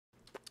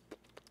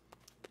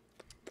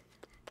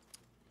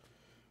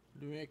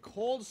Doing a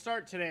cold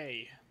start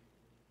today.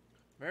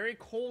 Very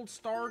cold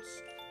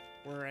starts.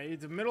 We're in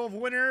the middle of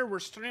winter. We're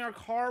starting our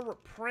car. We're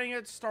praying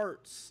it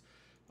starts.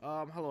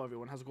 Hello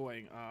everyone. How's it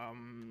going?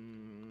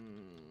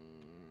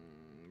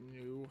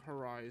 New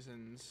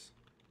Horizons.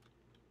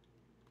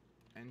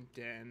 And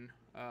then,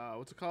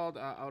 what's it called?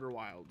 Outer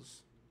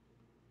Wilds.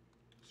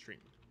 Stream.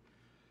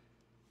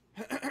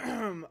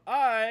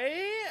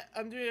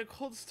 I'm doing a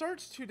cold start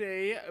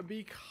today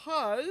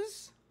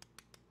because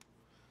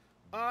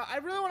I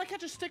really want to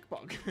catch a stick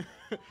bug.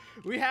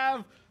 We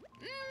have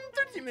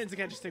 13 minutes to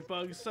catch a stick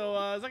bug, so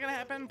is that gonna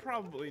happen?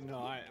 Probably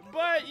not.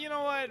 But you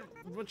know what?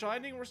 Which I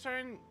think we're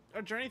starting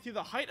a journey through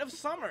the height of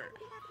summer.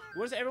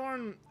 What is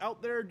everyone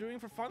out there doing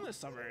for fun this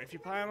summer? If you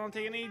plan on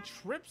taking any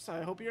trips,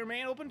 I hope you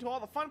remain open to all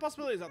the fun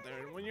possibilities out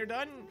there. When you're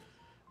done,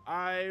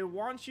 I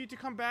want you to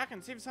come back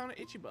and save sound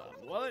Ichiba.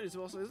 Well, it's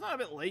not a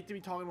bit late to be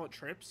talking about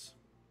trips.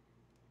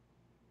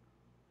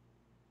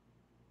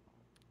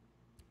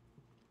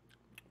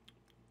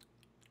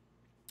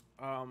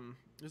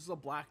 This is a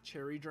black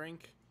cherry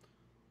drink,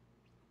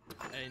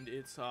 and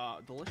it's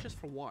delicious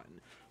for one,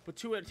 but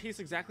two, it tastes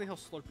exactly how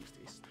Slurpees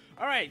taste.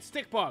 All right,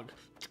 stick bug.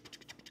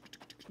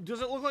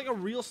 Does it look like a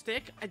real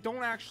stick? I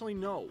don't actually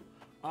know.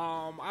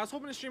 I was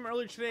hoping to stream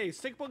earlier today.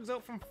 Stick bug's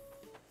out from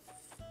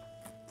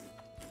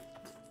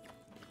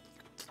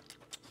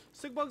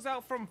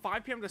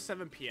 5 p.m. to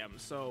 7 p.m.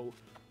 So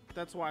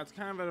that's why it's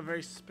kind of at a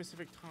very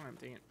specific time.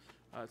 Dang it.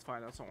 It's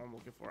fine. That's not what I'm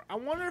looking for. I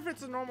wonder if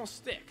it's a normal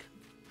stick.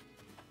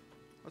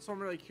 That's what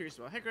I'm really curious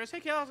about. Hey, Chris. Hey,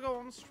 Kayla. How's it going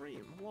on the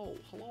stream? Hello.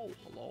 Hello.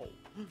 Hello.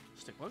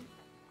 Stick bug.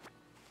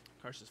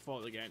 Car's is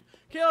full again.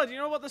 Kayla, do you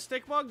know about the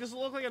stick bug? Does it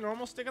look like a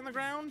normal stick on the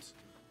ground?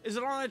 Is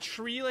it on a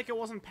tree like it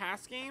was in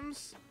past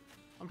games?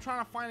 I'm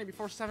trying to find it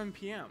before 7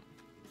 p.m.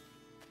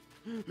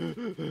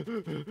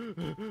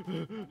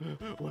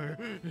 Where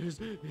is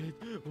it?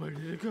 Where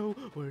did it go?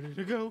 Where did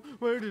it go?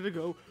 Where did it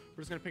go?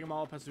 We're just gonna pick them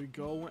all up as we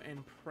go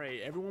and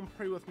pray. Everyone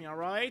pray with me,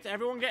 alright?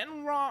 Everyone get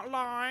in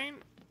line.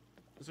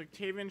 Is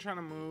Octavian trying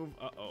to move?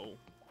 Uh-oh.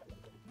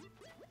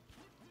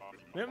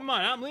 Never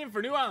mind, I'm leaving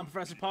for New Island,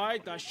 Professor Pie.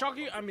 Did I shock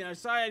you? I mean, I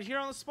decided here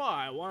on the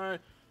spot. I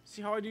wanna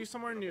see how I do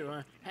somewhere new.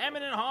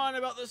 Hamming and hawing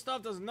about this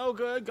stuff does no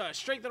good. Gotta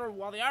strike there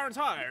while the iron's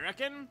hot, I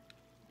reckon.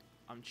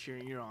 I'm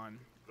cheering you on.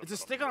 It's a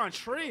stick on a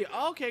tree.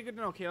 Oh, okay, good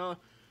to know, Kayla.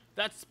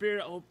 That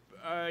spirit,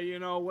 you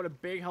know, what a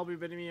big help you've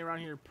been to me around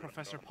here,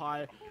 Professor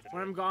Pie.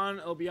 When I'm gone,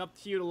 it'll be up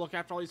to you to look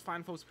after all these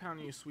fine folks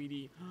pounding you,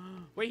 sweetie.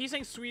 Wait, he's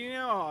saying sweetie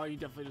now? Oh, you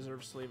definitely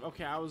deserve a sleeve.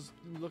 Okay, I was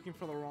looking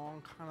for the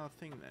wrong kind of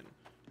thing then.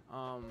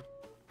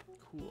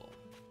 Cool.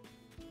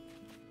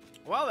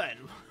 Well then,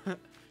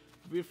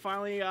 we're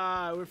finally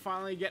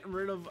getting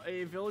rid of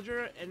a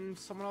villager, and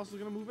someone else is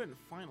gonna move in.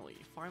 Finally.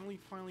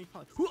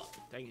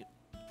 Dang it.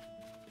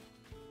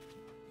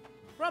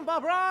 Run,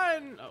 Bob,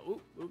 run! Oh,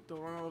 oop, don't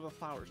run over the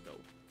flowers, though.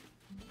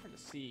 I'm trying to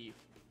see.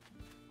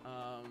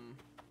 I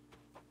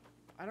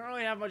don't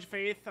really have much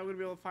faith I'm gonna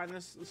be able to find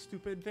this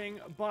stupid thing,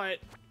 but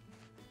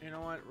you know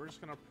what? We're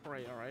just gonna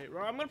pray, alright?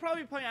 I'm gonna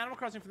probably be playing Animal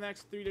Crossing for the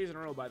next 3 days in a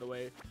row, by the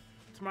way.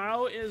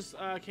 Tomorrow is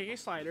KK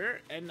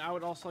Slider, and I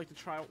would also like to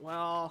try.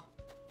 Well,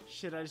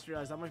 shit, I just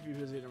realized I might be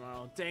busy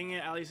tomorrow. Dang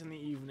it, at least in the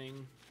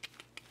evening.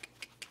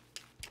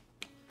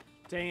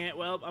 Dang it,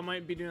 well, I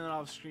might be doing that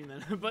off screen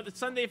then. But it's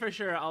Sunday for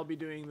sure, I'll be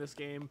doing this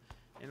game,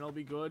 and it'll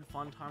be good,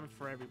 fun time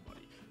for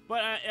everybody.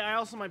 But I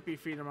also might be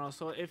free tomorrow,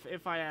 so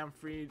if I am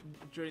free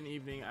during the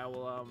evening, I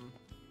will,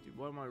 dude,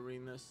 why am I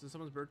reading this? Is it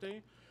someone's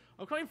birthday?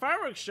 Upcoming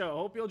fireworks show.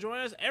 Hope you'll join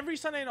us every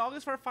Sunday in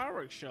August for a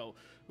fireworks show.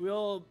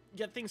 We'll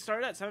get things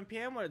started at 7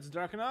 p.m. when it's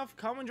dark enough.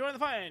 Come and join the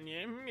fun.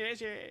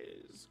 Yes.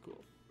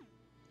 Cool.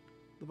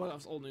 The bug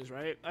off's old news,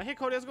 right? Hey,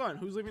 Cody, how's it going?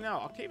 Who's leaving now?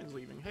 Octavian's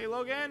leaving. Hey,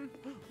 Logan.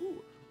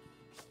 Ooh.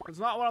 This is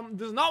not what I'm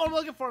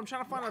looking for. I'm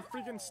trying to find a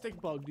freaking stick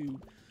bug, dude.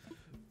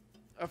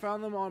 I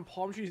found them on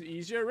palm trees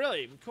easier.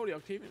 Really? Cody,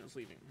 Octavian is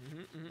leaving.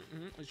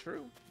 It's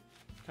true.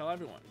 Tell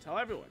everyone. Tell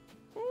everyone.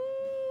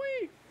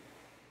 Ooh-wee.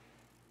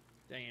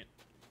 Dang it.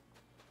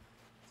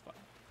 It's fine.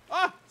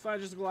 Ah! It's not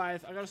just a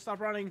Goliath. I gotta stop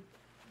running.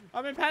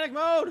 I'm in panic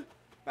mode.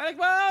 Panic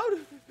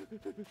mode.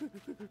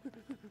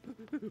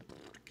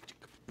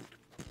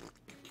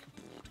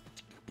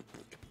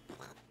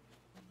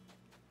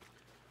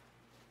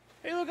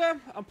 Hey Luca,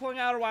 I'm pulling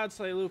Outer Wilds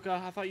today,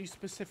 Luca. I thought you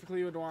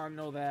specifically would want to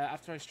know that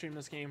after I stream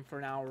this game for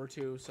an hour or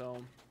two,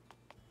 so.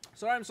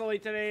 Sorry I'm so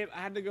late today.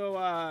 I had to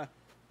go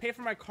pay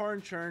for my car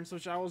insurance,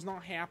 which I was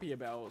not happy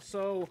about.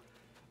 So,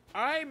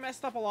 I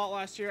messed up a lot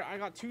last year. I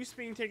got 2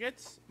 speeding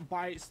tickets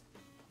by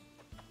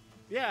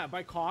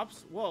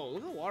cops. Whoa,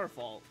 look at the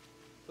waterfall.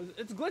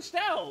 It's glitched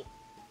out.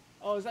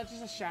 Oh, is that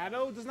just a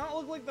shadow? It does not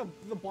look like the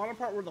bottom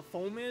part where the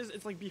foam is.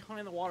 It's like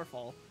behind the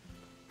waterfall.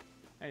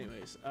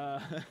 Anyways,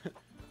 that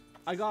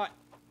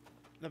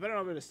better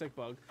not be a stick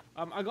bug.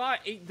 I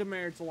got 8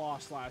 demerits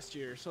lost last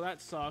year, so that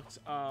sucked.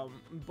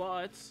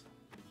 But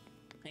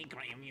hey,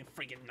 Graham, you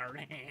freaking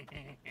nerd.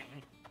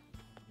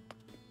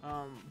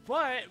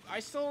 But I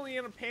still only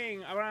end up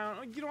paying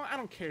around. You know what? I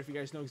don't care if you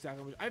guys know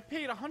exactly. I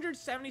paid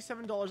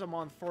 $177 a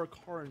month for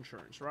car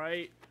insurance,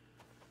 right?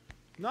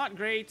 Not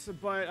great,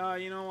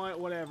 but you know what?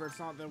 Whatever. It's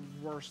not the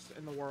worst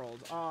in the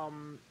world.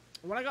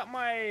 When I got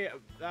my,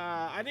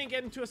 I didn't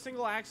get into a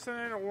single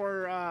accident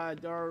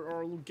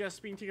or guest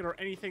speeding ticket or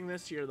anything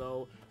this year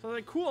though. So I was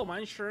like, cool, my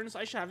insurance,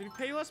 I should have to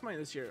pay less money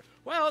this year.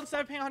 Well,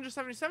 instead of paying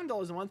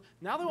 $177 a month,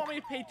 now they want me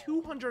to pay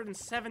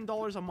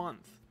 $207 a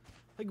month.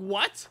 Like,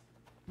 what?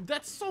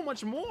 That's so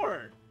much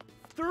more.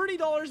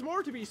 $30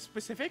 more to be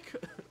specific.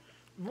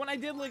 When I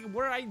did, like,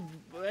 where I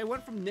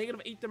went from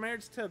 -8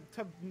 demerits to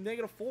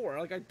 -4,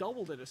 like, I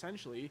doubled it,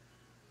 essentially.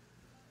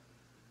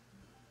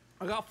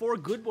 I got 4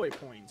 good boy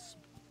points.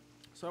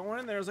 So I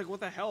went in there, I was like, what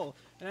the hell?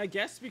 And I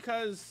guess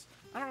because,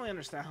 I don't really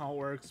understand how it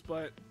works,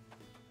 but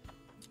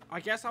I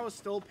guess I was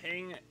still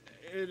paying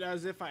it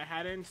as if I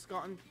hadn't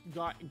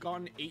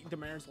gotten 8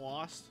 demerits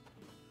lost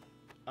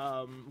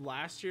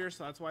last year,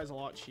 so that's why it's a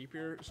lot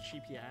cheaper. It's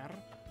cheaper.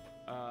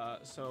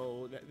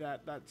 So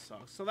that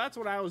sucks. So that's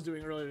what I was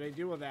doing earlier today,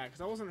 deal with that,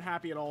 because I wasn't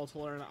happy at all to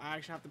learn I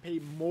actually have to pay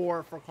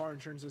more for car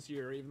insurance this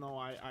year, even though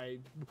I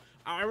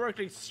worked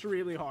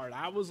extremely hard.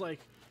 I was like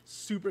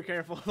super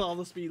careful with all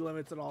the speed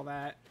limits and all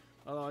that,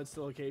 although I'd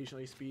still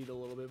occasionally speed a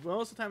little bit. But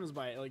most of the time it's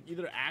by like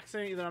either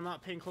accident, either I'm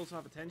not paying close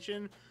enough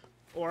attention,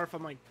 or if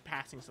I'm like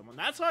passing someone.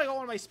 That's how I got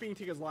one of my speeding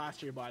tickets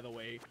last year, by the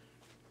way.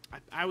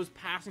 I was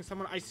passing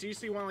someone. I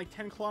seriously went like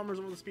 10 kilometers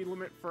over the speed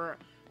limit for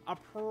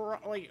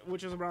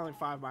which is around like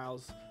 5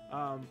 miles,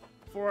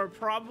 for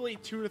probably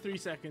 2 to 3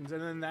 seconds,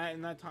 and then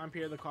in that time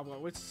period the cop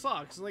went, which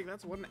sucks. Like,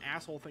 that's what an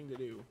asshole thing to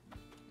do.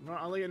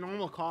 Like a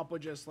normal cop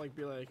would just like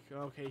be like,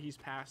 okay, he's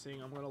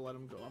passing, I'm gonna let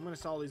him go. I'm gonna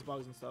sell these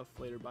bugs and stuff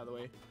later, by the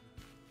way.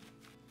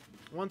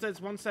 Once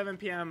it's 7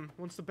 p.m.,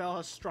 once the bell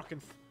has struck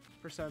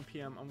for 7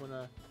 p.m., I'm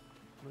gonna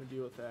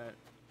deal with that.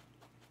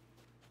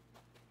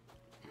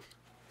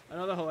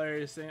 Another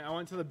hilarious thing, I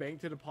went to the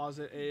bank to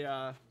deposit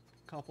a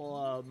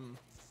couple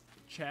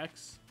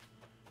checks,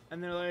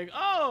 and they're like,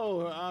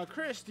 oh,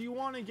 Chris, do you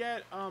want to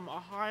get a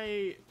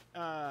high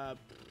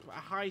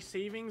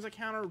savings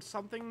account or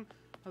something?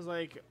 I was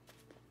like,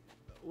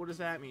 what does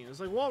that mean? It's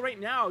like, well, right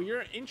now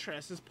your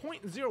interest is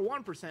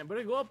 0.01%, but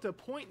it go up to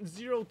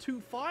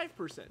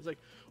 0.025%. It's like,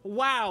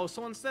 wow,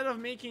 so instead of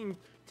making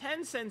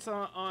 10 cents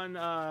on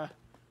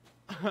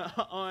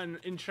on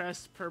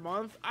interest per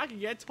month, I could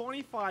get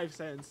 25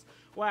 cents.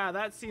 Wow,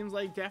 that seems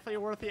like definitely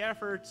worth the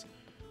effort.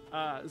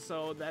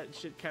 So that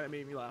shit kind of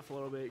made me laugh a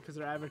little bit, because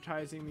they're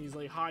advertising these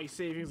like high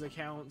savings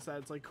accounts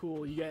that's like,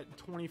 cool, you get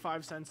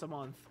 25 cents a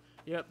month.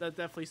 Yep, that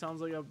definitely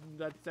sounds like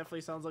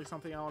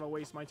something I want to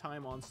waste my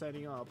time on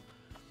setting up.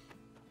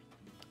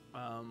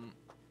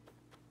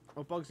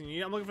 What bugs do you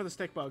need? I'm looking for the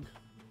stick bug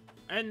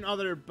and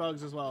other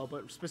bugs as well,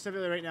 but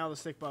specifically right now the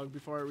stick bug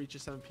before it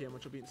reaches 7 p.m.,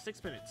 which will be in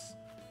 6 minutes.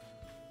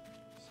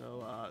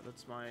 So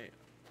that's my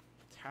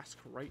task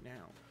right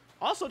now.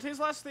 Also, today's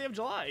the last day of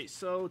July,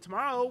 so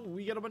tomorrow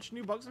we get a bunch of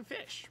new bugs and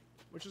fish,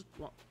 which is,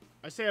 well,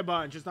 I say a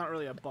bunch, it's not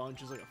really a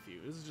bunch, it's like a few.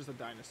 This is just a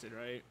dynasty,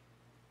 right?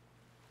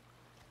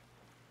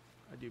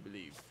 I do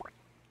believe.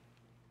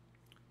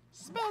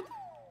 Spelled.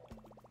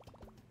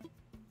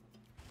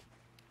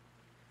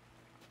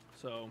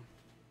 So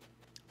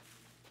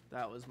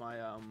that was my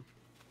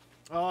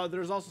oh,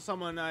 there's also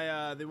someone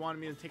they wanted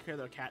me to take care of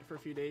their cat for a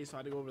few days, so I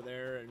had to go over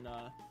there and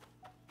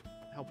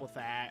help with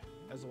that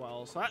as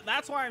well. So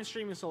that's why I'm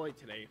streaming so late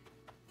today.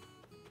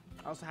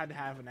 I also had to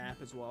have a nap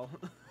as well.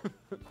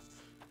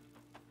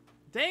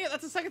 Dang it,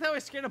 that's the second time I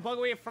scared a bug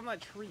away from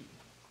that tree.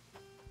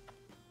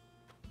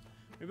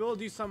 Maybe we'll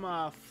do some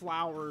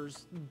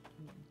flowers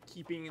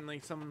keeping in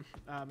like some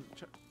oh,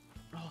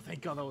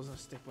 thank God that wasn't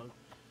a stick bug.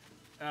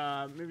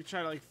 Maybe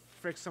try to like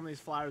fix some of these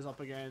flowers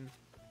up again.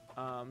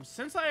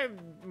 Since I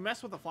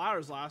messed with the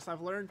flowers last,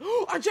 I've learned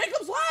a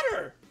Jacob's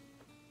ladder.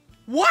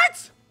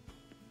 What?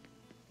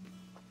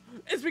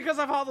 It's because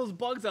I've all those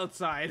bugs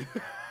outside.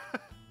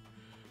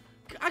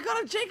 I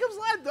got a Jacob's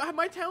ladder.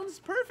 My town's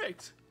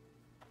perfect.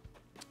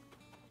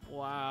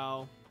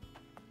 Wow.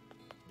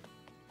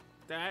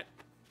 That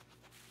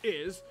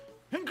is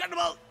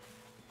incredible.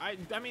 I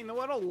mean,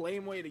 what a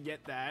lame way to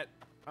get that.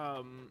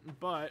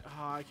 But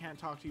I can't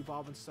talk to you,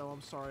 Bob and Stella.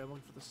 I'm sorry. I'm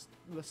looking for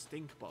the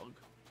stink bug.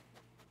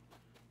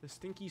 The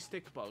stinky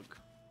stick bug.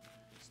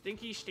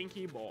 Stinky,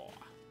 stinky boy.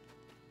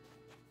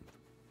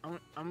 I'm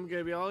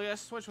gonna be able to get a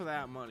Switch with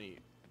that money.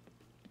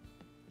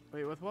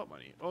 Wait, with what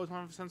money? Oh,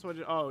 25 what?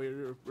 Oh,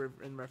 you're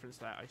in reference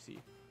to that. I see.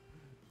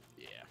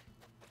 Yeah.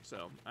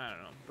 So I don't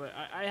know, but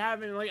I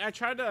haven't, like, I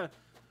tried to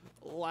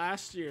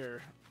last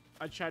year.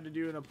 I tried to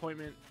do an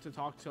appointment to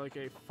talk to like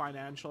a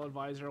financial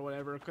advisor or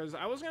whatever, because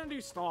I was gonna do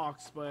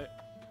stocks, but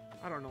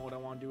I don't know what I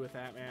want to do with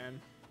that,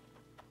 man.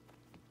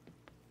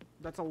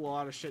 That's a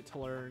lot of shit to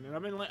learn, and I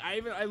mean, like, I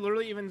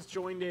literally even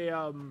joined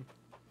a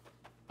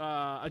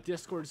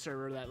Discord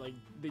server that like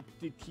they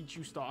teach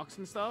you stocks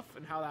and stuff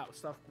and how that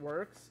stuff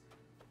works.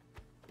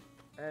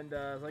 And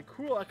I was like,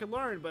 cool, I could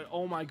learn, but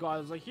oh my God, I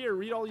was like, here,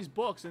 read all these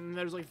books, and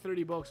there's like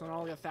 30 books and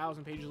all like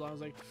 1,000 pages long. I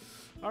was like,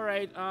 all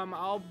right,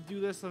 I'll do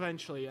this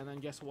eventually, and then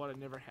guess what? It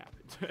never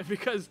happened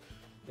because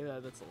yeah,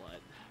 that's a lot.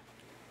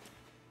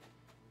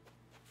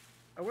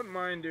 I wouldn't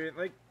mind doing,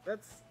 like,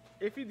 that's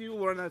if you do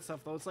learn that stuff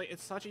though,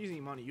 it's such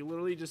easy money. You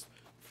literally just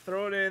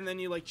throw it in, then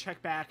you like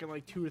check back in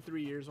like 2 or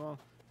 3 years. Well,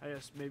 I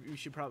guess maybe we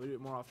should probably do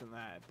it more often than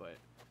that, but.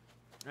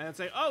 And it's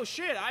like, oh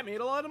shit, I made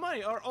a lot of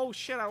money, or oh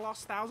shit, I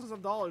lost thousands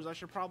of dollars. I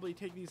should probably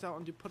take these out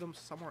and put them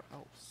somewhere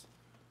else.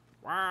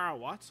 Wow,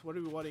 what? What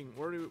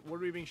are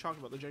we being shocked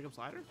about? The Jacob's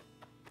ladder?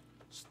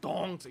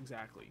 Stonks,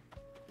 exactly.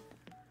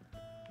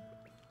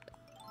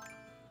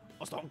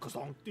 A stonk, a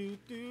stonk, do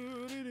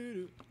do do do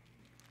do.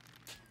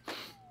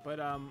 But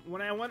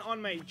when I went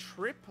on my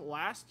trip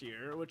last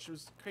year, which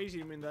was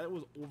crazy, I mean that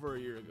was over a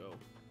year ago.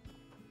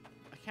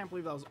 I can't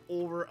believe that was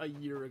over a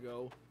year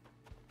ago.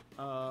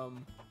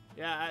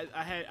 Yeah,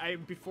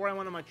 before I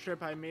went on my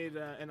trip, I made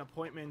an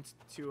appointment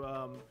to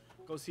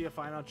go see a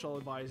financial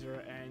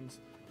advisor, and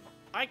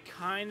I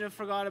kind of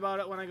forgot about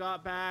it when I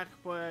got back,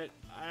 but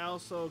I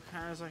also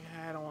kind of was like,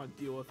 hey, I don't want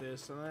to deal with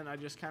this, and then I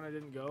just kind of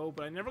didn't go.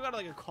 But I never got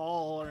like a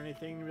call or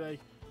anything to be like,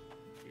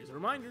 here's a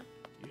reminder,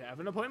 you have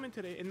an appointment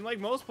today. And like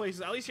most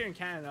places, at least here in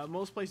Canada,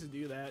 most places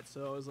do that.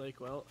 So I was like,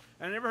 well,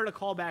 and I never heard a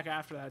call back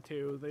after that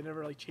too. They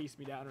never like chased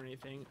me down or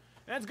anything.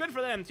 And it's good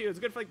for them too. It's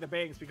good for like the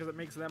banks because it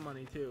makes them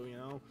money too, you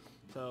know.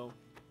 So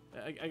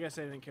I guess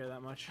I didn't care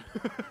that much.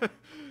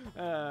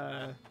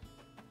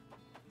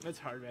 It's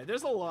hard, man.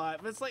 There's a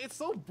lot, but it's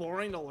so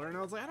boring to learn.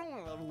 I was like, I don't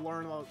want to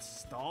learn about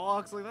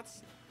stocks. Like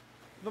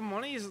the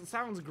money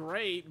sounds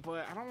great,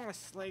 but I don't want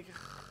to like,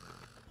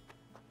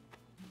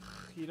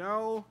 you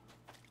know,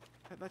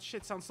 that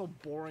shit sounds so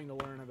boring to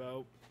learn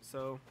about.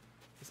 So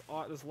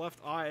this left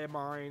eye of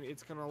mine,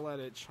 it's gonna let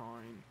it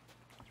shine.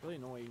 It's really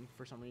annoying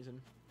for some reason.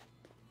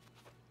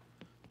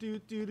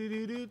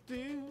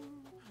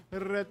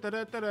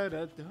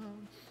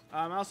 I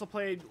also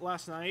played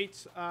last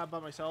night by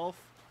myself,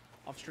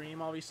 off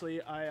stream. Obviously,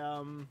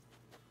 I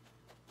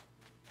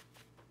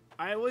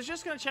was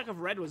just gonna check if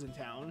Red was in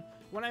town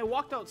when I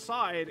walked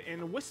outside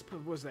and Wisp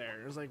was there.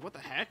 I was like, what the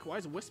heck? Why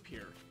is Wisp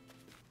here?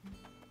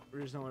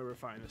 There's no way we're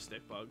finding the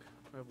stick bug.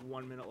 We have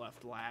 1 minute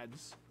left,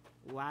 lads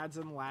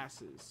and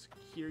lasses.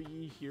 Hear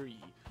ye, hear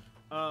ye.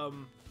 I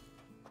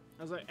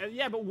was like,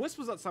 yeah, but Wisp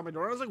was outside my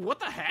door. I was like,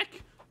 what the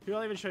heck? Here,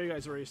 I'll even show you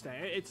guys where he's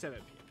standing. It's 7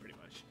 p.m. pretty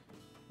much.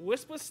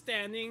 Wisp was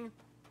standing.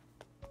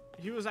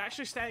 He was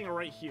actually standing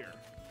right here,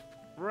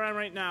 where I'm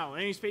right now,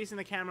 and he's facing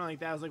the camera like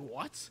that. I was like,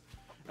 what?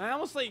 And I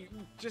almost like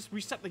just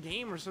reset the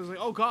game, or so I was like,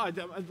 oh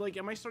god, like,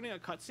 am I starting a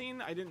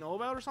cutscene I didn't know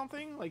about or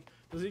something? Like,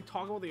 does he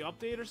talk about the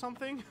update or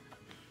something?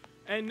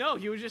 And no,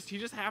 he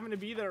just happened to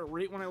be there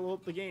right when I load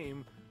up the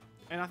game,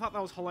 and I thought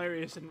that was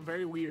hilarious and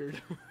very weird.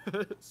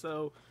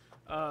 So,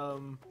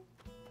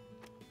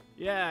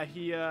 yeah,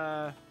 he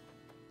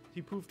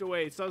poofed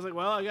away. So I was like,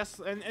 well, I guess,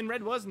 and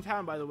Red was in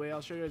town, by the way.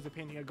 I'll show you guys the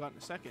painting I got in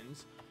a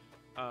second.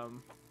 Okay,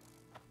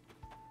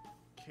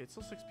 it's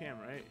still 6 p.m.,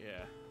 right?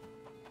 Yeah.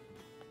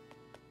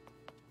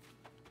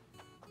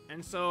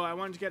 And so I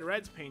wanted to get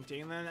Red's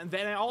painting, and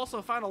then I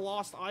also found a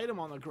lost item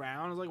on the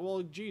ground. I was like,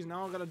 well, geez,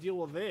 now I gotta deal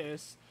with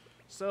this.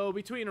 So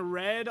between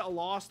Red, a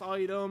lost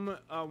item,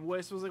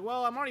 Wisp was like,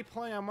 well, I'm already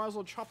playing. I might as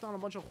well chop down a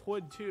bunch of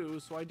wood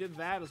too. So I did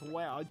that as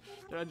well.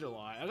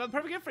 July. I got the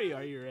perfect gift for you.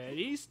 Are you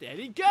ready?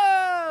 Steady,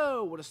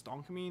 go! What does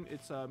stonk mean?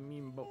 It's a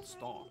meme about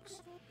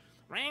stalks.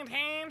 Round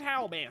hand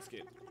towel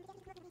basket.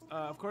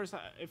 Of course,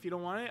 if you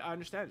don't want it, I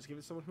understand. Just give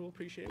it to someone who will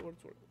appreciate what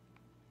it's worth.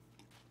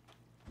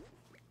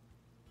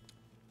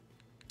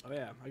 Oh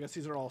yeah, I guess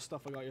these are all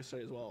stuff I got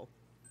yesterday as well.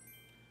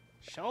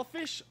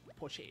 Shellfish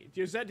poached.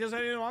 Does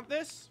anyone want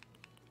this?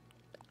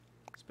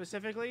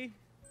 Specifically?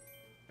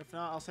 If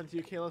not, I'll send it to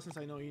you, Kayla, since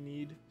I know you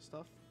need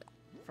stuff.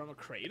 From a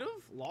creative?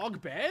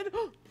 Log bed?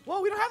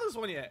 Whoa, we don't have this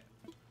one yet.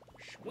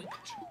 Sweet.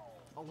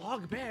 A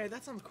log bed?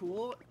 That sounds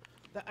cool.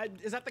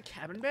 Is that the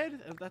cabin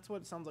bed? That's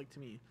what it sounds like to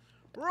me.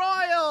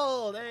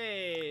 Roiled!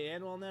 Hey!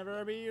 And we'll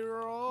never be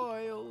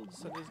roiled.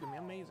 Sunday's gonna be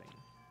amazing.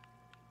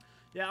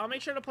 Yeah, I'll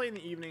make sure to play in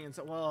the evening and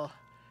so, well,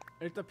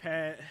 it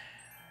depends.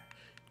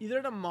 Either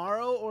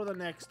tomorrow or the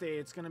next day,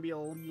 it's gonna be a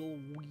little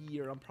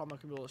weird. I'm probably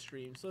not gonna be able to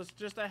stream, so it's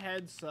just a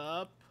heads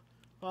up.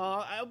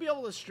 Well, I'll be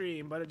able to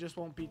stream, but it just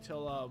won't be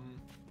till I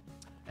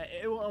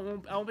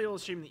won't be able to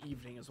stream in the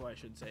evening, is what I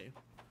should say.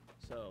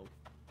 So,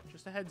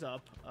 just a heads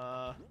up.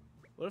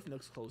 What if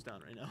Nook's closed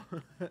down right now?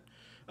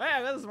 Oh yeah,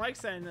 I got this mic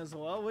stand as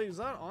well. Wait, is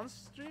that on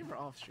stream or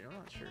off stream? I'm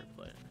not sure,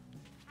 but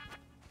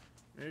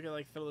maybe I could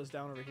like throw this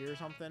down over here or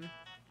something.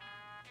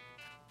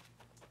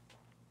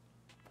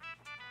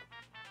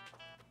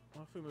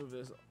 What if we move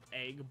this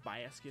egg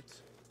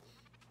basket?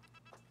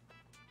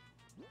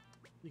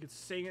 You could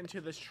sing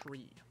into this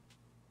tree.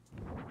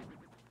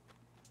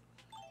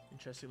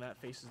 Interesting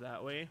that faces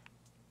that way.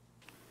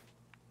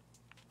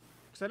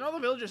 Because I know the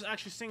villagers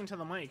actually sing into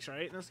the mics,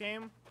 right, in this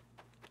game?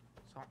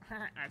 So,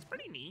 that's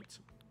pretty neat.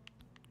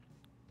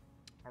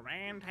 A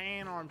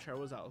rantan armchair,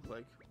 what does that look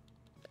like?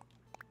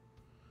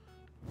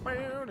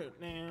 Oh,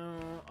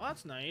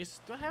 that's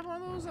nice. Do I have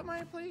one of those at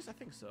my place? I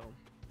think so.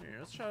 Here,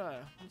 let's try to...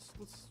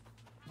 Let's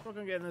work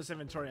on getting this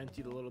inventory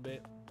emptied a little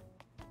bit.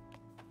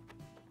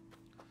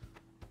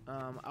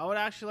 I would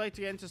actually like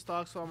to get into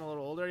stocks while I'm a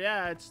little older.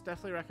 Yeah, it's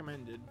definitely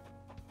recommended.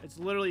 It's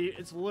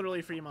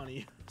literally free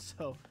money.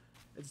 So,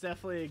 it's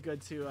definitely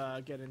good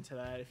to get into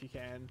that if you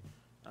can.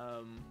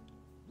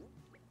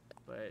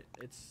 But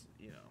it's,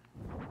 you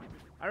know,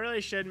 I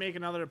really should make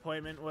another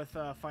appointment with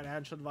a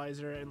financial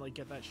advisor and like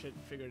get that shit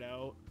figured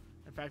out.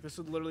 In fact, this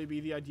would literally be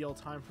the ideal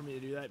time for me to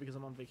do that because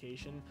I'm on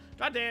vacation.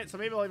 God damn it, so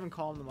maybe I'll even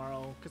call him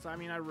tomorrow, because I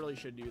mean, I really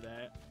should do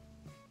that.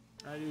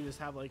 I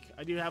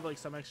do have like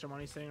some extra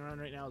money sitting around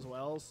right now as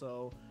well,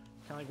 so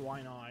kind of like,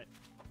 why not?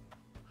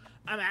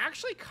 I'm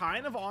actually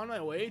kind of on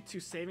my way to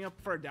saving up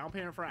for a down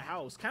payment for a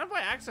house, kind of by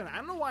accident. I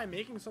don't know why I'm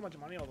making so much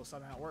money all of a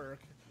sudden at work.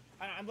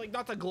 I'm like,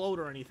 not to gloat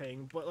or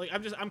anything, but like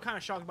I'm kind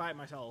of shocked by it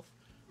myself.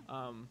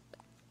 And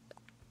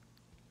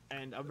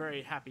I'm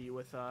very happy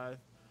with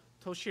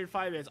Toast cheered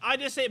 5 bits. I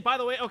just say, by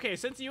the way, okay,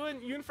 since you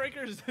and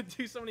Frakers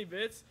do so many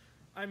bits,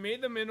 I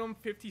made the minimum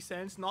 50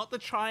 cents, not to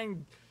try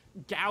and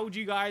gouge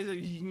you guys.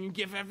 You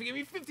have to give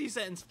me 50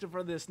 cents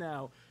for this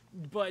now,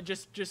 but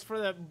just for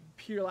the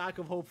pure lack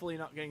of hopefully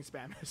not getting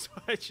spammed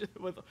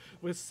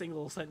with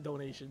single cent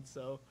donations.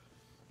 So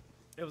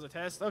it was a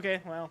test.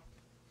 Okay, well,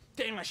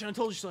 dang, I should have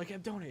told you so I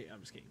kept donating. I'm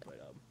just kidding, but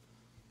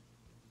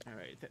all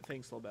right,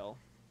 thanks, Lobel.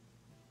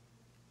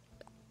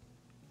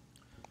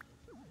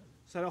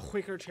 Is that a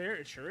quicker chair?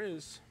 It sure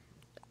is.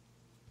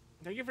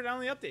 Thank you for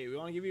downloading the update. We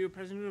want to give you a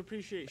present of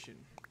appreciation.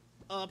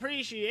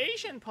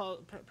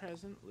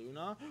 Present,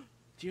 Luna.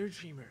 Dear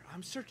Dreamer,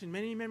 I'm certain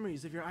many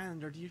memories of your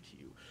island are dear to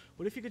you.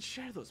 What if you could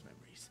share those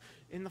memories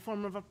in the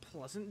form of a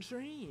pleasant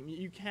dream?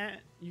 You can.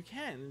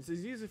 It's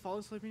as easy as fall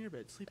asleep in your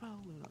bed. Sleep well,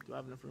 Luna. Do I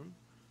have enough room?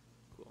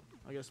 Cool.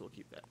 I guess we'll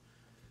keep that.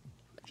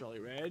 Jolly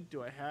Red.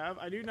 Do I have?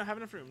 I do not have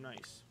enough room.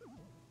 Nice.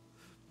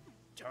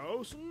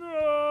 Toast.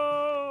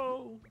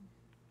 No.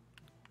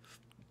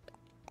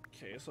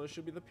 Okay, so it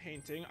should be the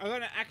painting. I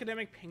got an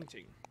academic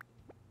painting.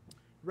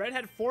 Red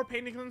had 4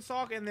 paintings in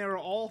stock, and they were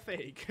all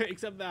fake,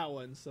 except that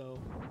one.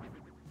 So,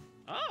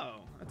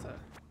 oh,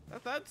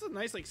 that's a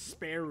nice like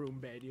spare room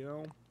bed, you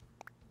know.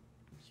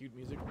 Cute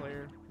music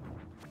player.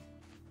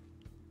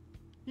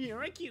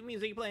 You're a cute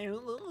music player.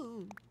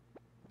 Ooh.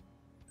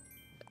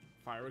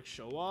 Fireworks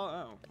show wall.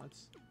 Oh,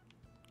 that's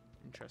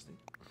interesting.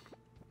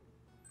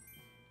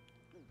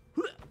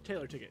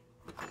 Taylor ticket.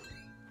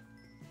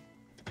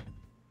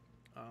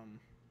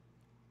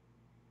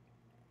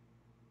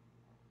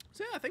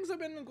 So yeah, things have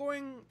been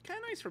going kind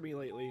of nice for me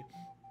lately.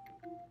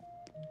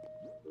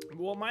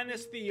 Well,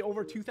 minus the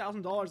over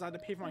 $2,000 I had to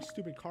pay for my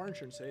stupid car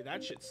insurance today.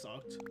 That shit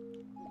sucked.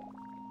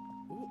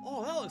 Ooh,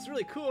 oh, that looks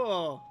really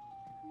cool.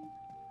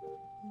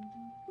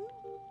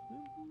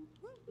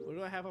 What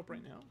do I have up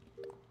right now?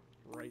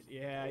 Right,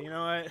 yeah, you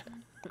know what?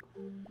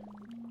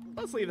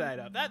 Let's leave that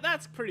up.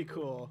 That's pretty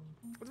cool.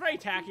 It's very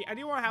tacky. I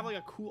do want to have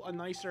like a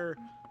nicer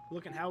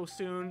looking house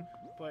soon,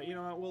 but you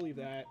know what? We'll leave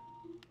that.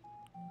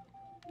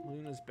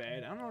 Luna's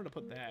bed. I don't know where to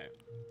put that.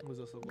 What does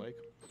this look like?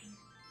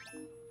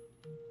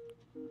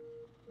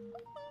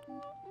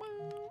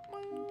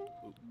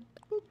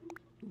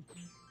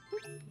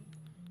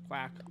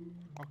 Quack.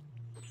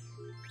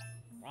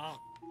 Oh.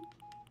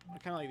 I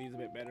kind of like these a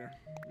bit better.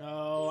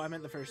 No, I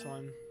meant the first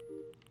one.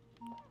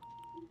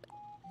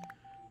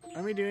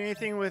 Are we doing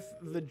anything with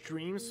the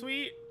Dream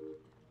Suite?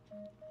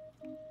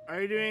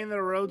 Are you doing the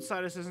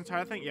roadside assistance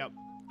tire thing? Yep.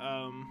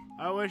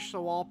 I wish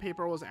the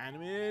wallpaper was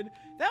animated.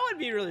 That would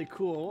be really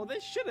cool. Well,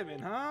 this should have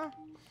been, huh?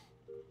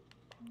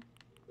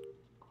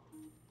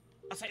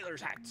 A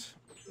sailor's hat.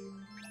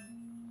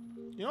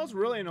 You know what's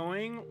really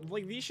annoying?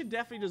 Like, these should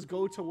definitely just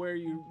go to where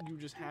you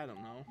just had them,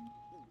 no?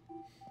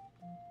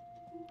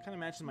 Kind of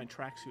matches my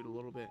tracksuit a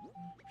little bit.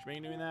 Should we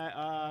be doing that?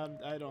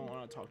 I don't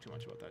want to talk too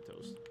much about that,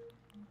 Toast.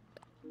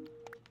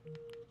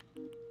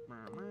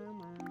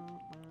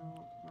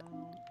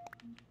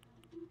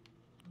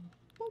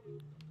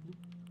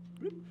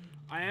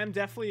 I am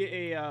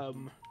definitely a, I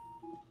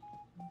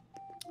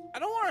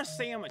don't want to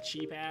say I'm a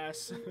cheap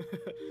ass,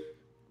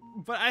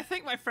 but I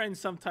think my friends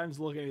sometimes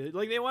look at me,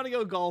 like they want to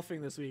go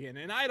golfing this weekend,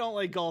 and I don't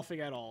like golfing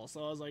at all,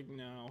 so I was like,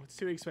 no, it's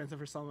too expensive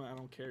for something I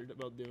don't care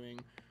about doing.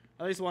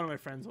 At least one of my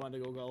friends wanted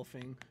to go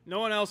golfing. No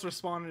one else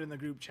responded in the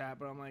group chat,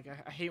 but I'm like,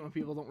 I hate when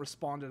people don't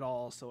respond at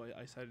all, so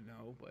I said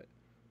no, but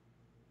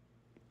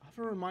I have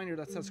a reminder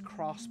that says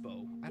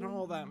crossbow. I don't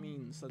know what that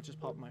means, so it just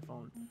popped my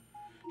phone.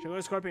 Should I go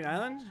to Scorpion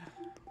Island?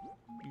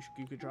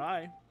 You could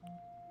try.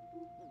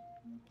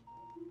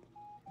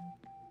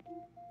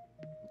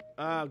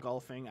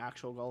 Golfing,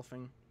 actual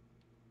golfing.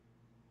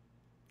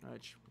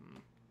 Which,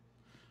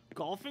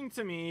 golfing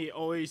to me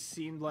always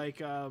seemed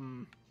like,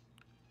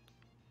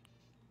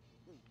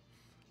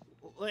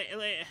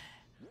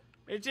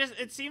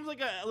 it seems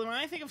like when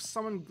I think of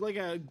someone like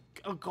a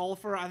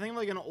golfer, I think of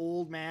like an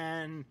old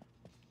man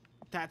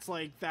that's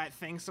like, that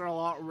thinks they're a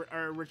lot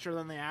richer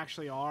than they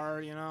actually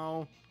are, you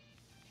know?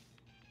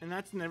 And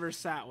that's never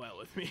sat well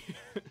with me.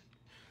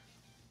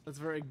 That's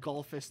very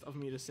golfist of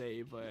me to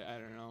say, but I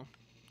don't know.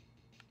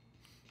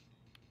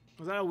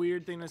 Was that a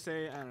weird thing to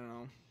say? I don't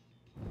know.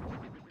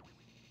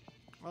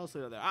 I'll say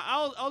that.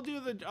 I'll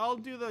do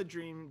the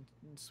Dream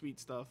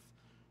Suite stuff.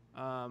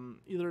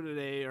 Either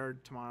today or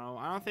tomorrow.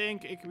 I don't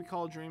think it can be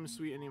called Dream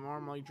Suite anymore.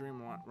 I'm like Dream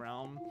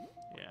Realm.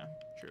 Yeah,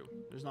 True.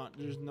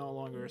 There's no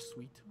longer a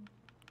sweet.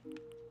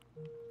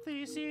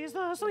 This is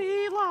the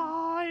sweet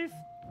life.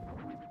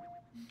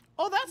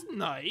 Oh, that's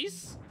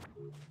nice.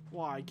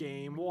 Why,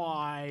 game?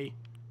 Why?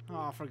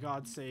 Oh, for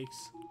God's sakes.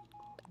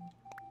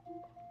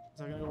 Is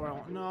that gonna go where I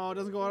want? No, it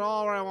doesn't go at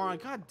all where I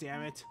want. God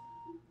damn it.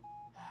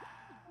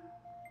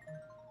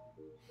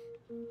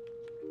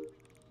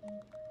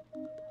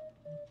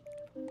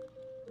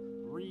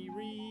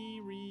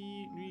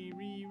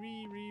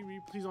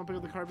 Please don't pick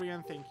up the card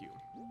again. Thank you.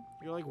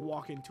 You gotta like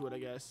walk into it, I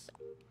guess.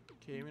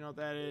 Okay, we know what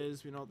that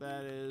is. We know what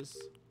that is.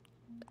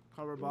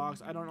 Cardboard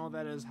box. I don't know what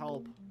that is.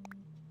 Help.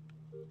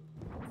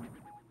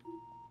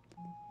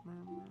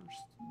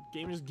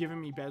 Game just giving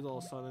me beds all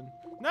of a sudden.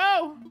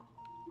 No!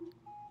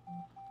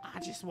 I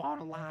just want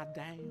to lie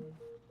down.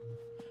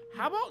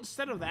 How about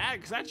instead of that,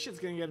 because that shit's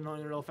gonna get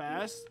annoying real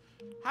fast.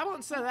 How about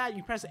instead of that,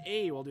 you press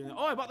A while doing that?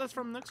 Oh, I bought this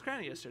from Nook's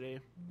Cranny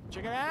yesterday.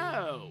 Check it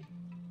out.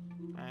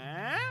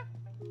 Huh?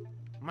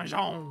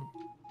 Mahjong.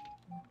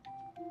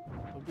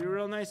 Would be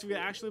real nice if we could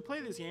actually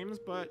play these games,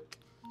 but it'd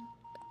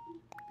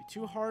be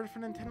too hard for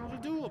Nintendo to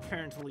do,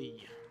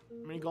 apparently.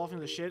 Mini golfing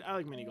is the shit. I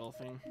like mini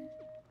golfing.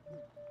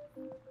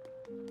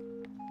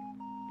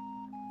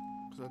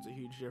 So that's a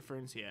huge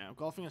difference. Yeah,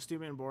 golfing is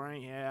stupid and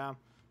boring. Yeah,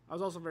 I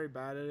was also very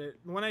bad at it.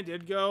 When I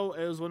did go,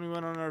 it was when we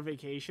went on our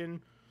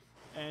vacation,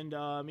 and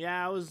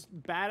yeah, I was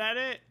bad at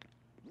it.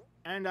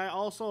 And I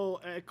also,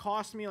 it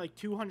cost me like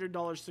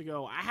 $200 to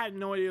go. I had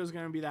no idea it was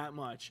going to be that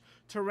much.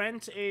 To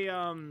rent a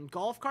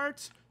golf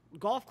cart,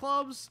 golf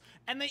clubs,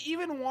 and they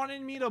even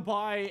wanted me to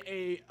buy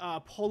a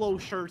polo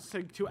shirts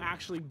to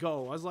actually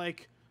go. I was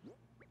like,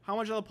 how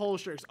much are the polo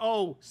shirts?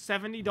 Oh,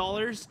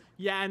 $70?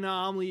 Yeah, no,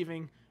 I'm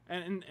leaving.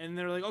 And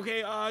they're like,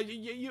 okay,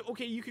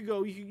 okay, you could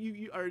go.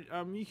 You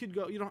could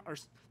go. You don't. Or,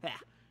 yeah.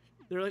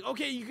 They're like,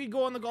 okay, you could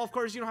go on the golf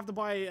course. You don't have to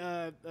buy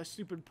a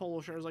stupid polo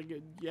shirt. I was like,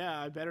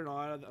 yeah, I better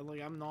not. I'm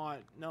like, I'm not.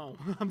 No,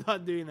 I'm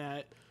not doing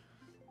that.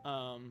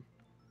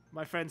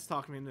 My friends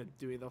talked me into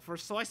doing it though.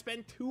 So I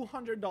spent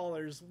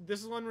 $200. This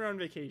is when we were on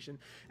vacation,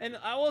 and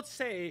I will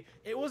say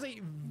it was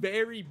a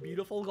very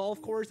beautiful golf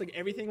course. Like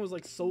everything was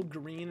like so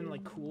green and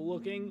like cool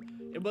looking.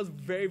 It was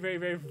very, very,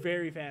 very,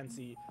 very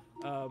fancy.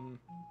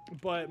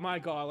 But my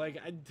God, like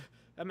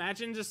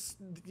imagine just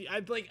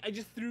I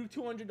just threw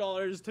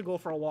 $200 to go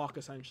for a walk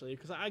essentially,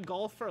 because I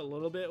golf for a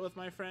little bit with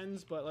my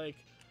friends, but like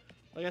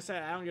I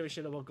said, I don't give a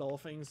shit about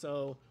golfing,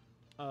 so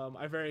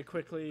I very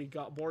quickly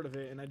got bored of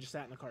it and I just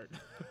sat in the cart.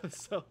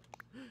 So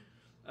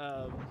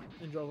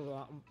and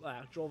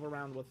drove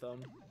around with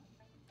them.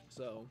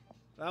 So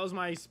that was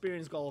my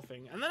experience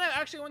golfing. And then I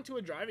actually went to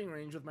a driving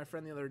range with my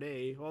friend the other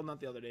day. Well,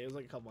 not the other day, it was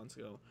like a couple months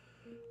ago.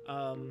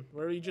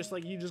 Where you just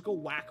go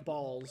whack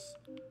balls.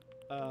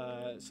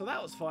 So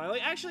that was fun.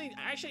 Like I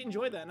actually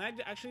enjoyed that, and I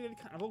actually did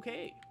kind of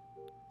okay,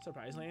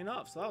 surprisingly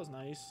enough. So that was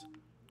nice.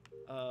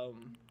 I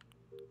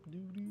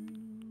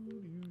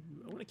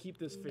want to keep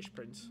this fish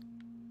print,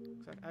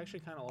 'cause I actually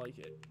kind of like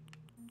it.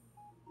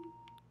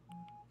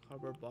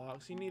 Cardboard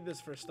box. You need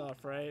this for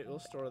stuff, right? We'll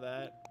store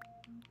that.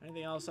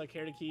 Anything else I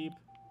care to keep?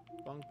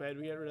 Bunk bed.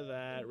 We get rid of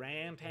that.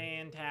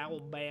 Rantan towel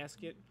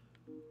basket.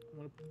 I'm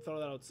gonna throw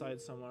that outside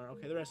somewhere.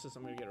 Okay, the rest of this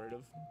I'm gonna get rid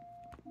of.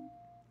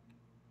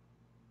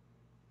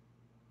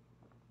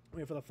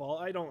 Wait for the fall.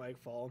 I don't like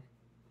fall.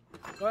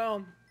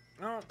 Well,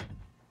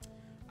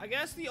 I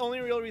guess the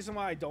only real reason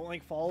why I don't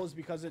like fall is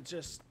because it's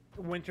just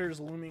winter's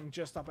looming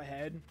just up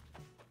ahead,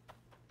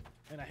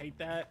 and I hate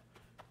that.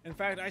 In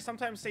fact, I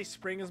sometimes say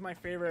spring is my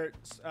favorite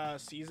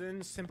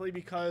season simply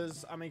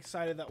because I'm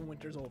excited that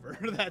winter's over.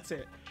 That's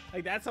it.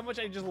 Like that's how much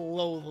I just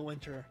loathe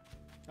winter.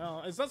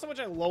 It's not so much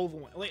I loathe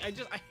winter. Like I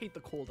hate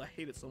the cold. I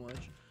hate it so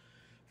much.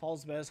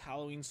 Fall's best.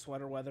 Halloween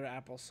sweater weather,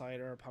 apple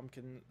cider,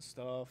 pumpkin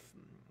stuff.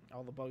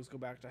 All the bugs go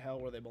back to hell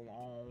where they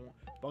belong.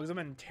 Bugs have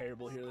been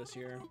terrible here this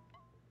year.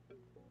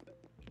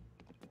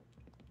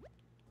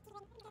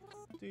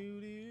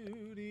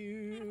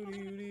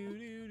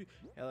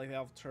 Yeah, like they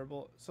have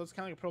turbo. So it's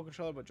kind of like a Pro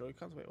Controller, but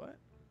Joy-Cons. Wait, what?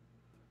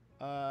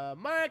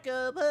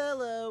 Marco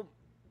Polo.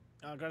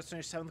 Got to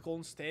finish 7th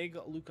Golden Stag.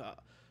 Luca.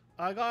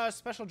 I got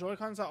special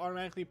Joy-Cons that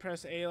automatically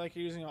press A like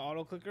you're using an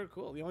auto clicker.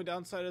 Cool. The only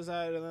downside is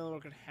that it only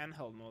work in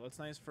handheld mode. That's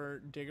nice for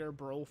digger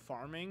bro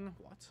farming.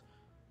 What?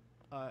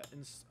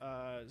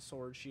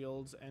 Sword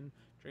shields and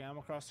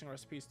Animal Crossing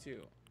recipes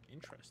too.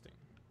 Interesting.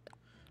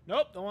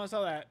 Nope, don't want to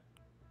sell that.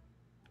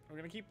 We're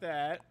gonna keep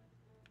that.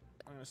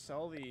 I'm gonna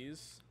sell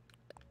these.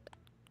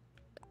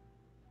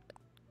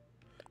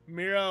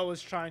 Mira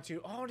was trying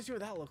to. Oh, I want to see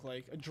what that looked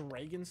like. A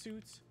dragon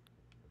suit.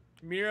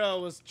 Mira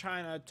was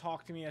trying to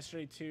talk to me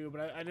yesterday too,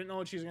 but I didn't know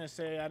what she was gonna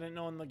say. I didn't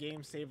know when the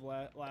game saved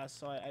last,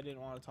 so I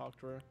didn't want to talk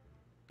to her.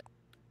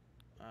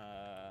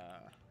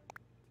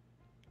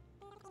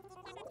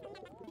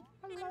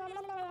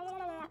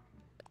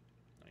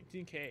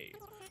 19K.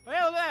 Oh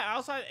yeah, look at that. I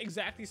also had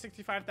exactly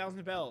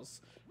 65,000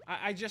 bells.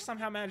 I just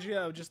somehow managed to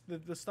get just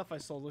the stuff I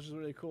sold, which is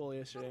really cool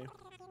yesterday.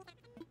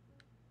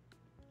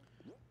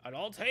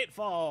 Adults hate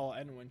fall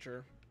and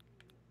winter.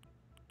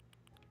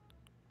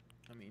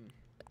 I mean,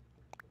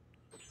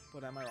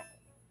 but am I wrong?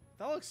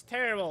 That looks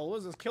terrible. What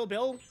is this, Kill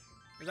Bill?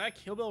 Is that a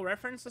Kill Bill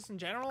reference just in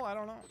general? I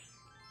don't know.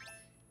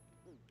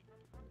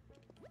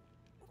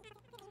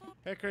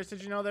 Hey Chris,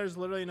 did you know there's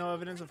literally no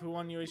evidence of who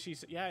won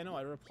UHC? Yeah, I know.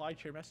 I replied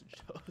to your message.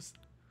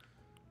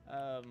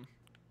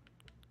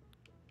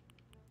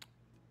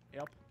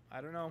 Yep.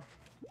 I don't know.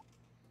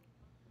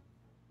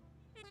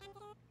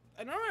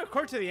 I normally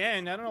record to the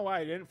end. I don't know why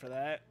I didn't for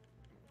that.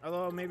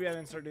 Although maybe I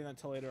didn't start doing that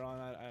till later on.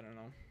 I don't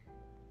know.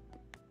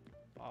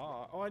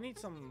 Oh, I need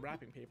some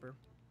wrapping paper.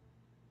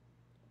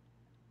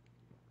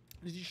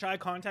 Did you try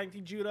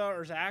contacting Judah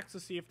or Zach to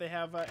see if they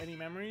have any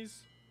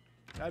memories?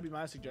 That'd be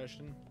my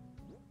suggestion.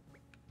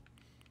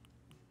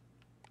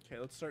 Okay,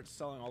 let's start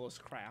selling all this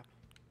crap.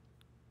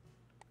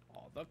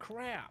 All the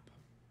crap.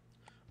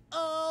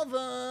 All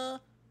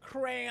the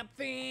crap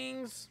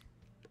things.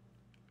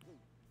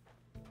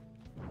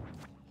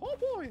 Oh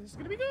boy, this is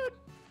gonna be good.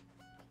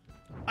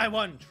 I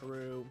won.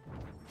 True.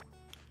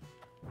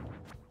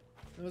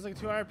 It was like a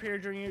 2-hour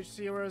period during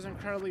UHC where it was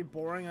incredibly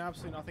boring and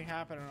absolutely nothing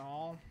happened at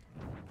all.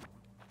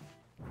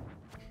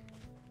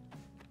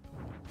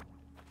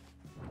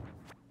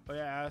 Oh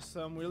yeah,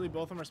 some really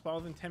both of them respond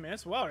within 10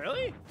 minutes. Wow,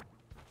 really?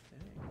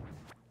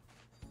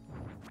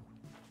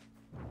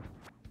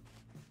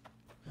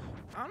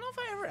 I don't know if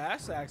I ever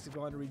asked Axe to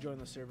go on to rejoin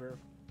the server.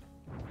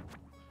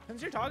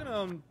 Since you're talking to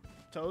him,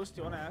 Toast, do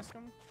you want to ask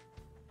him?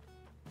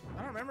 I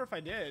don't remember if I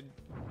did.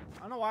 I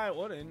don't know why I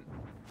wouldn't.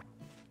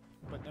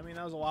 But, I mean,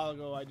 that was a while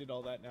ago. I did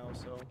all that now,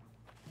 so.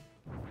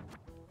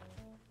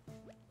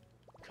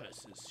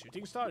 Curses.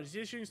 Shooting star. Did you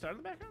see a shooting star in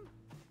the background?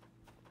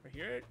 I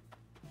hear it.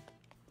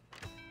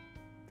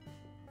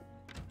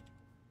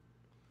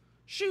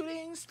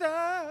 Shooting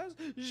stars,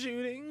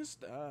 shooting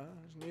stars.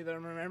 Neither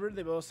of them remembered.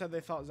 They both said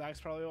they thought Zach's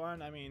probably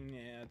won. I mean,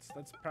 yeah,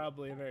 that's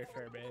probably a very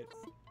fair bet.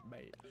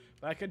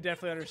 But I could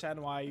definitely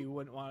understand why you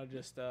wouldn't want to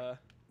just,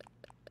 Oh,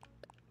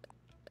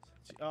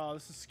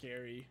 this is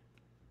scary.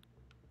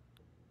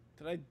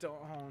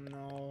 Oh,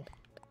 no.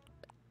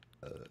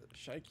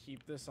 Should I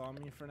keep this on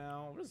me for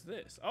now? What is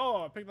this?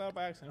 Oh, I picked that up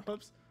by accident.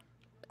 Whoops.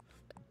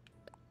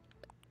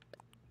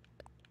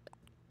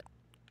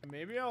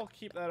 Maybe I'll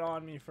keep that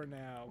on me for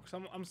now,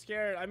 because I'm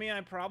scared. I mean,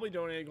 I probably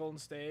donated a golden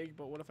steak,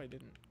 but what if I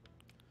didn't?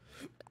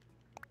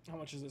 How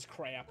much is this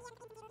crap?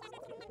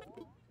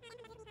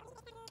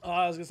 Oh,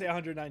 I was going to say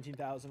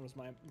 119,000 was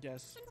my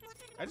guess.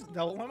 I just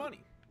doubled my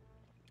money.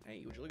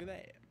 Hey, would you look at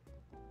that?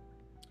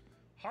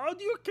 How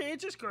do you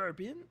catch a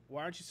scorpion?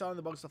 Why aren't you selling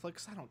the bug stuff? Like,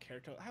 'cause I don't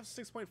care. I have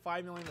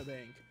 6.5 million in the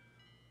bank.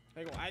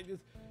 Like,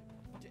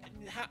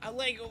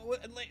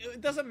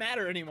 it doesn't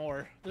matter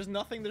anymore. There's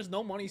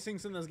no money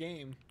sinks in this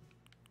game.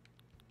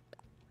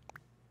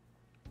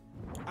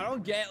 I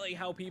don't get like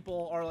how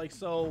people are like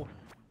so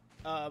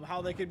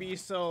how they could be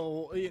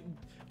so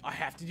I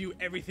have to do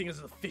everything as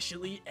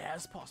efficiently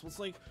as possible. It's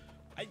like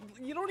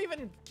you don't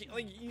even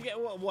like you get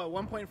what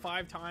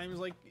 1.5 times,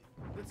 like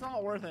it's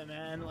not worth it,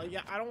 man. Like,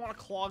 yeah, I don't want to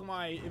clog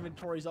my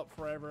inventories up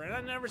forever, and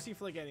I never see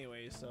Flick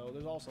anyway, so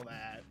there's also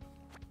that.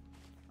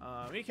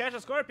 You catch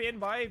a scorpion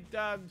by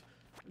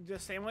the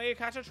same way you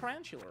catch a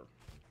tarantula.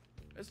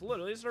 It's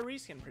literally just a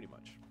reskin pretty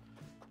much.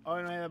 Oh,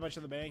 and I have a bunch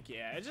of the bank.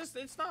 Yeah,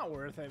 it's not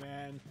worth it,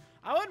 man.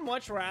 I would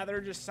much rather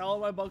just sell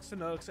my bucks to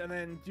Nooks and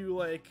then do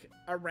like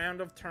a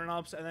round of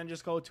turnips and then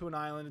just go to an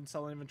island and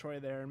sell inventory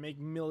there and make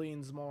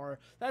millions more.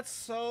 That's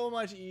so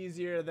much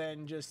easier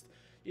than just,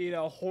 you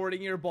know,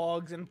 hoarding your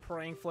bugs and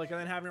praying Flick and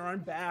then having to run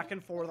back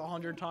and forth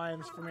 100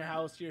 times from your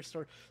house to your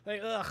store. Like,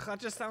 ugh, that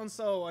just sounds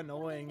so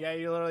annoying. Yeah,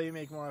 you literally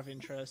make more of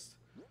interest.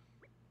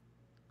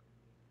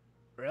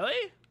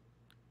 Really?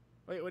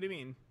 Wait, what do you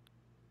mean?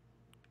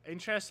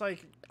 Interest,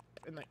 like,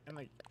 in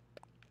like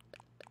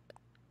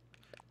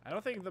I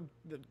don't think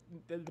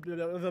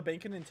the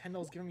bank in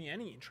Nintendo is giving me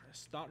any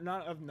interest.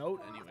 Not of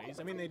note, anyways.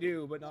 I mean, they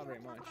do, but not very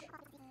much.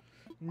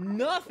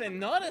 Nothing.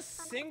 Not a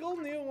single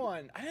new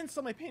one. I didn't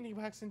sell my painting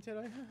wax in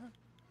today.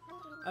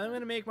 I'm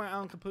gonna make my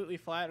island completely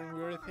flat and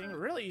weird thing.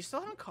 Really? You still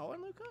haven't caught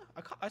one, Luca?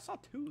 I saw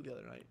 2 the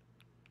other night.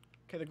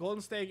 Okay, the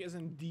golden steak is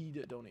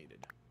indeed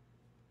donated.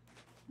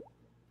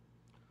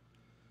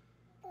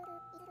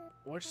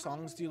 Which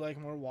songs do you like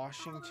more,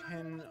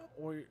 Washington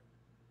or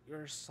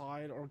Your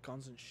Side or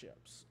Guns and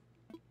Ships?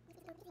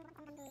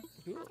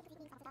 Cool.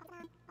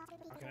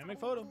 Okay, I make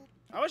photo.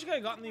 I wish I could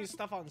have gotten these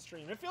stuff on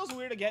stream. It feels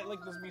weird to get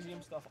like this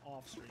museum stuff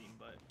off stream,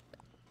 but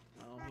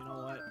you know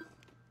what?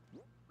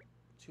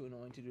 Too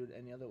annoying to do it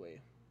any other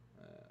way.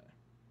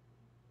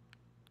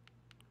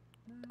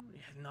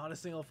 Yeah, not a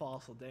single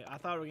fossil. Dang, I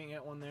thought we were gonna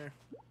get one there.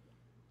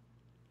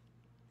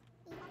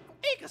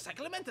 Make a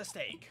Sacramento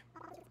steak.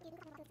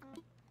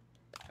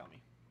 Tell me.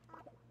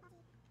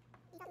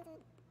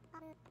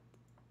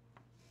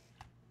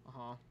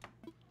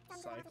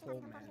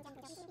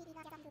 Cyclomantis.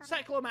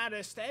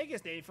 Cyclomantis steak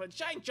is named for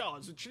giant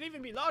jaws, which should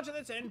even be larger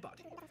than its own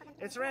body.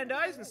 Its round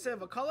eyes and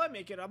silver color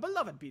make it a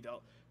beloved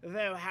beetle,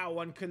 though how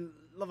one could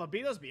love a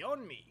beetle is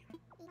beyond me.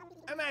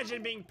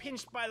 Imagine being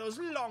pinched by those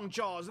long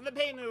jaws and the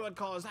pain it would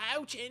cause.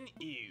 Ouch and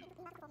ew.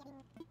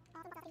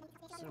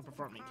 Soon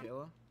performing,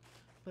 Kayla.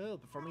 Well,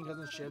 performing Guns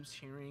and Ships,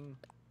 hearing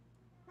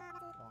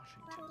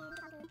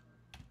Washington.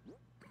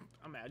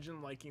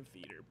 Imagine liking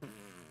theater.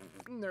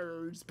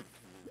 Nerds.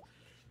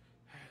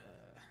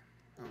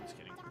 I'm just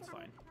kidding. It's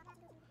fine.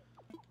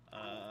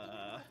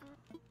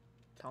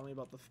 Tell me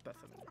about the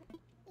specimen.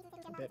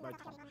 I bit my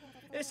tongue.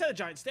 It is a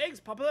giant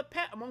steak, popular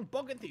pet among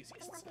bug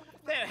enthusiasts.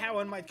 That how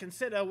one might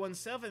consider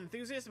oneself an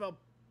enthusiast about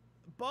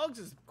bugs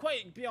is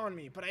quite beyond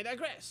me, but I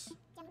digress.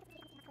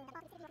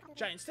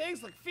 Giant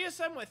steaks look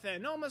fearsome with their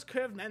enormous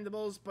curved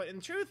mandibles, but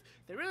in truth,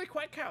 they're really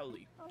quite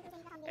cowardly.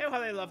 Oh, how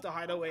they love to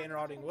hide away in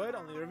rotting wood,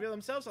 only to reveal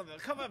themselves under the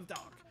cover of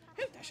dark.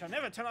 I shall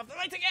never turn off the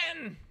light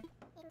again!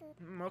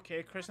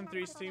 Okay, Chris and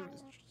 3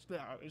 streams.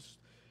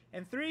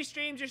 In 3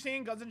 streams, you're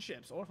seeing guns and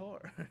ships, or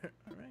 4.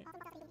 Alright.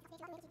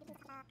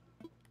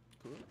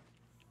 Cool.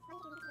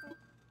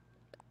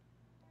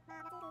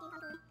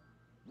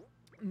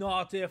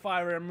 Not if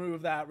I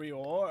remove that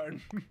reward.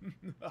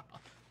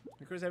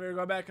 Chris, have you ever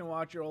gone back and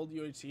watched your old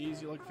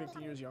UHCs? You look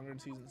 15 years younger in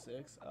season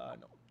 6.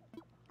 No.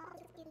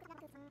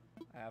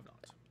 I have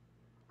not.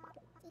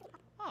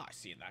 Ah, I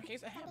see. In that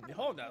case, ahem. The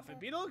whole elephant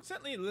beetle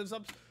certainly lives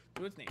up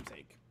to its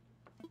namesake.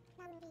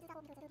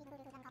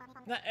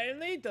 Not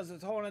only does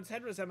its hole on its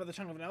head resemble the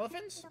trunk of an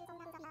elephant,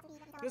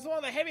 it is one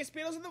of the heaviest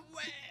beetles in the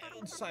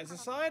world. Size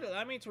aside,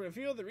 allow me to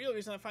reveal the real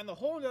reason I find the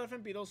whole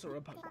elephant beetle so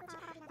repugnant.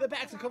 The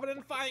backs are covered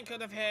in fine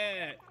cut of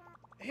hair.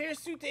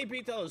 Hirsute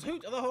beetles,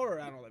 hoot of the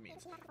horror, I don't know what that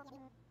means.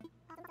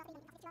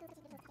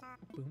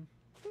 Boom.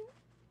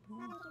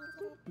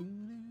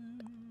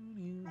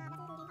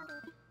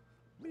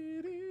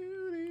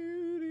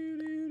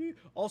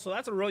 Also,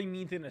 that's a really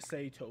mean thing to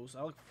say, Toast.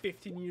 I look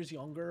 15 years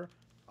younger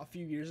a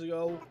few years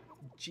ago.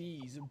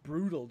 Jeez,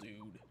 brutal,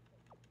 dude.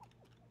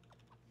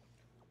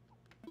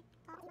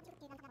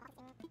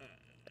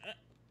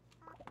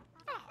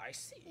 I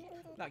see.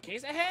 In that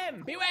case,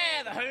 ahem!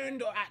 Beware the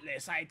hound or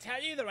atlas. I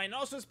tell you, the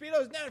rhinoceros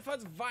beetle is known for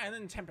its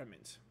violent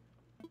temperament.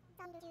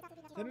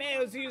 The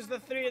males use the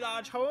 3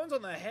 large horns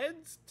on their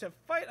heads to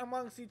fight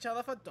amongst each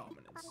other for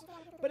dominance.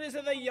 But it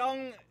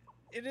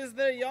is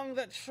the young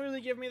that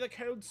truly give me the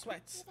cold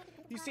sweats.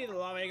 You see, the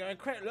larvae are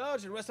quite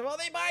large, and worst of all,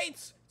 they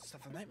bite!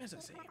 Stuff of nightmares, I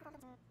say.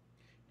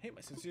 Hey,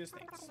 my sincerest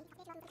thanks.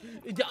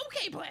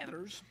 Okay,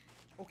 bladders.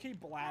 Okay,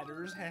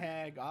 bladders.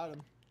 Haha, got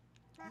him.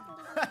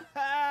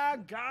 Haha,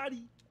 got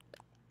him.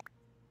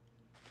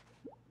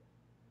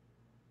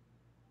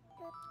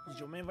 Did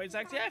you invite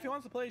Zach? Yeah, if he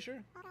wants to play,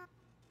 sure.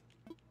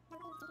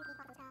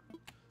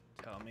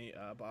 Tell me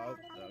about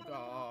the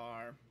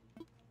gar.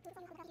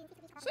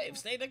 Save,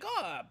 stay the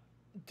gar.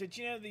 Did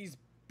you know these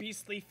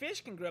beastly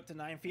fish can grow up to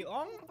 9 feet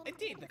long?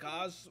 Indeed, the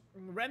gar's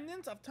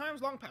remnants of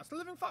times long past,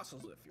 living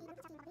fossils, if you will.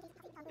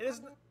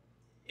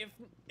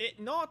 It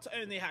not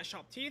only has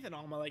sharp teeth and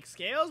armor-like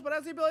scales, but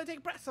has the ability to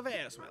take breaths of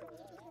air as well.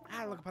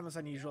 I look upon this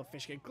unusual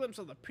fish, get a glimpse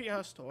of the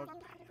prehistoric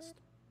past.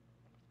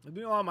 We've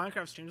been doing a lot of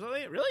Minecraft streams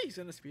lately. Really? He's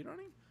into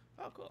speedrunning?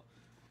 Oh, cool.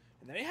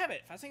 And there you have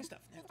it. Fascinating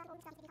stuff.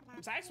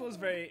 Zax was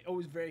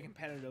always very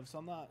competitive, so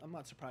I'm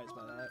not surprised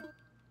by that.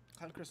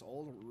 Cloud Chris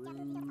old,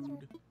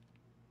 rude.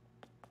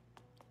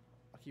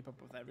 I'll keep up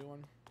with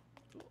everyone.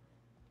 Cool.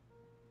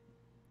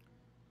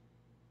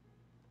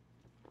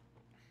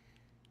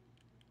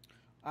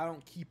 I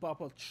don't keep up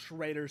with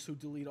traders who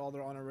delete all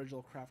their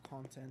unoriginal craft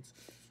content.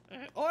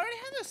 Oh, I already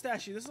had this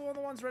statue. This is one of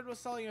the ones Red was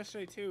selling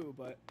yesterday too,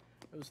 but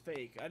it was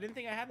fake. I didn't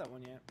think I had that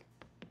one yet.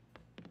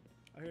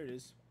 Oh, here it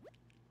is.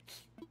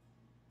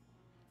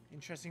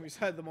 Interesting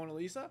beside the Mona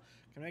Lisa.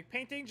 Can make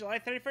painting July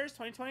 31st,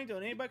 2020,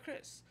 donated by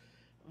Chris.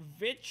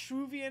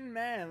 Vitruvian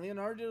Man,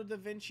 Leonardo da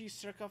Vinci,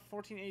 circa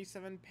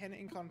 1487, pen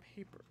ink on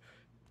paper.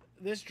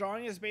 This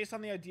drawing is based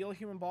on the ideal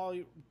human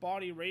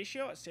body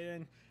ratio as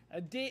stated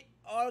in De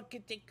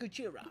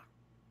Architectura.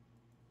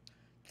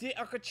 De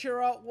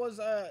Architectura was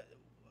a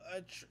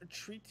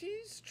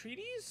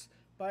treatise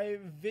by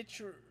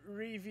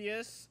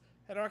Vitruvius,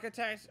 an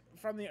architect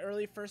from the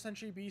early 1st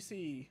century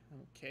BC.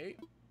 Okay.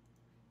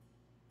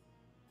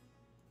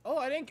 Oh,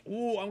 I didn't.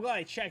 Ooh, I'm glad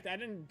I checked. I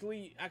didn't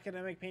delete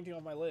academic painting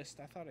off my list.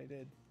 I thought I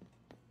did.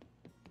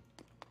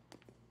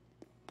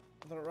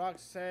 The Rock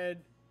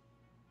said.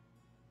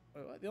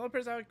 Wait, what? The only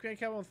person I can't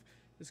keep with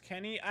is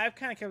Kenny. I've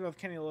kind of kept with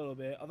Kenny a little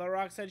bit. Although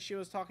Rock said she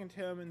was talking to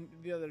him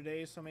the other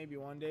day, so maybe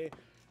one day.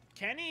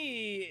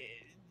 Kenny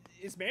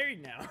is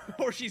married now,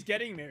 or she's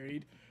getting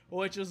married,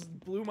 which just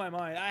blew my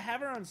mind. I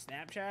have her on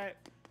Snapchat.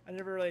 I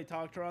never really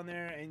talked to her on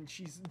there, and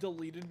she's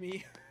deleted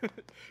me,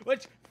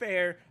 which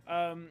fair.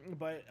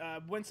 But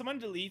when someone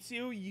deletes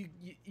you, you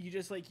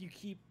just like you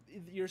keep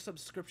your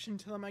subscription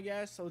to them, I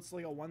guess. So it's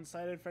like a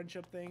one-sided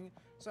friendship thing.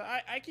 So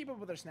I keep up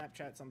with her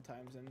Snapchat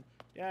sometimes, and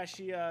yeah,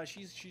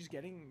 she's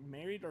getting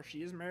married, or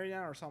she is married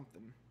now, or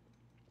something.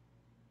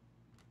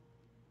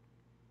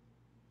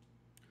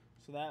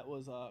 So that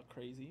was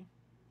crazy.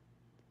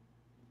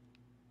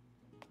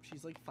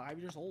 She's like 5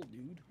 years old,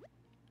 dude.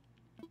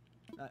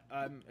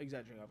 I'm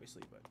exaggerating,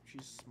 obviously, but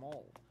she's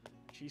small.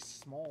 She's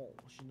small.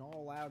 She's not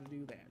allowed to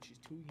do that. She's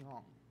too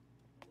young.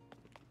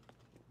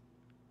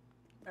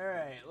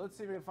 Alright, let's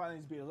see if we can find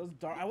these beetles. It's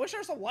dark. I wish there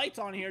were some lights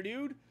on here,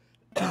 dude.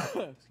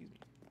 Excuse me.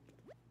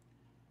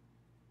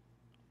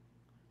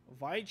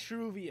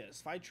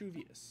 Vitruvius.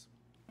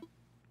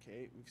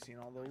 Okay, we've seen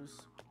all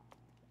those.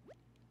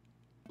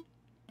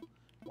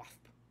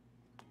 Wasp.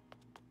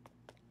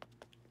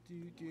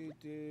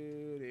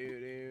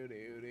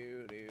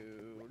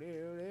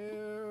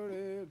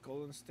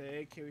 Golden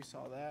steak. Okay, we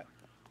saw that.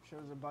 I'm sure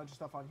there's a bunch of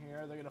stuff on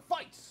here. They're gonna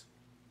fight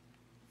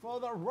for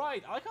the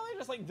right. I like how they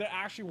just like they're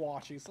actually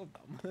watching. So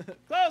dumb.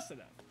 Close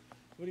enough.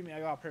 What do you mean? I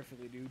got it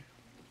perfectly, dude.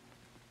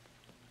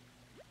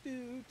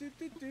 We've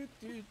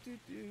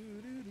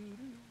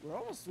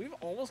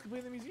almost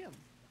completed the museum,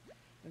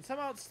 and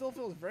somehow it still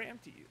feels very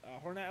empty.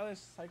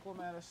 Hornatus,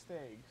 Cyclomatus,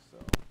 Stag. So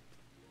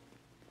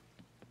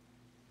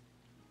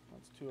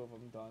that's 2 of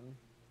them done.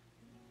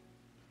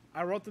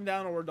 I wrote them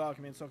down in a Word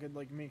document so I could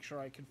like make sure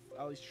I could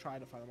at least try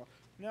to find them all.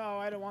 No,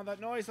 I don't want that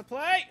noise to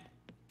play.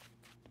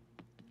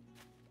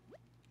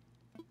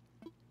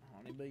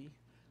 Honeybee,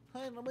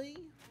 honeybee.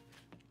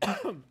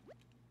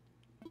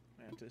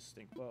 Mantis,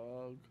 stink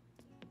bug.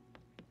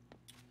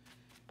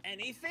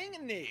 Anything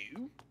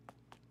new?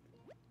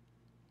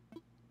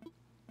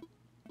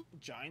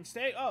 Giant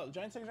steak. Oh, the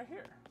giant steak's right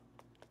here.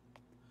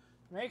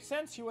 Makes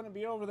sense. He wouldn't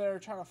be over there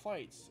trying to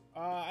fight.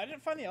 I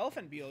didn't find the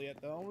elephant beetle yet,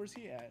 though. Where's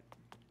he at?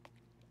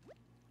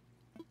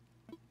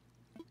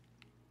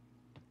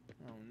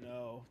 Oh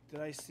no! Did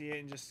I see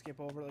it and just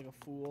skip over it like a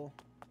fool?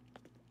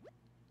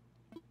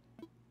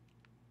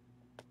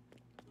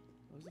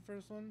 What was the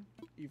first one?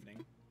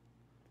 Evening.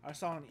 I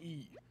saw an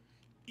E.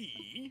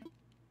 E.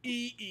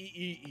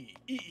 E.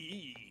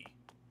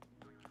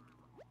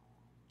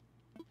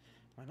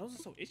 My nose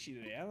is so itchy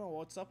today. I don't know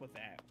what's up with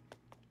that.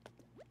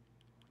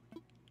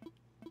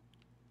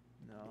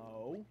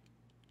 No.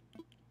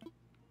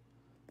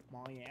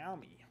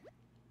 Miami.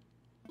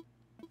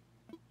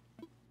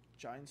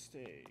 Giant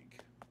steak.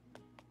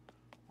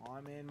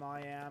 I'm in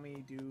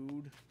Miami,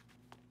 dude.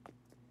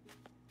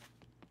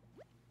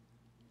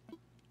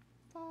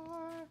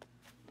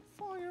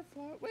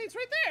 Firefly. Wait, it's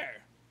right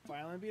there!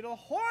 Violent beetle,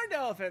 horned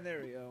elephant. There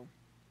we go.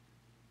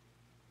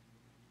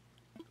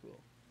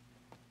 Cool.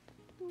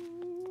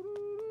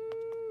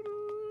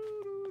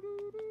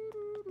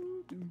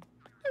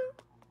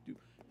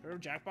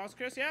 Remember Jackbox,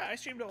 Chris? Yeah, I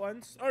streamed it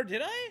once. Or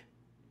did I?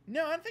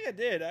 No, I don't think I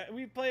did. I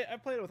played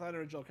it with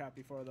Unoriginal Crap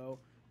before though.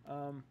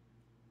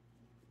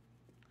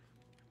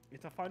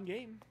 It's a fun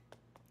game.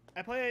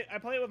 I play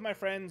it with my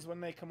friends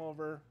when they come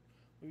over.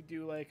 We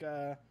do like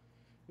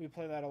we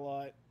play that a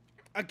lot.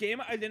 A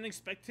game I didn't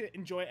expect to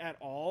enjoy at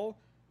all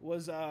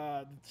was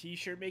the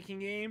t-shirt making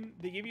game.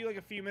 They give you like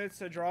a few minutes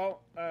to draw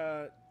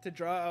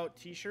out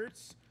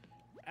t-shirts,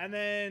 and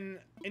then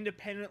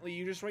independently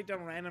you just write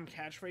down random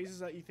catchphrases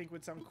that you think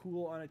would sound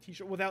cool on a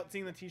t-shirt without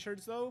seeing the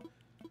t-shirts though.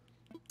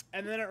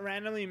 And then it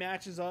randomly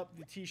matches up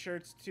the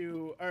t-shirts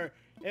to, or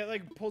it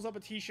like pulls up a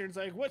t-shirt and it's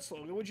like, what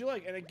slogan would you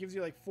like? And it gives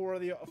you like four of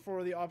the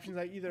options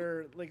that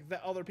either like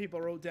that other people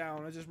wrote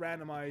down. It's just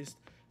randomized.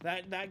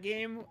 That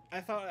game,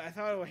 I thought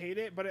I would hate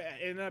it, but it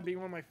ended up being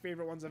one of my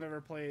favorite ones I've ever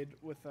played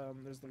with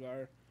there's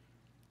Lagar.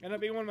 Ended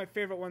up being one of my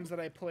favorite ones that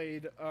I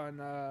played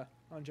on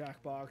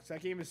Jackbox.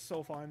 That game is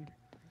so fun.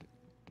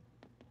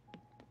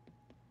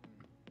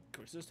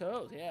 Chris's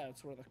Toes, yeah,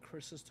 that's where the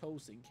Chris's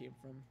Toes thing came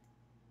from.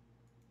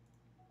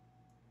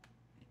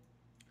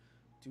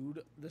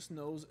 Dude, this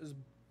nose is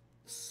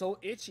so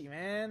itchy,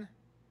 man.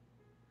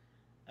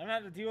 I'm gonna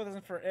have to deal with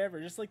this forever.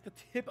 Just like the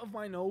tip of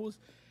my nose.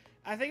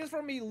 I think it's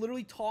from me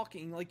literally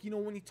talking. Like, you know,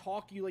 when you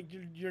talk, you like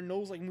your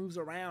nose like moves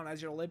around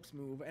as your lips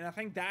move, and I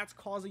think that's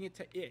causing it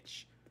to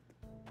itch.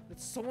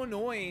 It's so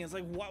annoying. It's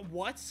like what?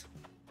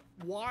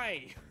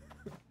 Why?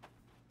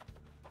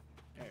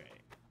 All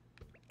right.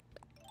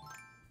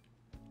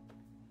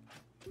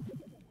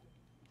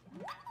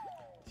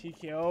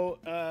 TKO,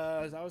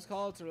 is that what it's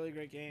called? It's a really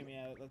great game.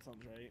 Yeah, that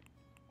sounds right.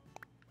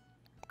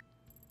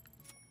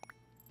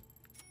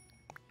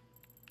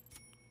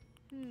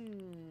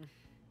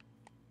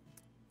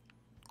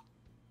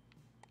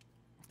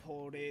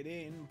 Put it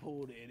in,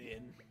 put it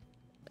in.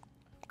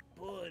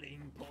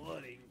 Pudding.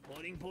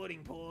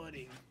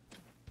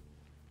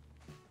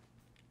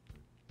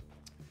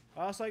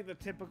 I also like the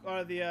typical, or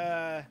not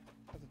the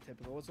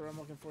typical, what's the word I'm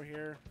looking for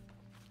here?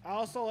 I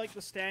also like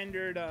the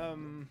standard,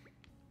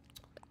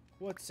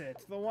 what's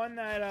it? The one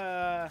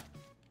that,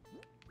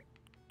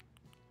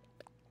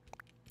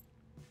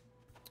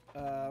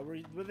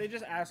 where they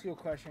just ask you a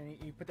question and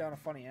you put down a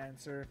funny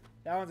answer.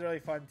 That one's really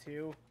fun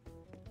too.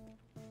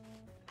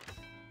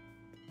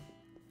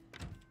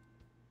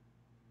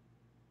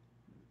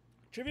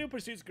 Trivial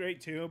Pursuit's great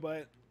too,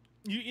 but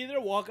you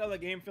either walk out of the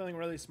game feeling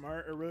really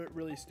smart or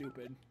really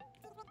stupid.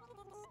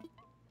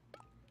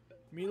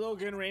 Me,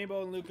 Logan,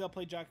 Rainbow, and Luca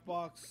played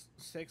Jackbox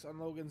 6 on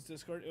Logan's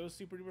Discord. It was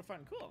super duper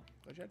fun. Cool.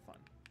 Glad you had fun.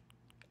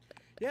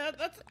 Yeah,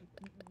 that's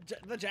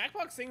the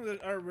Jackbox things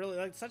are really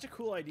like such a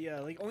cool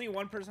idea. Like only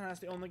one person has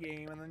to own the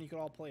game, and then you can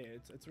all play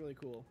it. It's really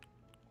cool.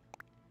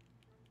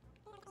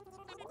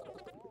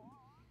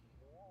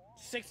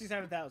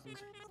 67,000.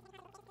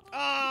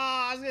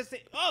 I was gonna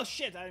say. Oh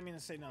shit! I didn't mean to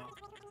say no.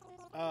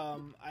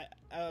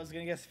 I was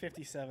gonna guess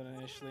 57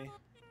 initially.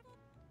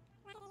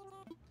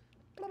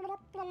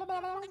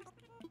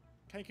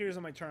 Kind of curious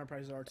what my turnip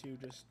prices are too,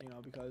 just you know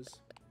because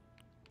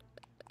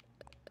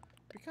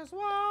Because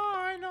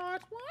why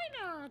not? Why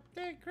not?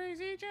 Take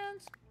crazy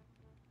chance.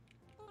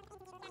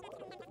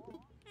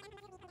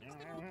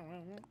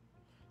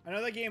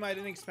 Another game I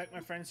didn't expect my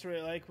friends to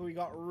really like, but we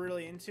got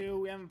really into.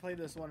 We haven't played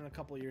this one in a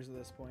couple years at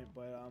this point,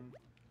 but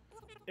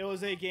it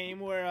was a game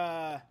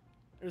where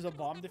it was a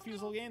bomb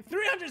defusal game.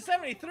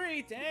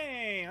 373,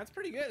 dang, that's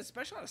pretty good,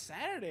 especially on a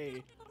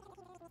Saturday.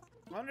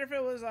 I wonder if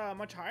it was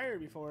much higher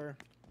before.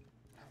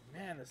 Oh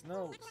man, this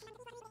nose.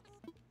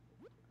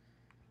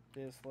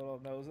 This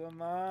little nose of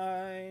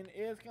mine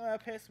is gonna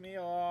piss me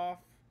off.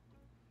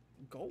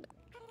 Gold.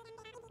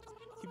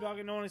 Keep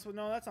talking, no,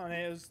 that's not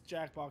it. It was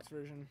Jackbox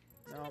version.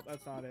 No,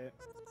 that's not it.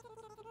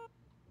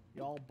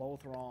 Y'all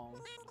both wrong.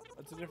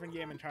 That's a different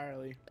game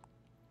entirely.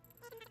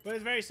 But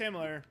it's very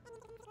similar.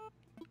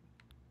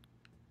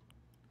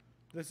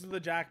 This is the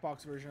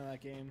Jackbox version of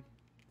that game.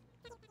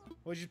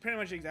 Which is pretty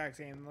much the exact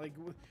same. Like,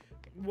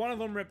 one of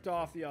them ripped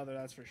off the other,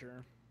 that's for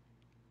sure.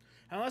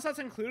 Unless that's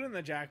included in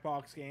the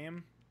Jackbox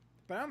game.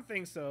 But I don't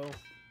think so.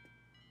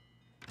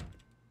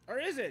 Or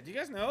is it? Do you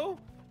guys know?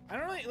 I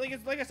don't really,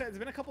 like, like I said, it's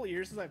been a couple of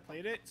years since I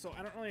played it, so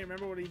I don't really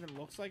remember what it even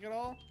looks like at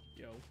all.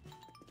 Yo.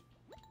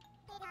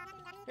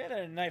 Hit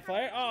a night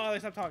flyer. Oh, they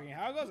stopped talking.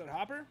 How goes it,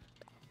 Hopper?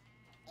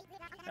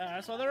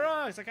 That's why the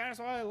rocks. I kind of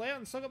saw I lay out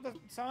and soak up the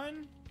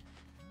sun.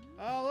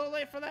 Oh, a little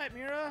late for that,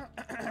 Mira.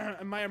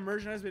 And my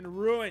immersion has been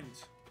ruined.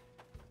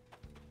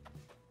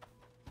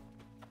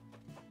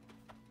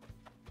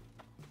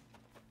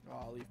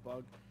 Oh, leaf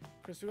bug.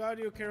 Chris, we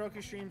gotta do a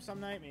karaoke stream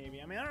some night,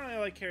 maybe. I mean, I don't really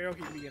like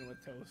karaoke to begin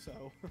with, too, so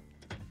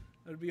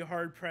it would be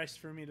hard pressed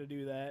for me to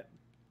do that.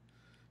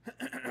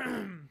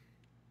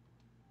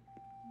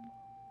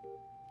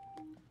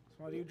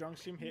 So want to do drunk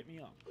stream? Hit me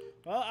up.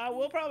 Well, I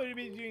will probably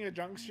be doing a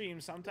drunk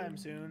stream sometime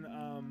soon.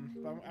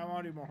 But I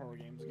want to do more horror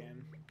games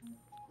again.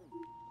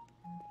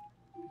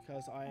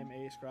 Because I am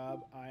a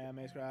scrub. I am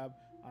a scrub.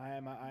 I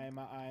am a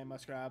scrub. I am a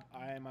scrub.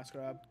 I am a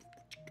scrub.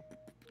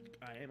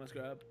 I am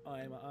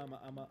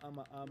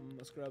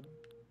a scrub.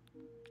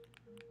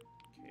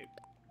 Okay.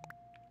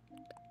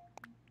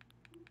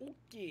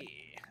 Okay.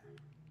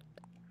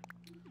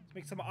 Let's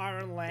make some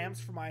iron lamps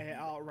for my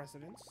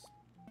residence.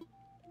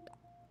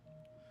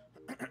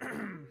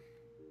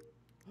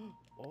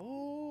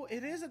 Oh,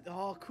 it is a...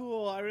 Oh,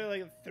 cool. I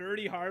really like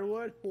 30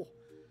 hardwood. Oh,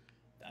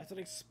 that's an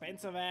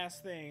expensive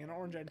ass thing. An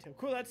orange end tip.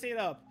 Cool, let's see it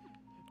up.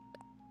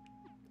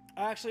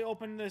 I actually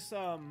opened this,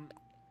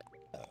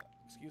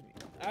 excuse me.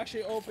 I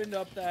actually opened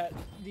up the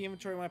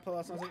inventory when I put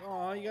last and I was like,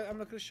 oh, you guys, I'm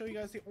not going to show you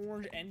guys the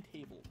orange end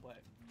table, but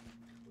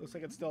looks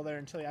like it's still there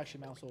until you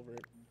actually mouse over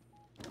it.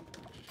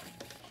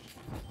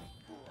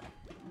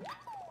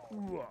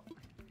 Ooh.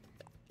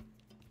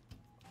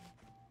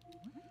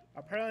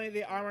 Apparently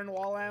the iron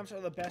wall lamps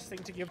are the best thing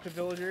to give to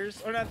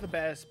villagers. Or not the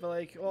best, but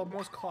like, well,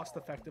 most cost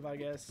effective, I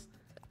guess.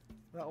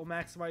 That will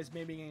maximize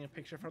maybe getting a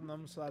picture from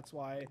them, so that's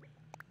why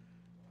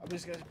I'm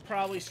just gonna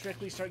probably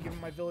strictly start giving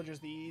my villagers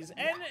these.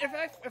 And if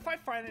I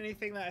find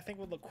anything that I think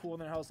would look cool in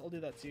their house, I'll do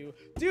that too.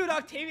 Dude,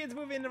 Octavian's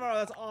moving in tomorrow.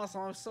 That's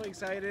awesome. I'm so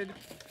excited.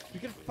 We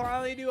can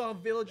finally do a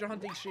villager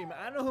hunting stream.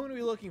 I don't know who I'm gonna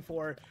be looking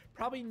for.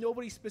 Probably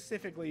nobody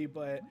specifically,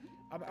 but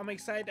I'm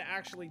excited to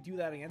actually do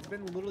that again. It's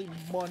been literally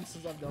months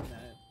since I've done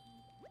that.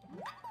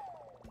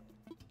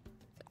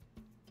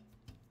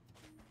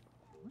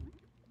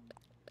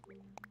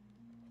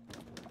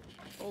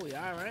 Holy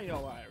iron, I ain't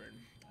all iron.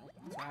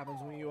 That's what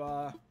happens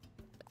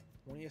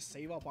when you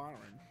save up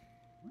iron.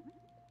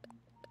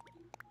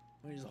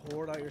 When you just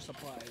hoard out your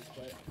supplies.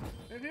 But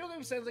if people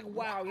say it's like,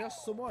 wow, you have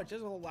so much,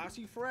 this will last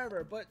you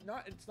forever, but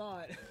it's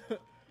not.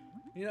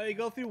 You know, you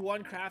go through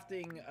one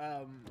crafting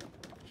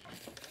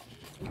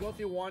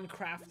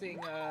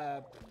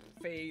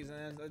phase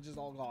and it's just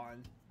all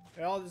gone.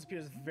 It all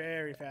disappears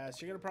very fast.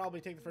 You're gonna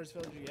probably take the first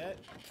villager yet?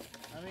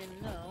 I mean,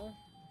 no.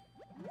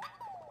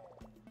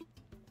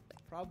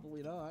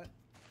 Probably not.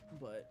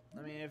 But,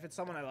 I mean, if it's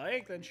someone I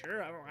like, then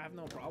sure, I have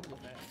no problem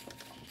with that.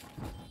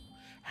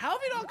 How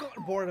have you not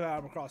gotten bored of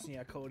Animal Crossing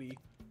yet, Cody?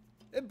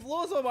 It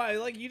blows my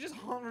mind. Like, you just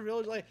hunt for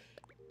villagers. Like,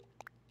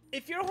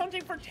 if you're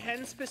hunting for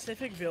 10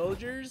 specific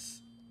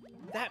villagers,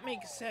 that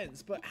makes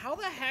sense. But how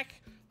the heck,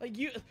 like,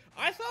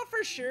 I thought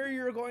for sure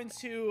you were going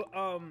to,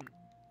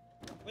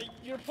 like,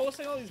 you're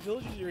posting all these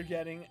villagers you're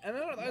getting, and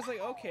then I was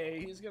like, okay,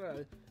 he's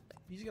gonna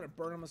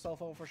burn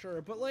himself out for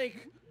sure. But,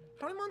 like,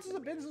 how many months has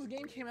it been since this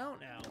game came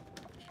out now?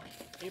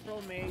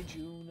 April, May,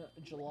 June,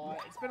 July.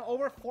 It's been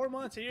over 4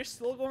 months and you're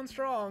still going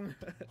strong.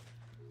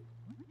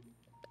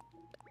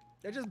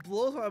 That just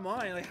blows my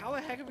mind. Like, how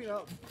the heck have you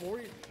not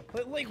bored?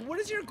 Like, what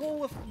is your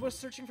goal with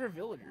searching for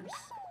villagers?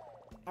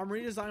 I'm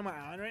redesigning my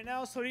island right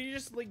now, so you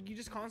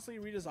just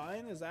constantly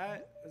redesign? Is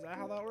that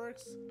how that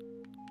works?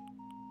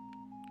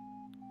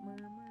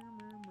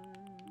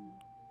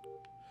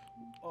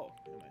 Oh,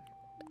 never mind.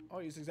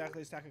 I'll use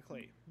exactly a stack of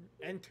clay.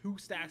 And 2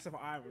 stacks of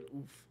iron.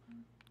 Oof.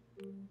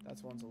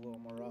 That's one's a little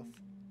more rough.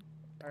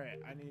 Alright,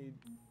 I'd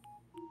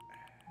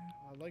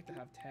like to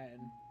have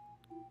 10.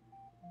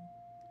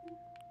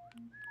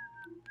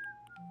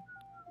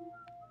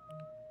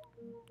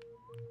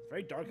 It's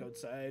very dark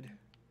outside.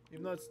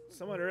 Even though it's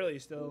somewhat early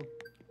still.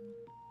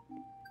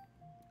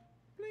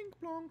 Plink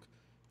plonk.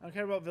 I don't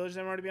care about villages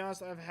anymore, to be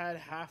honest. I've had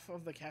half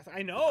of the cast.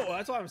 I know,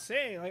 that's what I'm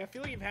saying. Like, I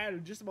feel like you've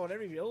had just about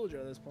every villager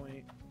at this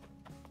point.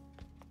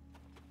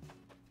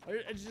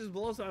 It just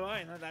blows my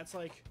mind. That's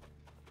like,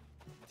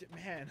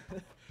 man,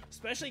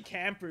 especially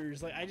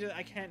campers. Like,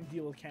 I can't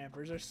deal with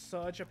campers. They're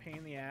such a pain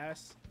in the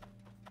ass.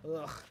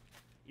 Ugh.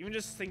 Even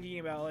just thinking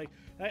about, like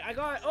I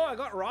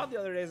got robbed the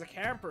other day as a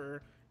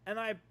camper, and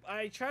I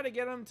tried to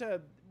get him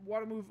to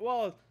want to move.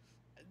 Well,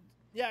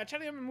 yeah, I tried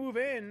to get him to move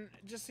in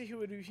just see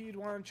who he'd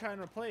want to try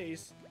and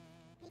replace.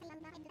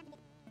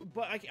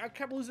 But I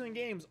kept losing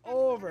games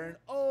over and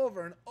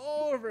over and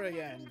over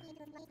again.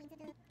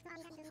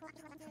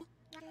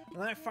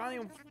 And then I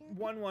finally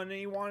won one, and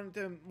he wanted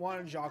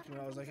to jock me.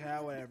 I was like,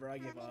 ah, whatever, I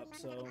give up.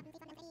 So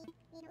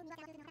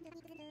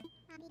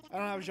I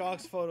don't have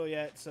Jacques' photo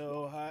yet,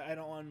 so I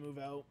don't want to move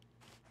out.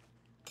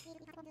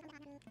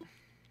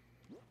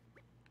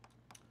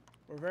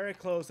 We're very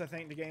close, I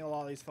think, to getting a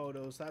lot of these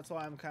photos. That's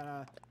why I'm kind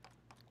of...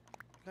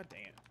 God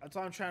dang it. That's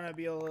why I'm trying to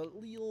be a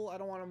little... I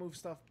don't want to move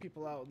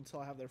people out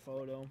until I have their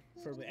photo.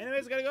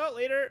 Anyways, gotta go.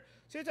 Later.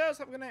 See you, Toast.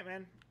 Have a good night,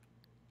 man.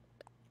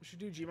 We should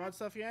do Gmod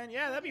stuff again.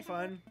 Yeah, that'd be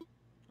fun.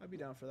 I'd be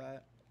down for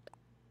that.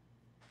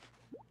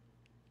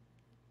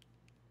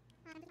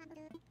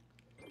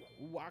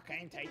 Ooh, I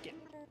can't take it.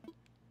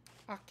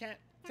 I can't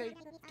take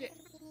it.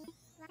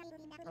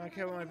 I don't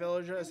care what my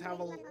villagers have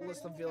a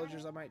list of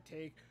villagers I might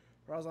take.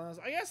 Or else on this.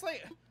 I guess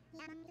like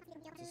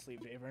to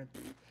sleep, Averin.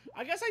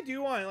 I guess I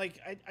do want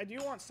I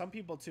do want some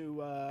people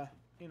to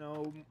you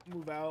know,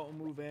 move out and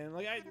move in.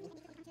 Like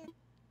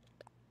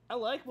I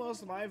like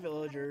most of my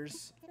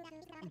villagers,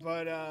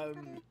 but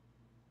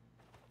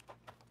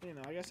you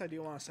know, I guess I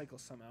do want to cycle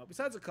some out.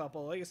 Besides a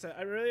couple, like I said,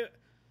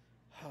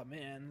 oh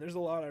man, there's a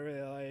lot I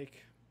really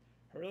like.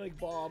 I really like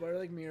Bob, I really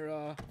like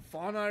Mira.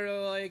 Fauna I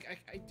really like.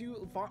 I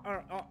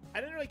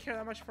didn't really care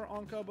that much for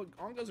Anka, but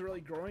Anka's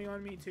really growing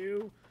on me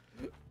too.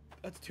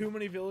 That's too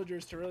many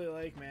villagers to really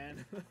like,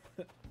 man.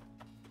 No.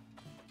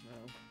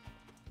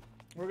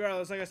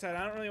 Regardless, like I said,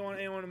 I don't really want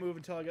anyone to move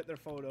until I get their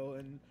photo.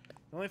 And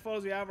the only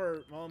photos we have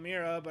are, well,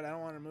 Mira, but I don't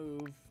want to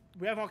move.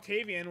 We have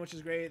Octavian, which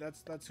is great.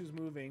 That's who's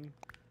moving.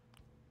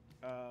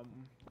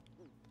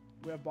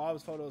 We have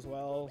Bob's photo as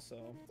well,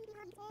 so...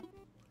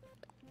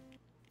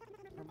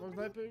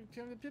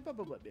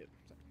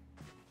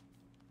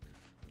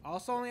 I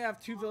also only have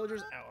 2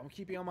 villagers out. I'm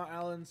keeping on my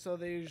island, so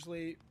they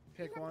usually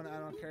pick one I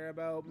don't care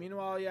about.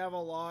 Meanwhile, you have a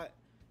lot,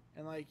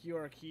 and like you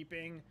are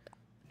keeping.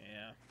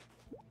 Yeah.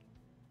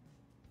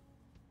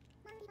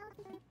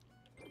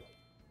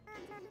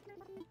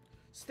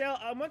 Still,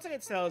 once I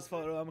get Stella's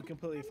photo, I'm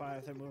completely fine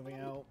with her moving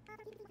out.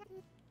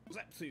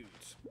 Zap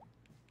suits.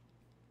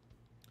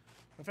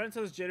 My friend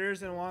says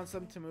jitters and wants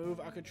them to move.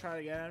 I could try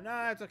to get him.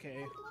 Nah, it's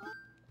okay.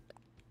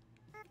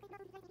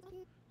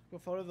 A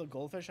photo of the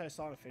goldfish I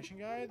saw in a fishing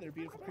guide. They're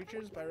beautiful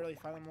creatures, but I really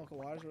find them in local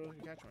waters where we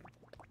can catch one.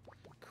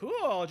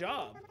 Cool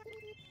job.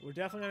 We're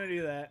definitely gonna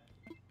do that.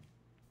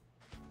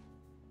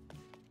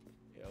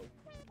 Yo.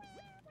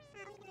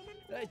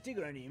 I dig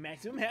on you,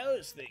 maximum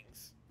house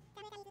things.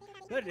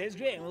 But it's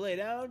great. We'll lay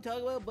down and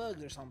talk about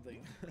bugs or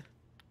something.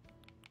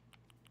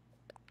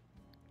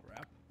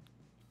 Wrap.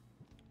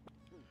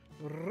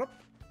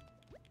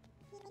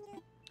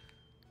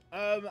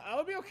 I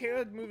would be okay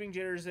with moving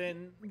jitters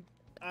in.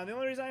 The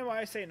only reason why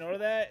I say no to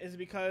that is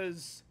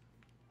because,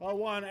 well,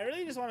 one, I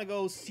really just want to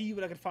go see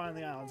what I could find on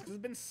the islands, because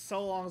it's been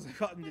so long since I've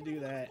gotten to do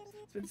that.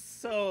 It's been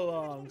so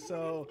long,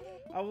 so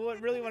I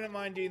really wouldn't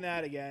mind doing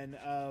that again.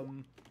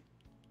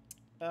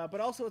 But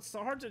also, it's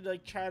so hard to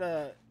like try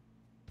to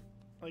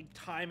like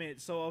time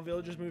it so a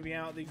villager's moving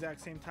out at the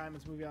exact same time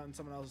it's moving out in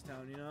someone else's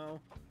town. You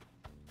know,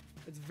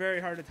 it's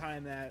very hard to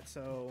time that.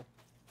 So,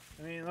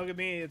 I mean, look at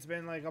me. It's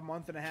been like a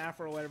month and a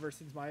half or whatever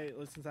since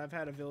I've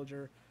had a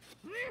villager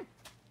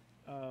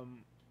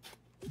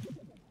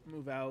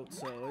move out,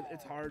 so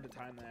it's hard to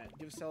time that.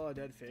 Give Stella a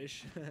dead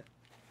fish.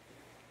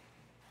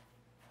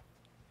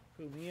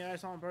 Who, me? I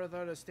saw on birth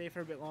to stay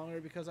for a bit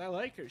longer because I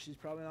like her. She's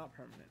probably not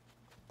permanent.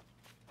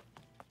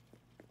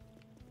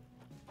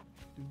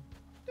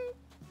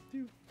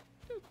 Did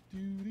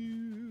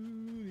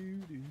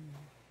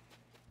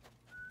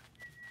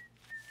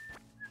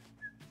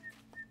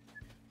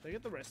I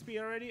get the recipe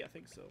already? I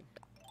think so.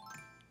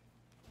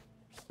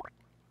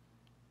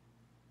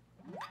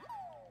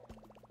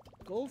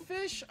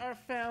 Goldfish are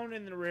found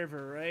in the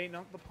river, right?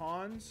 Not the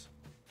ponds.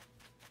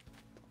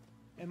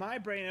 In my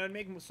brain, it would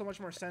make so much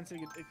more sense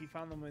if you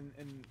found them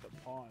in the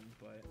pond,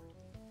 but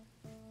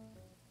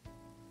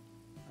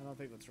I don't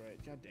think that's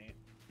right. God dang it.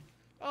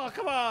 Oh,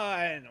 come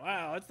on!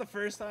 Wow, that's the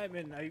first time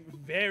in a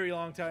very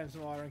long time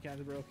some water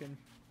cans are broken.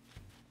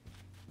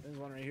 There's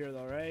one right here,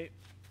 though, right?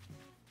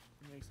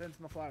 It makes sense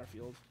in the flower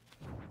field.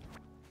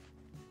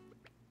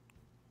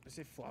 I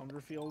say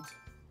flounder field?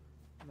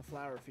 In the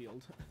flower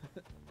field.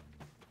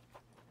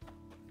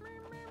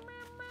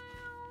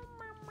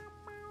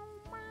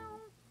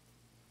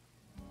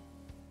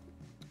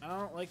 I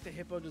don't like the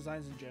hippo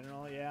designs in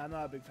general. Yeah, I'm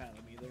not a big fan of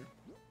them either.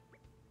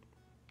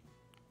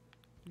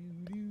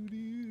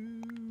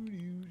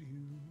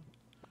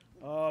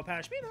 Oh,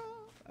 Pashmina!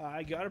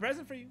 I got a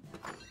present for you.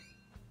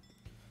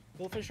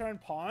 Goldfish are in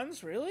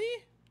ponds? Really?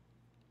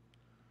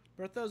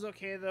 Bertha's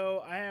okay,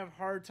 though. I have a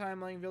hard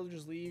time letting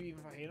villagers leave,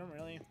 even if I hate them,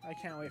 really. I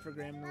can't wait for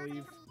Graham to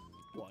leave.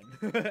 One.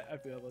 I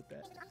feel about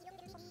that.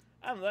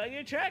 I'm like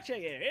a track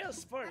checker. Real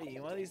sporty.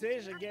 One of these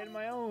days, I'm getting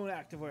my own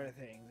activewear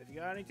things. If you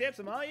got any tips,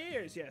 I'm all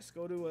ears. Yes,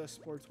 go to a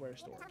sportswear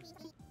store.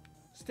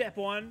 Step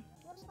 1,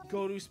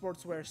 go to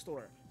sportswear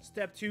store.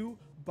 Step 2,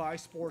 buy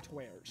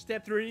sportswear.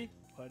 Step 3,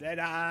 put it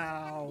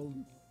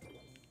down.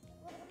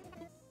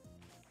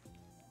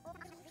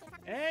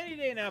 Any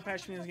day now,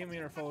 Pashmina's giving me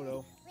her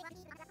photo.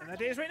 And that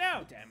day is right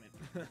now, damn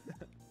it.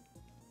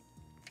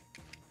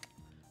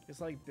 It's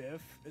like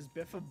Biff. Is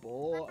Biff a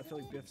bull? I feel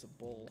like Biff's a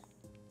bull.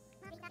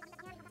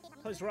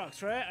 Place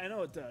rocks, right? I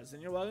know it does.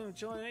 And you're welcome to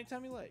chill in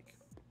anytime you like.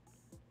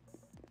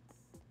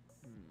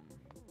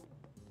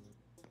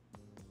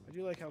 I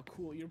do like how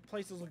cool your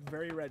places look.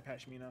 Very red,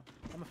 Pashmina.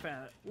 I'm a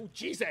fan. Oh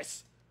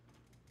Jesus!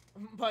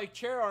 My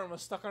chair arm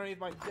was stuck underneath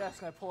my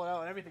desk, and I pulled it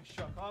out, and everything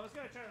shook. Oh, I was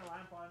gonna turn the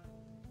lamp on.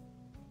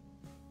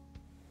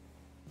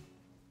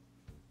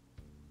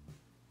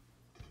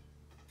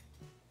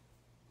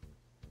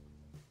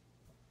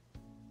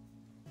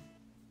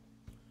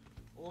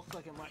 Looks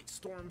like it might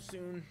storm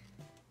soon.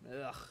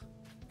 Ugh.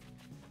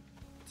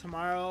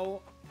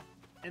 Tomorrow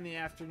in the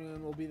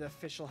afternoon will be the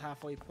official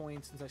halfway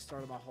point since I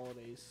started my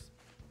holidays.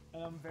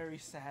 And I'm very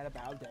sad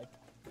about it.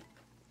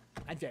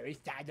 I'm very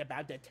sad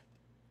about it.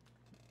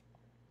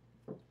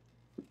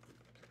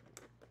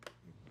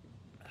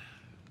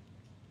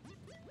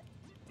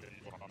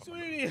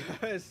 Sweetie!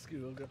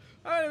 Schoolgirl.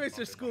 Alright,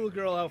 Mr.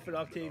 Schoolgirl outfit,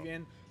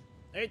 Octavian.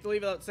 I hate to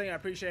leave without saying I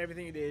appreciate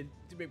everything you did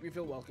to make me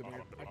feel welcome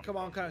here. I come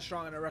on kind of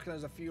strong, and I reckon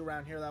there's a few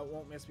around here that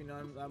won't miss me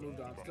none. I moved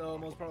on. Still,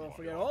 most probably won't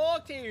forget. Oh,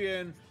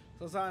 Octavian!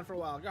 So it's on for a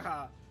while.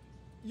 Gaha.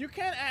 You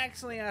can't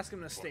actually ask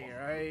him to stay,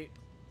 alright?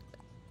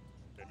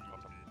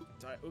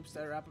 Oops,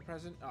 did I wrap a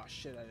present? Oh,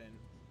 shit, I didn't.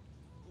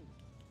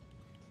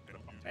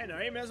 Hey, no,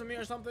 are you messing with me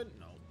or something?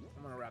 No.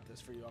 I'm gonna wrap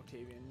this for you,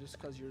 Octavian, just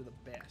because you're the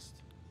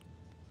best.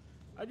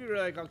 I do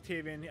really like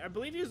Octavian. I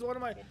believe he was one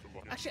of my...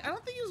 Actually, I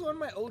don't think he was one of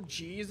my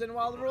OGs in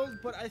Wild World,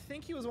 but I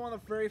think he was one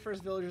of the very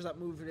first villagers that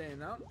moved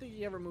in. I don't think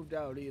he ever moved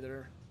out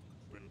either.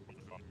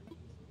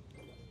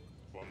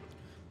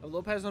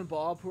 Lopez and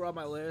Bob, who are on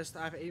my list.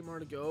 I have 8 more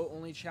to go.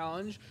 Only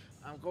challenge.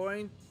 I'm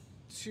going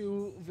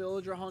to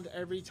villager hunt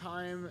every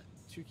time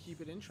to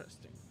keep it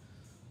interesting.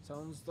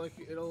 Sounds like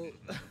it'll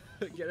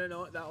get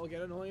annoying. That will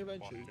get annoying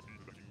eventually.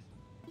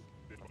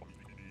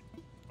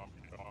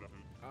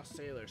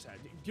 Sailor's hat.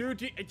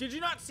 Dude, did you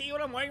not see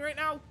what I'm wearing right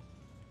now?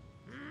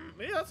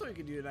 Maybe that's what we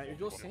could do tonight. We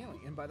go sailing,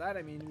 and by that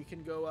I mean we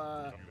can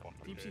go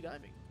deep sea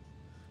diving.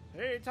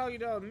 Hey, tell you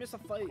to miss a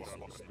fight.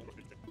 Not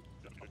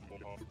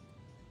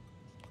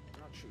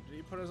true. Did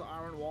he put his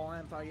iron wall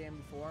lamp that game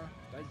before?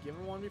 Did I give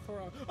him one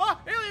before? Ah,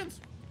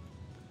 aliens!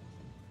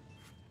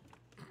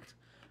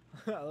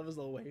 I love his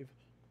little wave.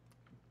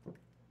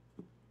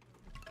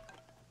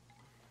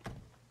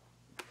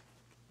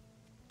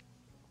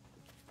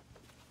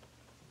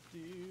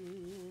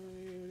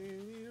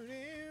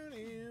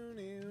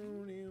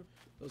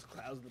 Those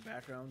clouds in the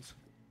backgrounds.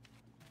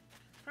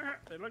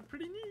 They look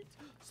pretty neat.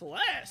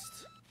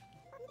 Celeste!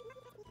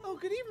 Oh,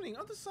 good evening.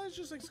 Oh, this side's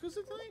just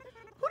exclusive tonight?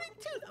 Who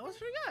did you? I was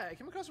your guy. I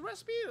came across a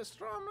recipe. A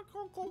strong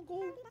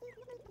gold.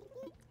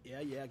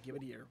 Yeah, give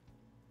it here.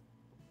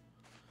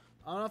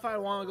 I don't know if I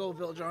want to go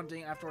villager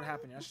hunting after what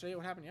happened yesterday.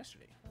 What happened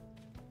yesterday?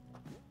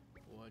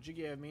 What'd you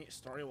give me?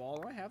 Starry wall.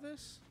 Do I have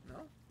this?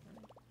 No?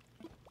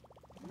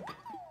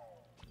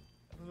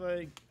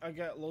 Like, I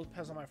got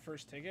Lopez on my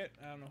first ticket.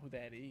 I don't know who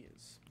that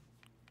is.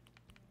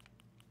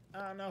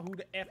 I don't know who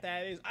the F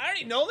that is. I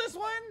already know this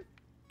one?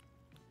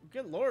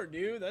 Good lord,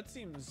 dude. That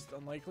seems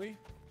unlikely.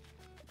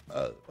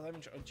 Oh,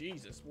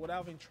 Jesus. What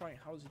I've been trying.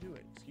 How does it do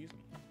it? Excuse me.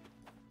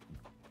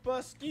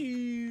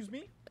 Excuse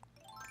me.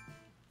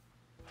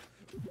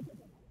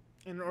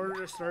 In order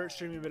to start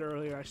streaming a bit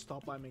earlier, I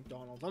stopped by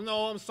McDonald's. Oh,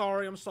 no, I'm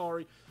sorry. I'm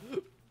sorry.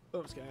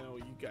 I'm just kidding. I know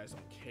you guys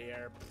don't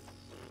care.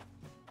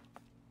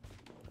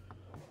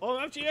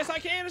 Oh, yes, I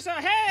can.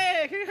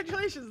 Hey,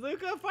 congratulations,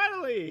 Luca.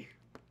 Finally.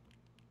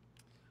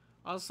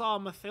 I saw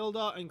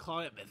Mathilda and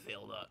Claudia.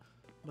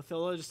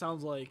 Mathilda just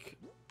sounds like...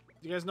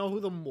 Do you guys know who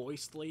the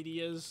moist lady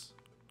is?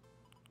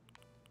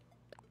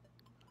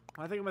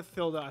 When I think of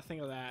Mathilda, I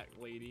think of that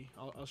lady.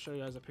 I'll show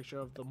you guys a picture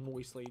of the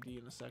moist lady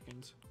in a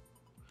second.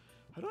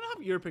 I don't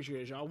have your picture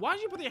here, John. Why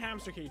did you put the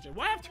hamster cage in?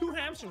 Why have 2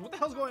 hamsters? What the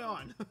hell's going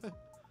on?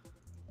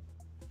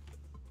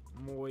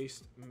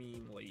 Moist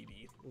meme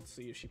lady. Let's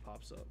see if she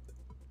pops up.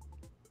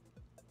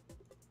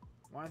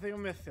 When I think of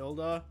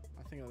Mathilda,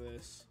 I think of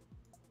this.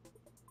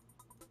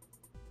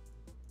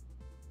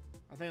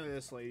 I think of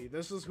this lady.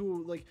 This is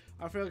who, like,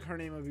 I feel like her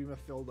name would be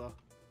Mathilda.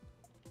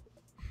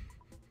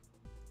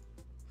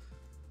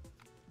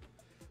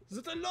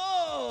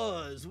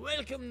 Zutalos!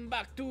 Welcome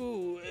back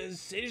to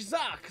Sage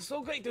Zach.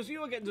 So great to see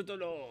you again,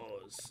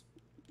 Zutalos.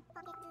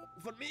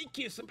 For make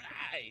you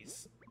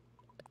surprise.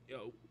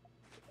 Yo.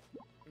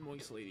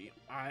 Moist lady.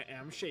 I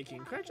am shaking.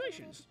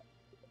 Congratulations.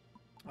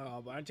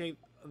 But I take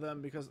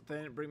them because they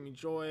didn't bring me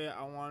joy.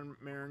 I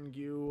want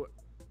Maringue,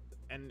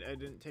 and I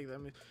didn't take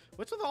them.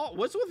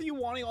 What's with you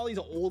wanting all these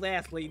old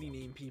ass lady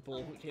name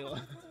people,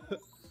 Kayla?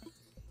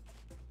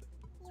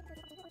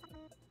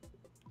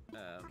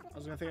 I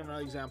was gonna think of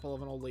another example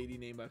of an old lady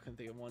name, but I couldn't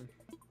think of one.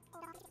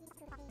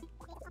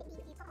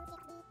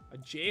 A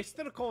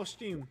jester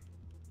costume.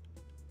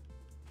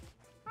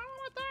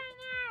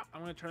 I'm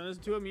gonna turn this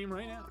into a meme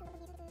right now.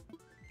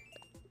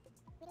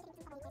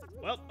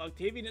 Well,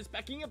 Octavian is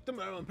packing up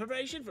tomorrow in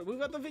preparation for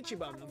move out the Vichy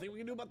bomb. Nothing we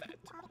can do about that.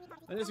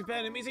 Unless we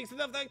plan amazing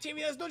stuff,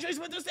 Octavian has no choice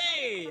but to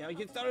stay. I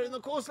get started in the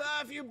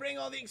coleslaw if you bring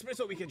all the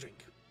espresso we can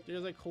drink. Do you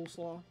guys like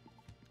coleslaw?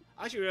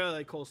 I actually really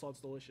like coleslaw.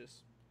 It's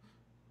delicious.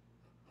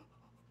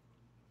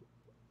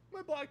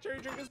 My black cherry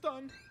drink is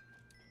done.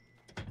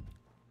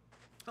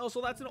 Oh,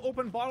 so that's an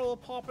open bottle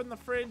of pop in the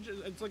fridge.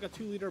 It's like a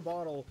 2-liter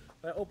bottle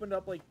that I opened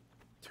up like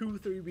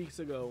 2-3 weeks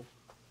ago.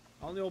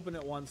 I only opened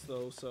it once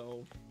though,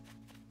 so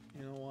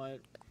you know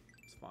what?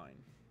 It's fine.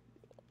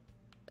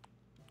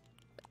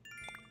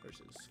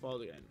 Versus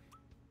fall again.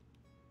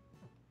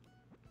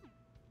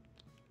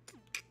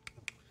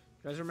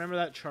 You guys remember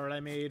that chart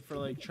I made for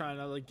like trying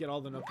to like get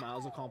all the Nook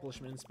Miles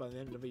accomplishments by the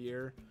end of a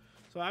year?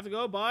 So I have to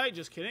go by.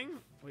 Just kidding.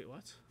 Wait,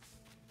 what?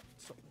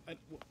 So,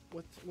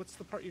 what's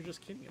the part you're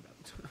just kidding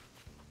about?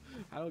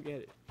 I don't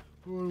get it.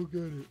 I don't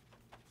get it.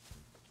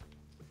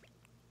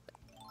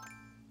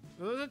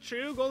 So is it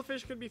true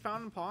goldfish could be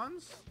found in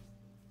ponds?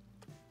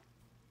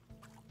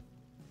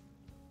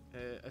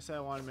 I said I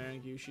wanted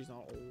Maringue. She's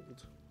not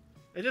old.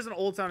 It is an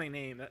old sounding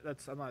name.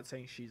 That's I'm not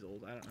saying she's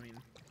old. I mean,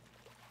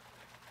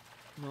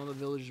 none of the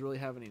villages really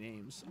have any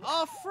names.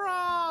 A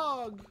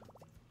frog.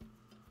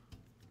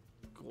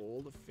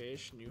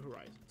 Goldfish, New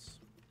Horizons.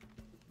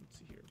 Let's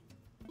see here.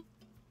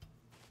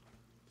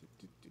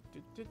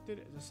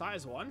 It's a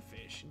size 1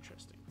 fish.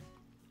 Interesting.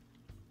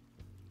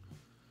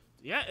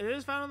 Yeah, it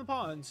is found in the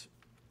ponds.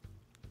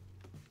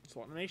 Just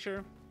want to make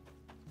sure.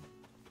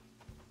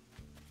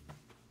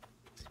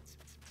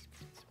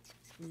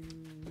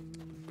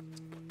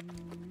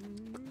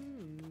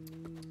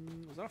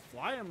 Was that a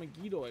fly or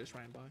Megiddo I just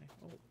ran by?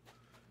 Oh.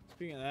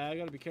 Speaking of that, I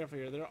gotta be careful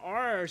here. There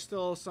are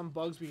still some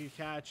bugs we could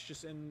catch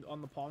just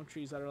on the palm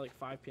trees that are like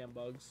 5 PM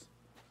bugs.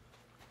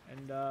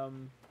 And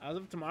as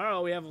of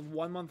tomorrow, we have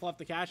 1 month left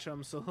to catch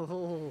them.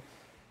 So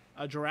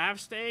a giraffe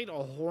stayed,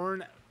 a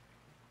horned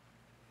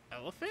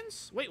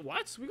elephants? Wait,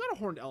 what? We got a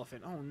horned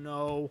elephant. Oh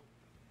no.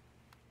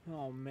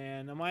 Oh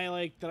man, am I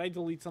like, did I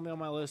delete something on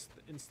my list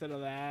instead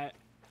of that?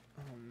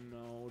 Oh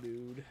no,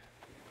 dude.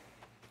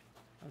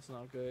 That's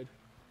not good.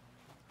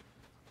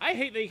 I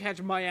hate they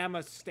catch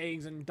Miami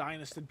stags and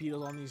dynasted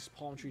beetles on these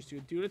palm trees too.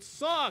 Dude, it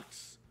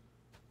sucks.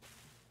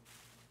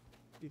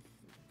 You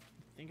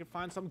think you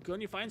find something good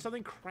and you find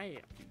something crap,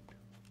 dude.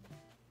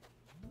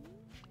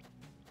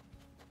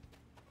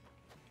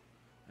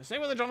 And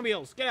same with the jungle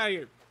beetles. Get out of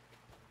here.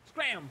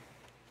 Scram.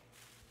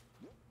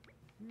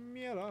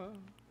 Mira.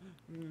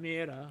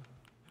 Mira.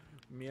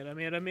 Mira,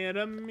 mira,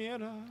 mira,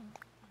 mira.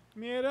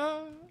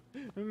 Mira.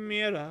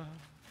 Mira.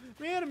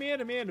 Mira,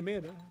 mira, mira,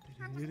 mira.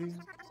 Here's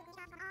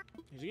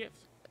a gift.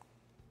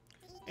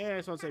 Yeah, I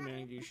just want to say,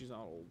 Maringue, she's not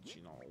old.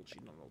 She's not old.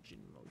 She's not old.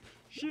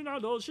 She's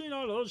not old. She's not old. She's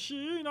not old.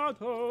 She's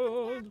not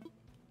old.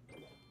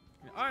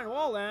 Iron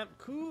wall lamp.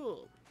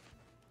 Cool.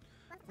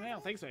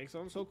 Wow, thanks, Max.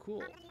 I'm so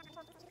cool.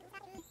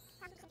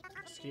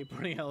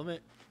 Skateboarding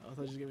helmet. I thought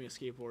you was giving me a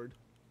skateboard.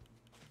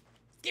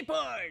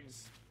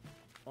 Skateboards!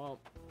 Well,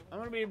 I'm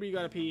gonna be able to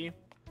gotta pee.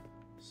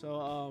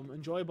 So,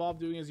 enjoy Bob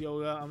doing his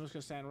yoga. I'm just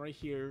gonna stand right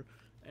here.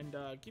 And,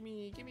 give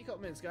me a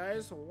couple minutes,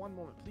 guys. So, 1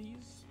 moment,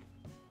 please.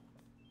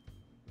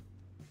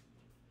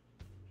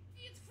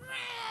 It's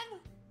Fran!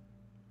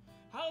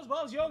 How's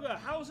Bob's yoga?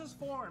 How's his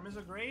form? Is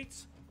it great?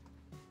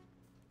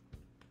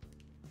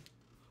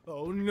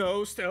 Oh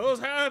no, Stell's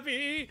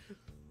happy!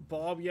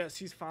 Bob, yes,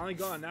 he's finally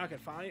gone. Now I can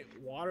finally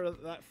water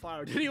that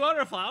flower. Did he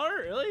water a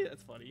flower? Really?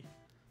 That's funny.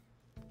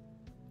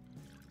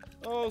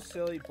 Oh,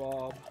 silly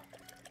Bob.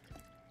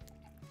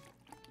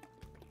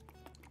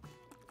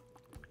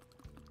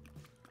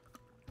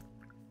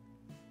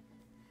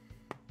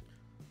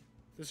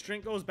 This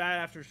drink goes bad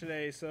after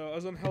today, so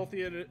as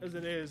unhealthy as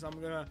it is, I'm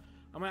gonna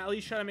at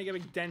least try to make a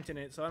big dent in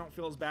it so I don't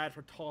feel as bad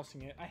for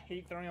tossing it. I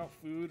hate throwing out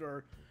food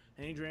or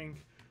any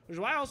drink, which is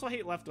why I also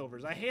hate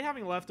leftovers. I hate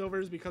having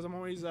leftovers because I'm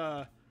always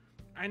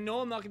I know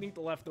I'm not gonna eat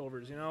the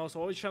leftovers, you know, so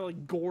I always try to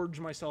like gorge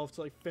myself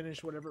to like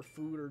finish whatever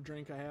food or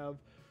drink I have.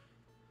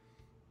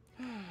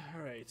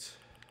 All right.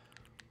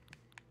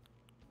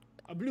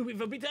 A blue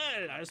beetle.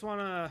 I just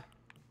wanna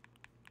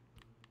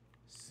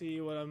see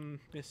what I'm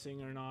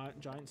missing or not.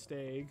 Giant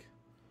stag.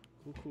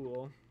 Cool,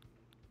 cool.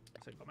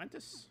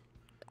 Segmentus.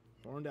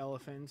 Horned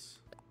elephants.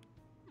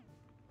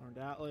 Horned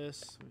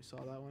atlas. We saw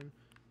that one.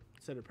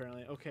 It said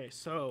apparently. Okay,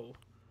 so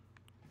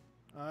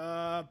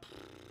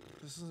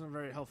this isn't a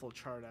very helpful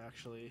chart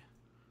actually.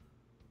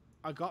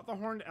 I got the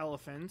horned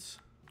elephant.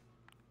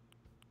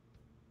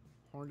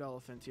 Horned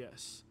elephant,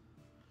 yes.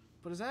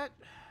 But is that...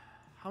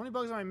 How many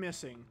bugs am I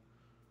missing?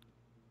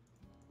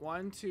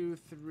 1, 2,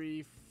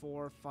 3,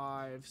 4,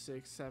 5,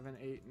 6, 7,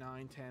 8,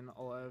 9, 10,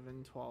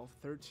 11, 12,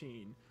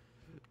 13.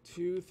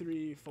 2,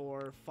 3,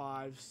 4,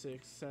 5,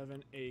 6,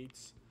 7, 8,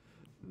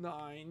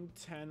 9,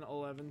 10,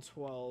 11,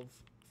 12,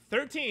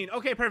 13.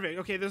 Okay, perfect.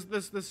 Okay,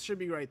 this should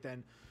be right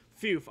then.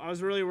 Phew. I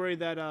was really worried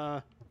that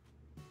I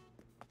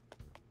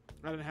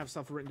didn't have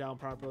stuff written down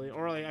properly,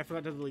 or like I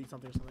forgot to delete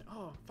something or something.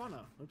 Oh,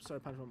 Fauna. Oops, sorry,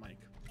 punch my mic.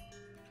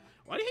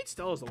 Why do you hate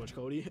Stella so much,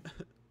 Cody?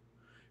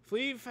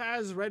 Fleeve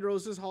has red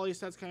roses. Holly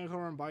stats kind of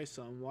come and buy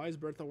some. Why is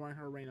Bertha wearing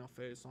her rain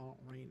outfit? It's not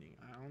raining.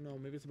 I don't know.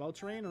 Maybe it's about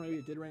to rain, or maybe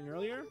it did rain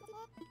earlier.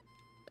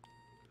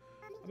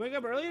 I wake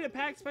up early to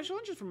pack special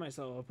lunches for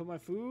myself. I put my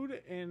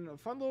food in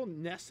fun little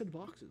nested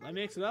boxes. I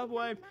mix it up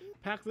while I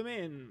pack them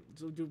in.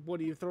 So what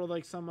do you throw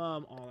like some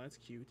oh, that's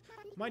cute.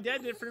 My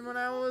dad did it for me when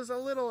I was a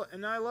little,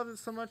 and I loved it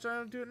so much I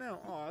don't do it now.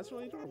 Oh, that's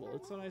really adorable.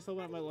 It's so nice to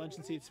open up my lunch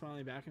and see it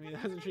smiling back at me.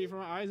 That has a treat for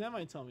my eyes and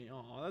my tummy.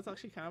 Oh, that's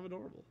actually kind of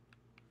adorable.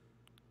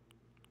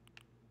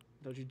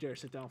 Don't you dare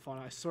sit down,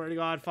 Fauna. I swear to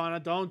God, Fauna,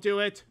 don't do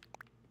it.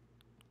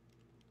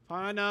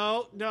 Fauna,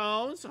 no,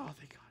 don't. Oh,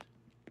 thank God.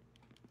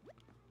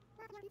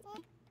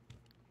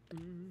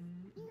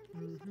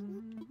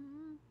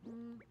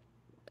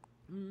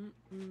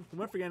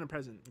 We're forgetting a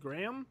present.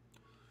 Graham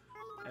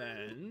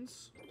and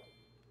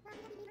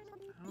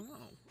I don't know.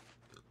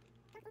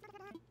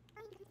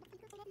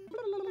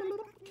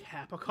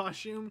 Kappa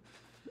costume.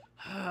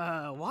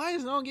 Why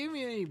is no one giving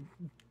me any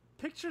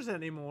pictures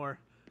anymore?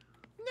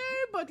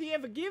 Nobody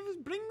ever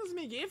brings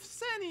me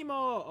gifts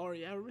anymore. Oh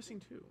yeah, we're missing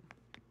 2.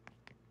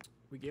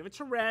 We gave it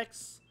to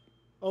Rex.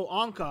 Oh,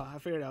 Anka. I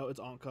figured it out. It's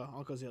Anka.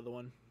 Anka's the other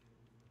one.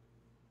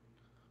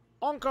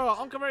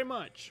 Anka very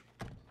much.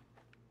 I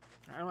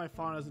don't know why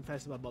Fauna's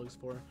infested by bugs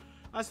for.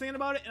 I was thinking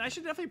about it, and I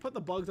should definitely put the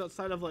bugs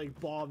outside of like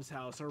Bob's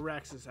house or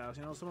Rex's house.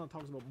 You know, someone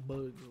talks about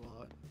bugs a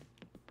lot.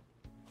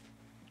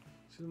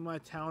 This is my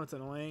town. It's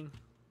annoying.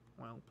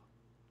 Well,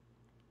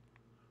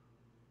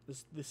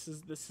 this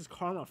is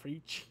karma for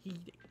you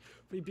cheating,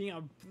 for you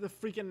being the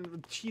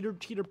freaking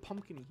cheater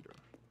pumpkin eater.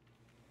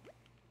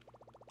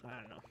 I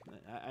don't know.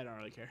 I don't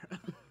really care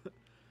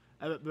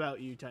about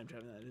you time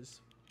traveling. That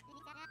is.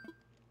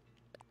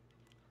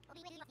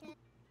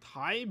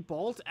 Ty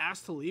Bolt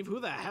asked to leave? Who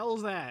the hell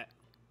is that?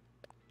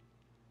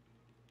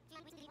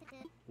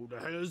 Who the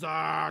hell is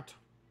that?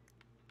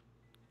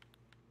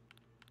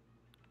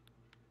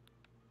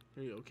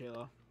 Here you go,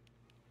 Kayla.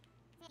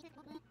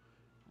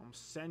 I'm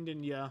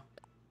sending ya.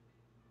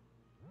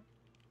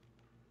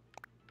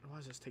 Why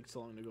does this take so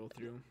long to go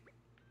through?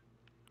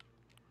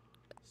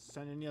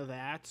 Sending you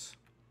that.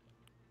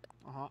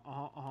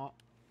 Oh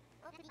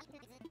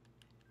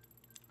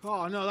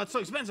no, that's so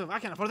expensive. I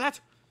can't afford that.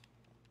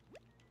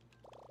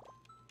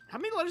 How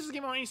many letters does this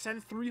game already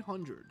send?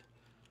 300.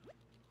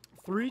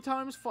 3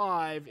 times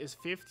 5 is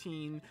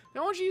 15.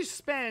 Now, why don't you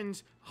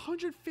spend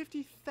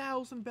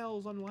 150,000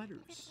 bells on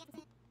letters? Is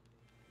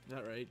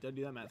that right? Did I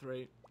do that math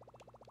right?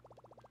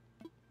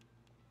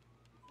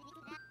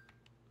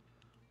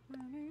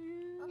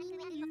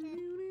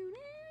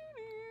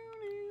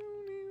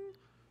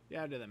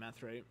 Yeah, I did that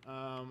math right.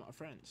 Our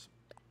friends.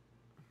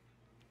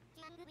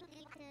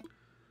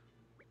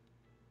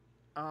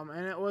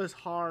 And it was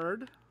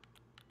hard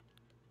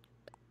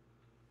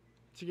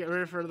to get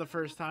rid of her the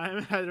first time.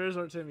 I had to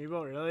resort to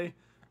Amiibo, really?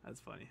 That's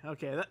funny.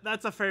 Okay,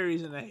 that's a fair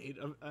reason to hate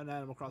an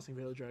Animal Crossing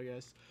villager, I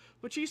guess.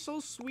 But she's so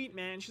sweet,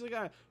 man. She's like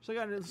a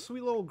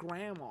sweet little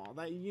grandma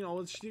that, you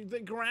know, the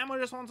grandma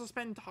just wants to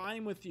spend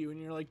time with you, and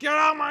you're like, get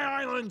out of my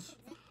island!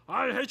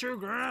 I hate you,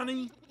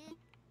 Granny!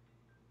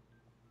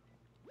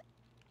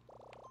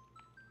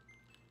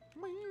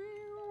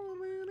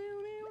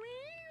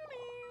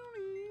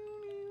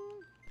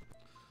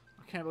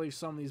 I can't believe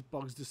some of these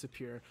bugs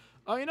disappear.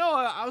 Oh, you know,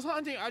 I was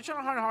trying to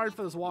hunt hard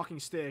for this walking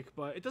stick,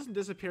 but it doesn't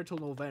disappear till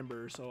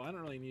November, so I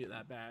don't really need it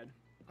that bad.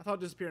 I thought it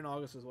disappeared in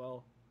August as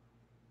well.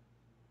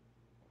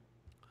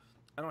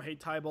 I don't hate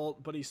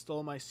Tybolt, but he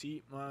stole my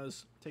seat when I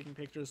was taking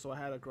pictures, so I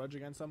had a grudge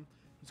against him.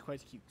 He's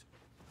quite cute.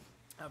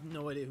 I have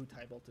no idea who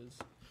Tybolt is.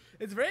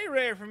 It's very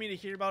rare for me to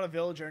hear about a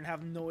villager and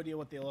have no idea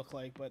what they look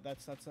like, but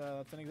that's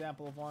an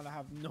example of one I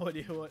have no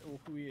idea who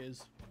he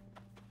is.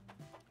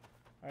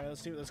 Alright,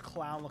 let's see what this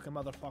clown-looking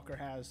motherfucker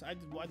has.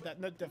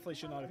 That definitely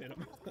should not have hit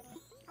him.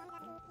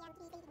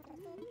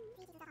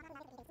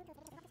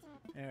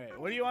 Alright,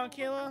 what do you want,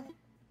 Kayla?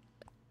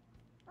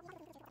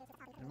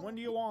 And when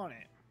do you want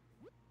it?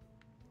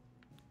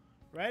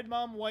 Red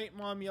mum, white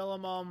mum, yellow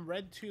mum,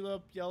 red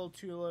tulip, yellow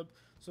tulip.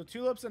 So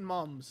tulips and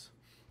mums.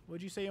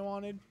 What'd you say you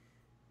wanted?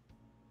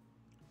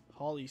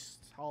 Holly.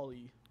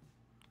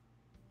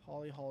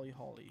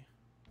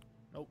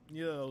 Nope,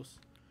 neither of those.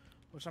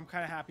 Which I'm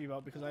kind of happy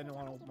about because I don't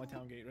want to open my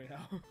town gate right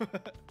now.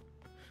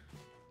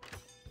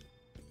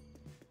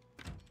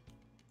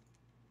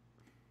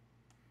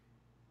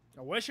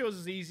 I wish it was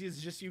as easy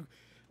as just you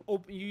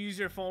use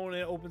your phone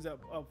and it opens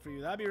up for you.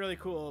 That'd be really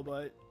cool,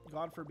 but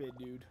God forbid,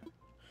 dude.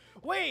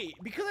 Wait,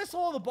 because I saw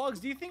all the bugs,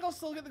 do you think I'll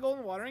still get the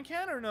golden watering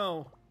can or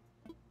no?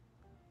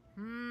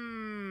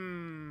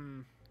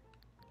 I'm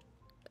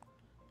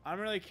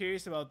really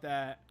curious about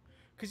that.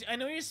 Because I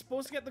know you're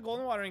supposed to get the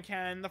golden watering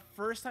can the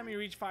first time you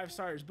reach 5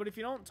 stars, but if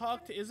you don't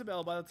talk to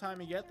Isabel by the time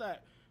you get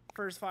that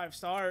first 5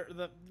 star,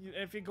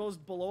 if it goes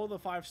below the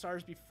 5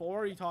 stars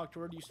before you talk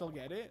to her, do you still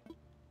get it?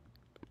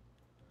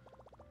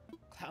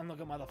 Clown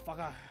looking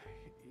motherfucker.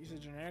 He's a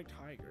generic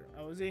tiger.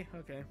 Oh, is he?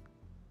 Okay.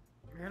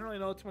 I don't really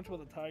know too much about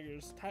the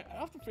tigers. I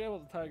often forget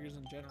about the tigers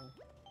in general.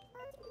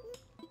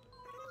 How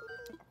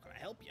can I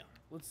help you?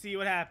 Let's see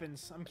what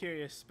happens. I'm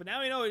curious. But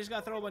now we know we just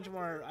gotta throw a bunch of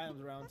more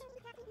items around.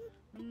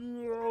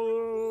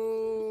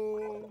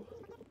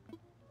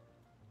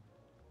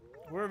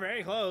 We're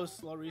very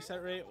close. Low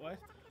reset rate. What?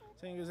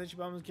 Saying is that you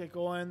bums get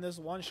going. This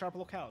one sharp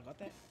locale. Got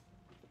that?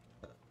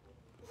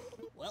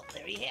 Well,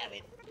 there you have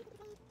it.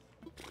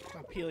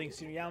 Appealing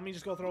scenery. Yeah, let me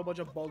just go throw a bunch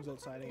of bugs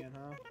outside again,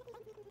 huh?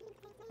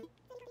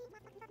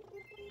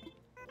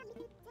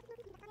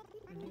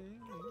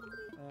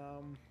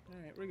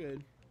 Alright, we're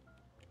good.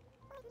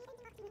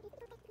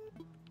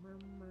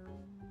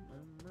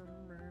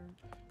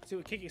 Let's see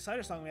what Kick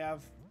Exciter song we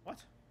have.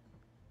 What?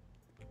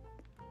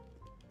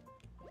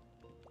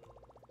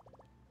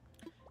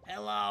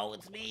 Hello,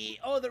 it's me.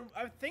 Oh,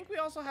 I think we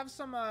also have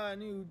some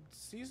new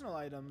seasonal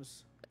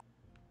items.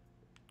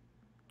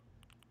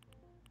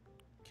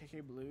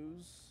 KK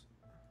Blues.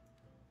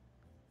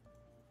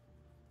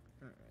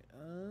 Alright,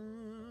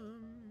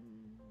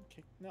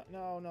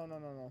 no.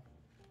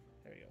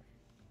 There we go.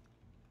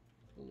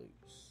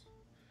 Blues.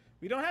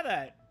 We don't have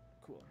that.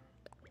 Cool.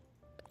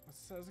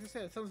 So I was gonna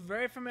say, it sounds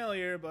very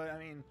familiar, but I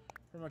mean,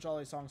 pretty much all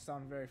these songs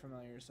sound very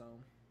familiar, so.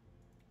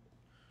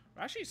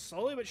 We're actually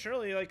slowly but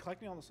surely, like,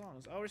 collecting all the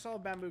songs. Oh, we saw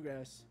Bamboo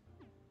Grass.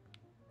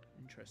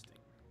 Interesting.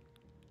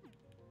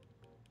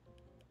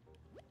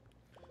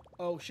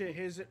 Oh shit,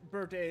 his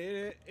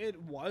birthday,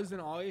 it was in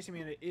August. I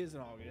mean, it is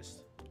in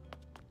August.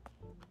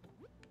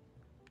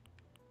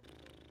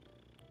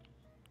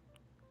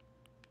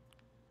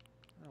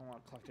 I don't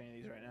want to collect any of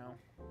these right now.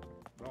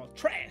 They're all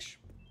trash!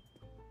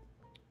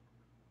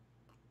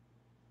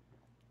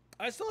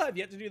 I still have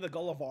yet to do the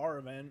Gullivar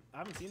event. I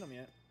haven't seen them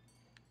yet.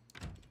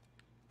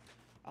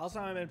 I also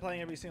haven't been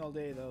playing every single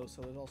day, though,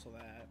 so there's also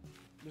that.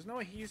 There's no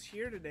he's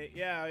here today.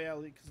 Yeah,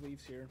 because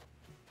Leaf's here.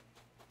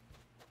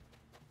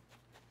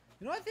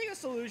 You know, I think a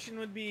solution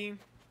would be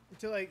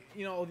to, like,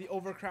 you know, the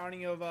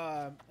overcrowding of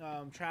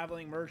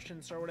traveling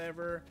merchants or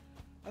whatever.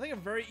 I think a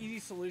very easy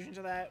solution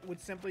to that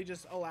would simply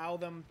just allow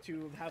them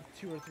to have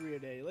 2 or 3 a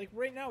day. Like,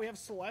 right now we have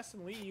Celeste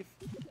and Leaf.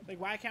 Like,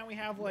 why can't we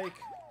have, like...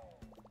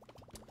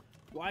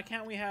 Why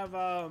can't we have,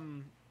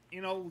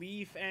 you know,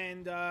 Leaf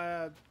and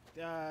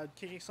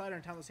Kick Exciter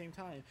in town at the same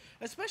time?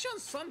 Especially on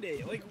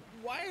Sunday. Like,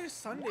 why is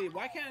Sunday?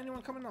 Why can't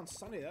anyone come in on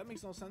Sunday? That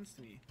makes no sense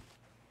to me.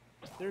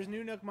 There's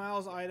new Nook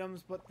Miles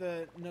items, but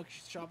the Nook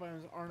shop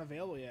items aren't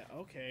available yet.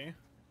 Okay.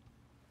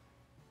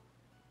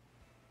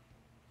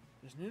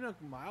 There's new Nook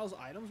Miles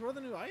items? Where are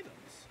the new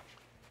items?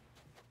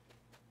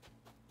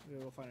 Maybe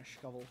we'll find a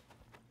shovel.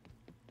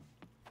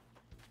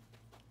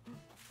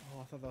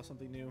 Oh, I thought that was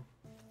something new.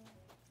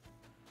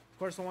 Of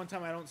course, the one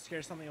time I don't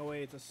scare something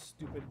away, it's a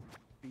stupid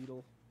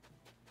beetle.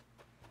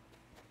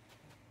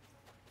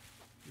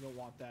 You don't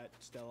want that,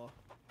 Stella.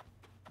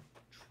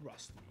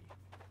 Trust me.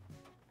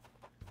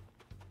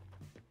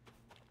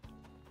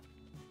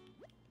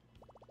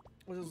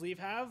 What does Leaf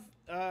have?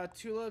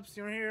 Tulips,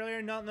 you were here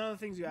earlier? None of the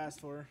things you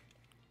asked for.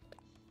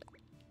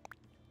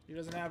 He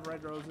doesn't have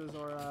red roses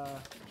or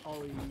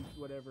holly,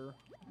 whatever.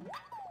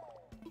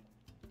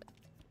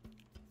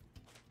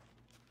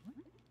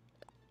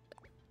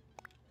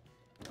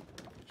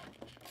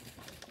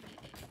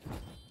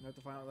 I have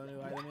to find out what the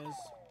new item is.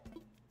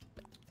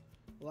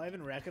 Will I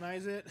even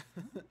recognize it?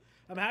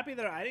 I'm happy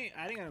they're adding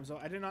items, so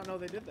I did not know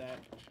they did that.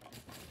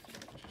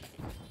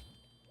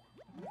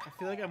 I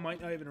feel like I might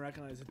not even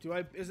recognize it.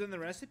 Is it in the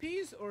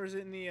recipes or is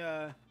it in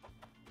the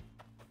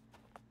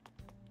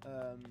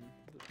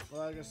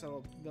well, I guess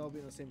they'll be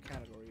in the same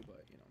category,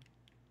 but you know.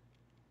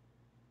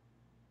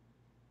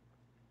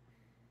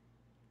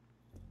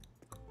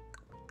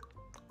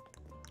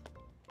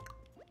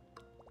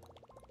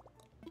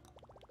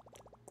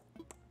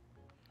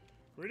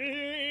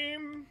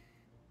 Redeem!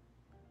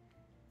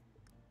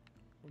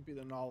 Wouldn't be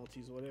the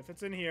novelties, would it? If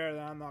it's in here,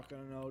 then I'm not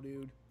gonna know,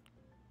 dude.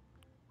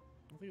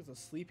 I don't think it's a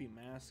sleeping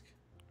mask.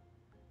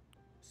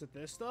 Is it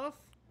this stuff?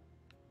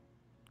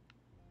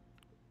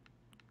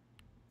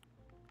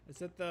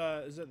 Is it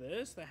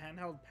this? The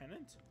handheld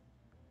pennant?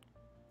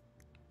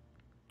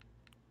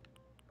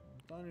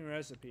 It's not a new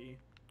recipe.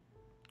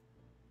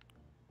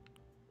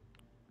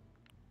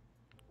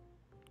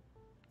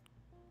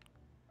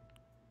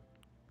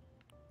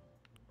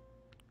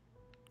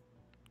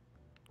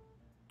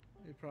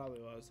 It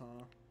probably was,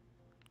 huh?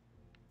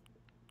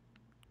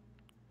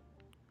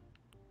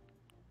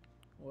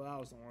 Well, that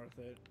wasn't worth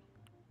it.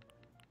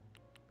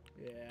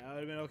 Yeah, I would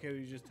have been okay if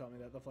you just tell me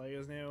that the flag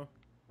is new.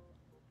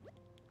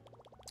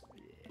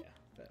 Yeah,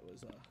 that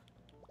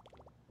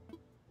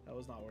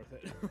was not worth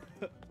it.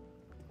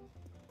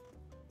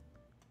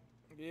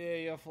 Yeah,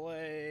 your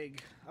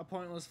flag. A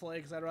pointless flag,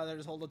 because I'd rather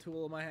just hold a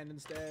tool in my hand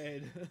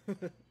instead. Thanks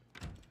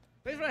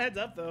for the heads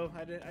up, though.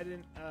 I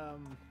didn't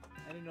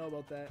I didn't know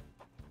about that.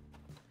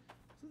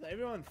 So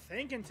everyone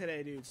thinking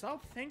today, dude.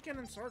 Stop thinking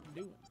and start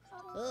doing.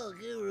 Oh,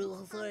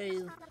 Guru,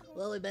 sorry.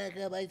 While we back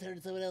up, I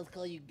heard someone else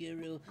call you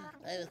Guru.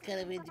 I was kind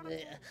of into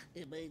it.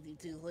 It made you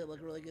two look like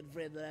a really good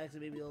friend that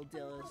actually made me a little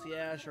jealous.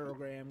 Yeah, sure,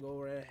 Graham. Go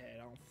right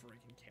ahead. I don't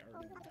freaking care,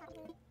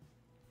 dude.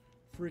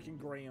 Freaking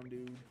Graham,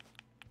 dude.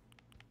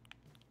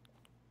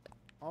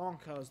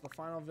 Anka's the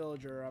final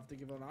villager I have to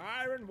give an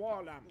iron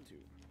wall lamp to.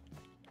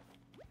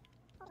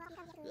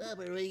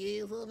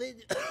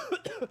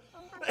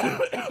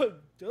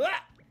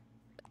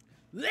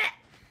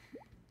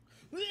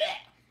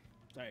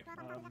 Sorry.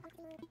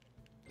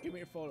 Give me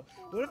your photo.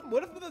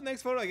 What if the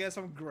next photo I guess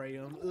I'm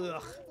Graham?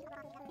 Ugh.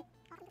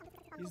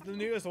 He's the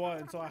newest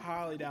one, so I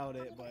highly doubt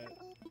it, but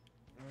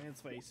I mean,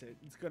 let's face it,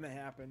 it's gonna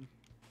happen.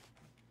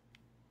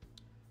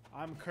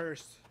 I'm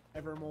cursed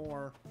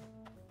evermore.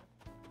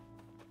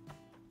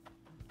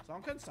 So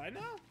I'm inside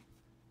now?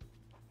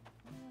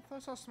 I thought I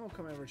saw smoke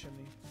come over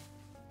chimney.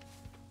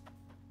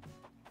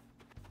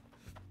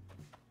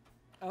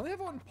 I only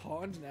have one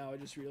pond now, I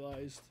just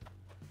realized.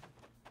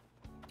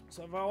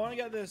 So if I want to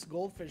get this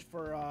goldfish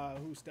for,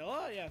 who,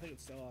 Stella? Yeah, I think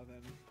it's Stella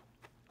then.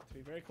 To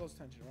be very close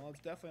attention. Well, it's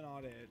definitely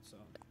not it, so.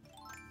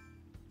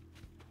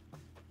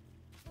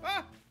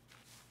 Ah!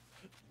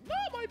 No,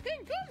 my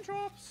pink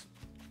gumdrops!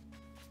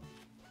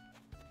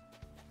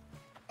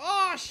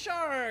 Oh,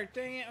 shark!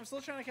 Dang it, I'm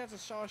still trying to catch a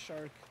saw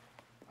shark.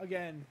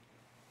 Again.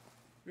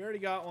 We already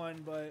got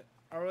one, but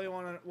I really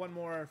want one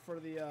more for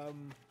the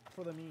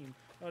meme.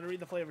 No, to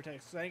read the flavor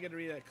text, because I didn't get to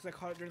read it, because I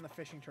caught it during the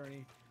fishing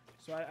tourney.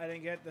 So I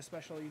didn't get the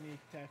special unique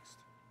text.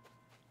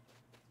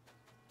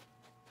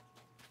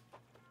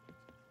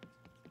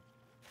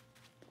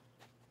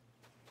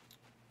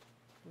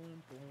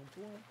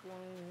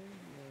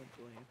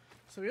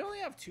 So we only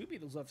have 2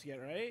 beetles left to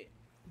get, right?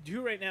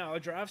 Do right now, a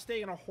giraffe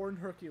steak and a horned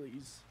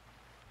Hercules.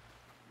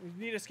 We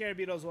need a scarab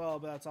beetle as well,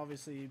 but that's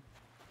obviously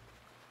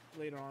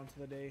later on to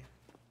the day.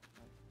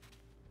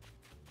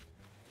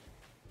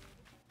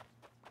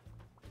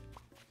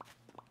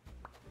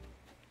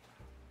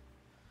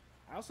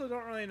 I also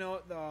don't really know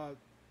what the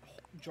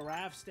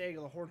giraffe steak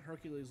or the horned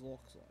Hercules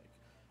looks like.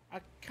 I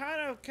kind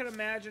of can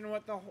imagine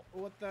what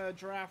the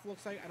giraffe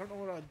looks like. I don't know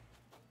what a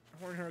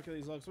horned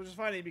Hercules looks, which is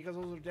funny because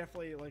those are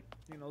definitely like,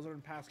 you know, those are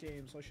in past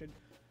games, so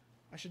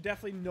I should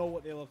definitely know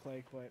what they look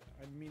like, but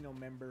I mean no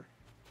member.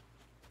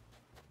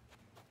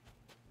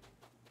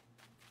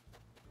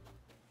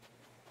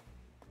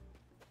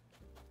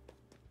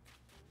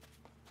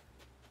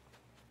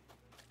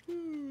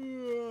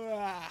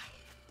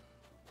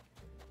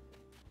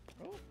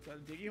 Oh, got a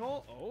diggy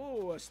hole?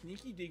 Oh, a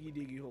sneaky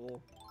diggy hole.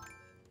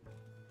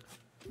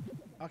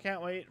 I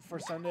can't wait for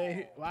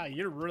Sunday. Wow,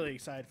 you're really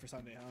excited for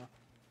Sunday,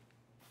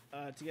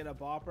 huh? To get a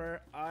bopper.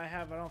 I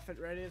have an outfit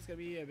ready. It's gonna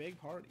be a big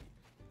party.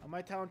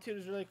 My town too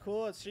is really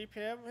cool. It's 3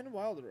 PM in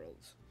Wild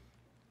Worlds.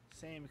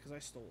 Same, because I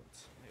stole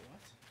it.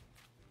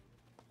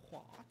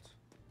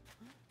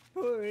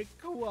 Wait,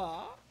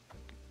 what?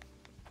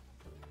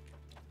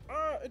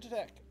 What?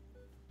 Intertech.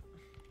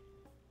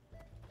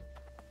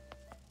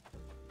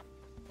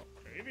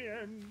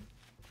 Fabian.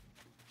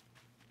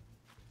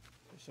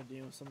 I should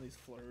deal with some of these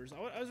flurs.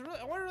 I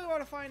really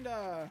want to find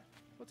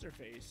what's her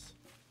face?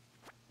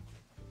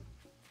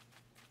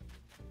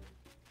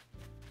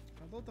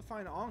 I'd love to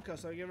find Anka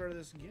so I give her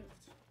this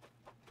gift.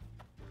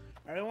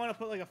 I really want to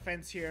put like a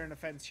fence here and a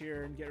fence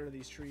here and get rid of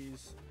these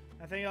trees.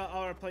 I think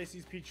I'll replace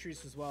these peach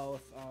trees as well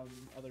with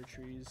other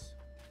trees.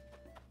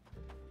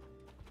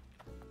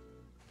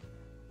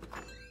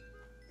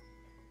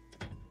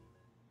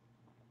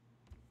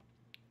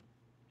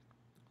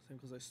 Same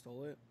because I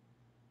stole it.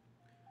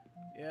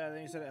 Yeah,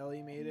 then you said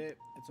Ellie made it.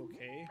 It's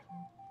okay.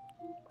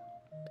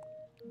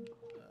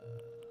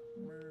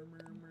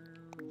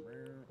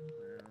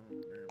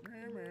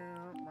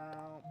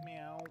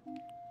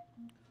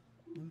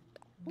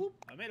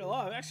 I made a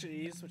lot of extra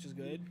these, which is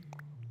good.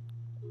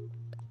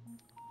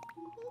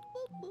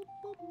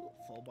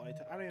 Full body.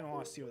 I don't even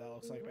want to see what that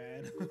looks like,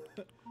 man.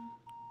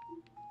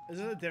 Is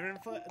this a different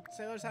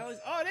Sailor's Hallies?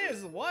 Oh, it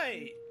is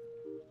white.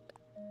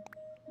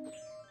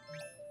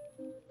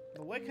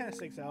 The white kind of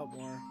sticks out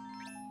more.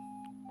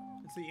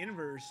 It's the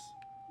inverse.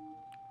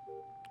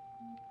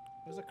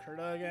 Where's the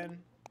Kurta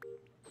again?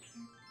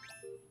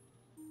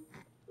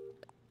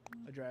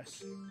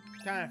 Address.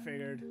 Kind of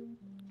figured.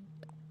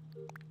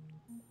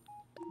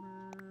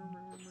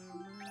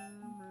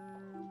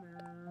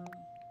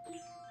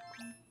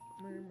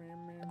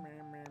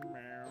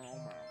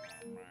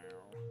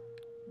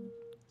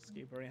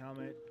 Skateboarding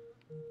helmet.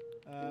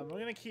 We're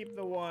gonna keep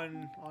the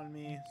one on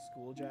me.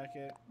 School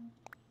jacket.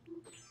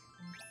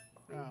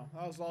 Oh,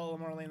 that was a little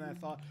more lame than I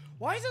thought.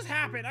 Why does this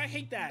happen? I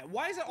hate that.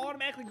 Why does it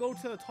automatically go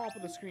to the top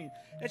of the screen?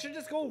 It should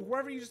just go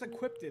wherever you just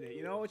equipped it,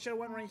 you know? It should have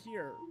went right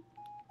here.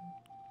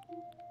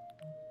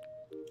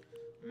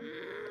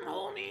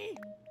 Homie!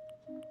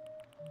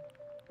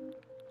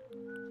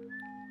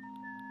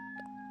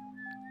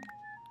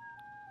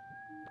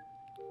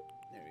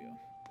 There we go.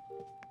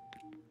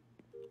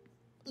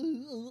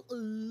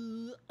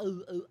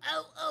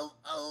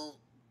 Oh.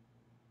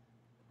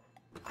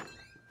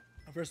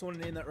 First one to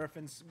name that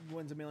reference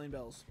wins $1 million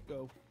bells.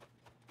 Go.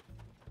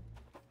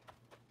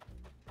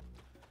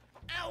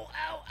 Ow,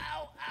 ow,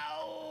 ow,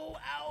 ow,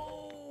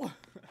 ow!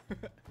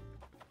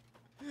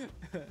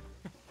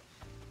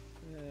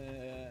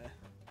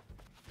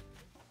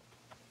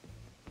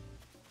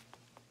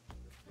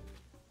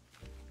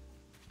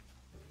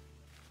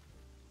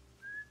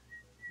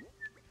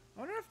 I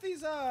wonder if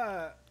these,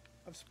 have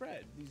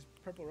spread. These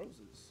purple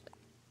roses.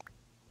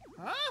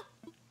 Huh?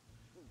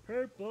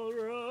 Purple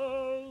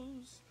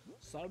rose.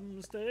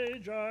 Some stay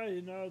dry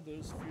and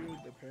others feel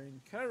the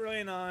pain. Can I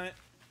really not?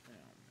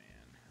 Oh,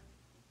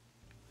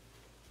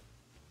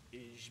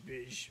 man. Ish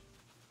bish.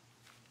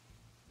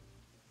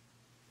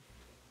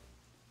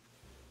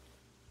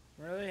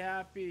 Really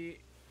happy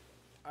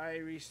I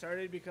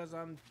restarted because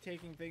I'm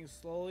taking things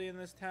slowly in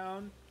this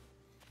town.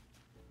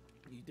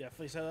 You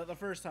definitely said that the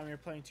first time you were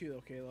playing too,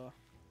 though, Kayla.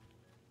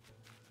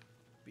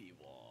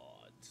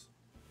 B-wads.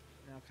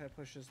 Now can I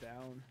push this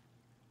down?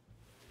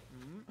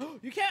 Oh,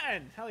 you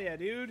can! Hell yeah,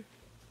 dude!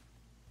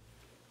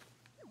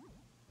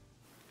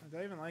 Do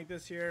I even like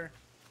this here?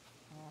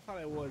 Oh, I thought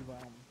I would, but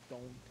I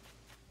don't.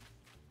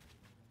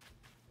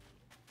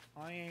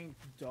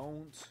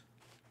 Don't.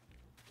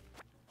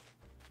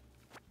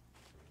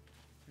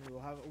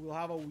 We'll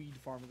have a weed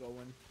farm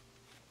going.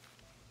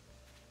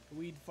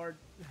 Weed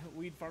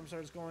farm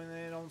starts going, then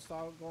it don't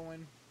stop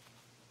going.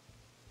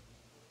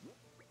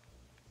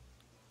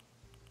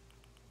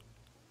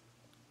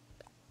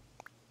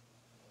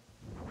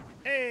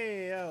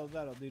 Hey,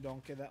 that'll do,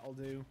 donkey. That'll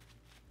do.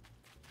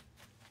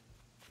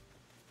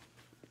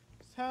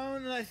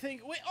 Town, I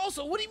think. Wait.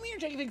 Also, what do you mean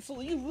you're taking things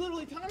slowly? You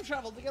literally time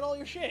traveled to get all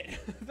your shit.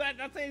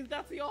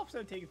 That's the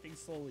opposite of taking things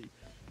slowly.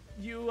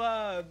 You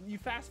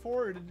fast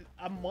forwarded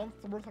a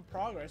month's worth of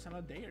progress in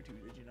a day or two,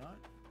 did you not?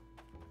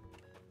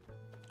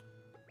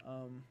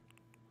 I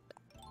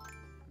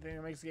think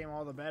it makes the game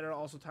all the better.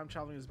 Also, time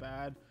traveling is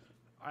bad.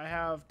 I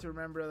have to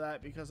remember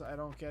that because I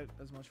don't get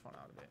as much fun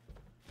out of it.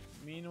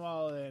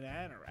 Meanwhile, in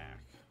Anorak.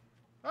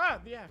 Ah,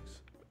 the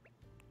axe.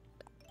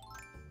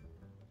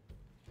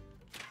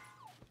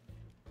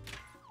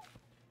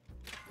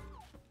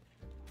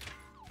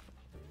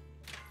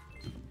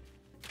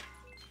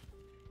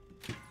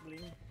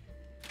 Bling.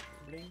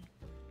 Bling.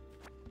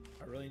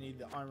 I really need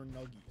the iron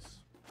nuggies.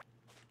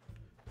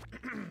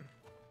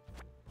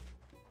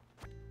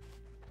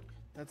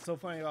 That's so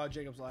funny about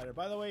Jacob's Ladder.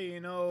 By the way, you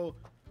know,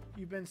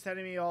 you've been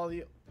sending me all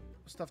the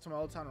stuff to my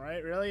old town,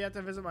 right? Really? You have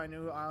to visit my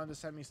new island to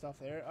send me stuff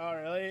there? Oh,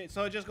 really?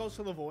 So it just goes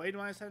to the void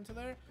when I send it to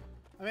there?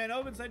 I mean, I know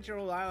I've been sent to your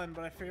old island,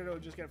 but I figured it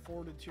would just get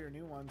forwarded to your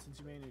new one since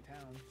you made a new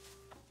town.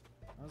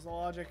 That's the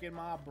logic in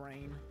my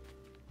brain.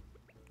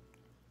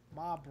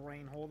 My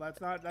brain hole.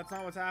 That's not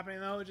what's happening,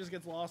 though. It just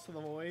gets lost to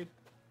the void.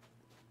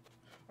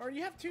 Or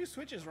you have two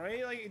switches,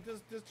 right? Like,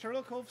 does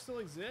Turtle Cove still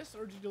exist,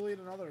 or did you delete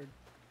another?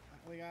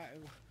 Like,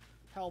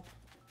 help.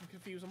 I'm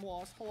confused. I'm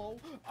lost. Hello,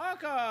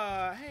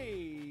 Aka.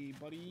 Hey,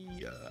 buddy.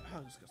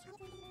 Oh, disgusting.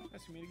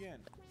 Nice to meet again.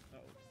 Uh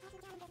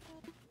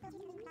oh.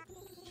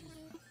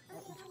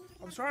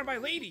 I'm surrounded by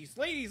ladies.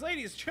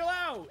 Ladies, chill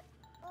out.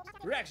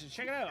 Reactions,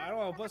 check it out. I don't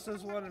want to bust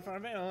this one in front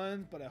of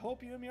anyone, but I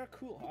hope you and me are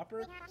cool,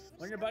 Hopper.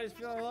 When your buddy's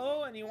feeling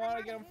low and you want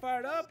to get them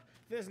fired up,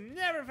 this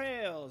never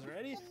fails.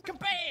 Ready?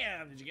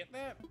 Kabam! Did you get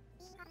that?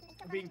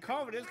 Being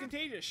confident is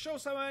contagious. Show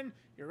someone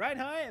you're right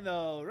high and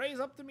they'll raise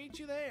up to meet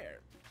you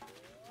there.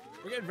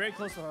 We're getting very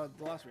close to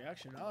the last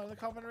reaction. Oh, the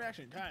confident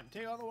reaction. Time.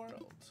 Take on the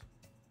world.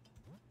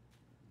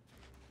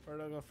 Or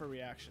do I go for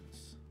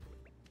reactions?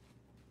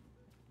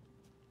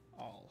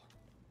 All.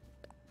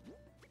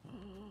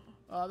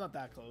 I'm not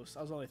that close.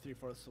 I was only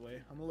 3/4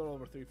 away. I'm a little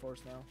over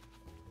 3/4 now.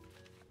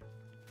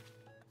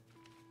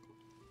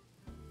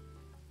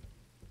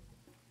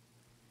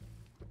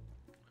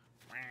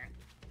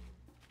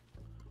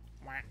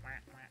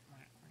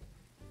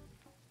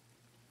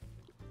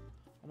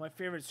 Well, my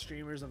favorite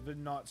streamers have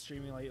been not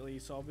streaming lately,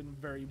 so I've been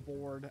very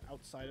bored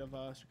outside of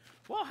us.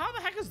 Well, how the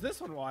heck is this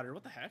one watered?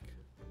 What the heck?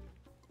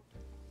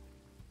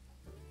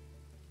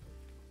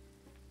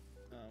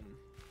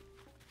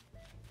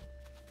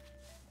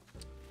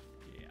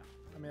 Yeah.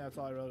 I mean, that's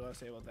all I really got to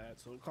say about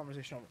that. So,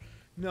 conversation over.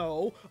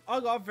 No,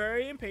 I got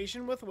very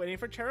impatient with waiting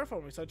for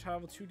terraforming, so I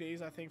traveled 2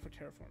 days, I think, for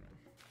terraforming.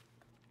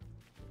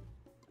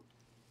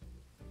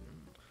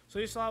 So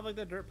you still have, like,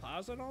 the dirt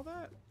plaza and all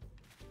that?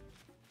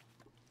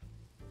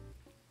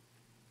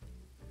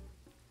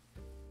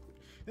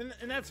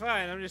 And that's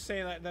fine. I'm just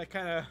saying that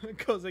kind of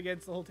goes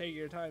against the whole taking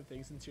your time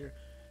thing, since you're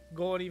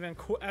going even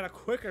at a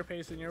quicker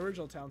pace than your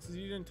original town, since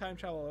you didn't time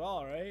travel at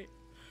all, right?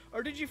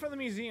 Or did you for the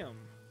museum?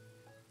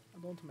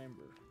 I don't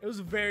remember. It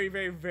was very,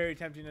 very, very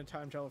tempting to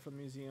time travel for the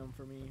museum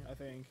for me, I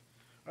think.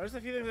 Or just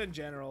a few things in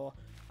general.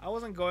 I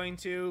wasn't going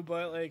to,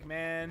 but, like,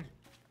 man,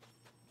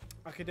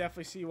 I could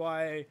definitely see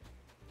why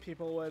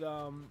people would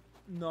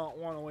not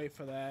want to wait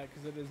for that,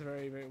 because it is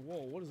very, very...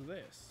 Whoa, what is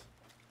this?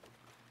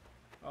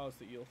 Oh, it's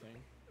the eel thing.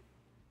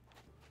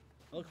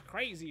 It looks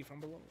crazy from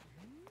below.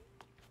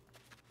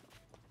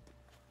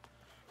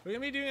 We're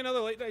going to be doing another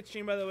late night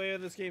stream, by the way,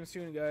 of this game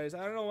soon, guys.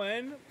 I don't know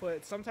when,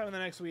 but sometime in the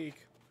next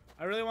week,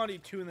 I really want to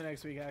do 2 in the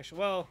next week, actually.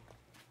 Well,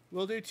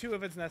 we'll do 2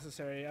 if it's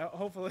necessary.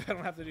 Hopefully I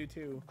don't have to do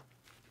 2.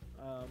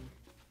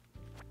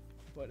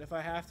 But if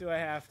I have to, I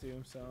have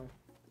to, so.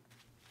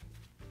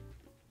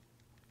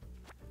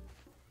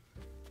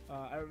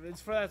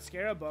 It's for that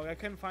scarab bug. I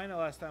couldn't find it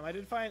last time. I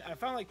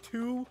found like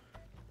 2,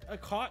 I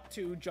caught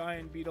 2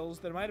 giant beetles.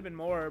 There might have been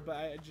more, but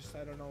I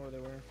don't know where they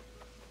were.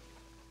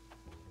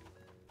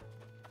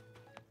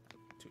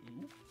 2.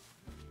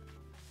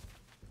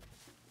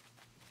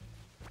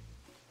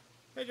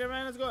 Hey,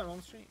 Jerman, how's it going? On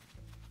the stream.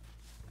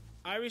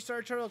 I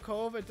restart Turtle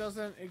Cove. It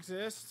doesn't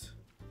exist.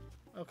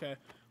 Okay.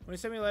 When you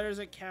send me letters,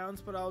 it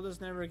counts, but I'll just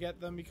never get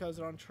them because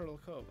they're on Turtle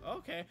Cove.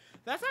 Okay.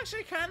 That's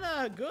actually kind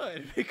of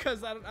good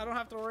because I don't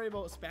have to worry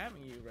about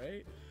spamming you,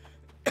 right?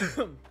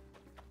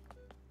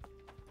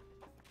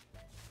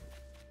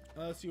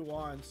 Unless you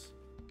want,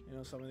 you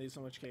know, some of these,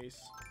 in which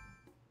case,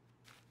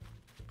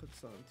 could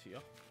sell them to you.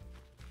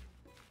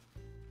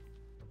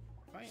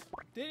 Fine.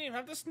 Didn't even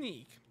have to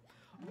sneak.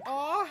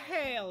 Oh,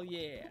 hell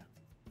yeah.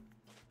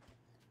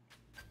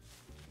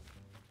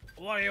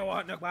 What do you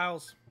want, Nook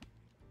Miles?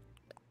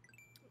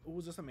 Oh,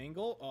 is this a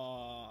mangle?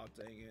 Oh,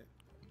 dang it.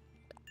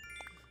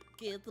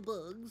 Get the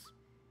bugs.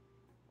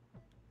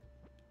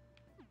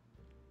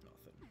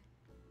 Nothing.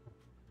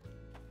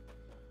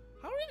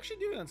 How are we actually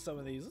doing on some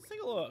of these? Let's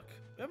take a look.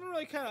 We haven't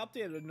really kind of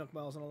updated Nook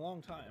Miles in a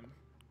long time.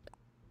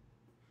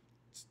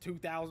 It's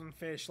 2,000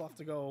 fish left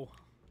to go.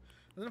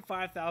 Wasn't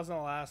 5,000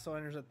 the last, so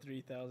enters at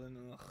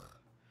 3,000.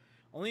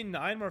 Only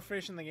 9 more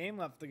fish in the game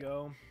left to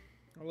go.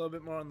 A little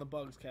bit more on the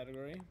bugs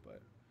category,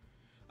 but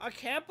I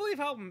can't believe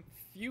how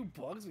few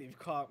bugs we've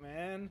caught,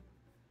 man.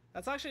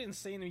 That's actually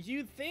insane.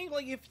 You'd think,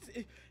 like, if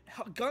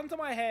gun to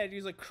my head,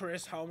 he's like,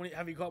 Chris, how many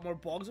have you caught more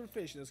bugs or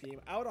fish in this game?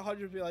 I would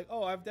 100 be like,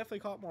 oh, I've definitely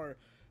caught more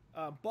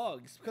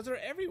bugs because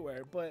they're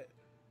everywhere. But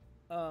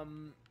I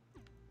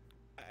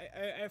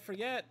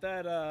forget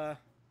that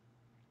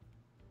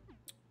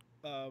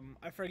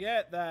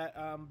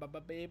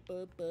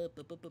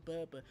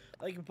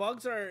like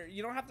bugs are,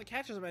 you don't have to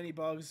catch as many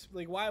bugs.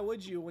 Like, why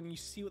would you when you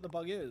see what the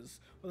bug is?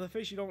 With a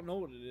fish, you don't know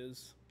what it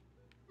is.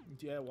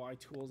 DIY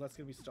tools, that's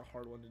gonna be such a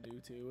hard one to do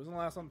too. Wasn't the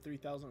last one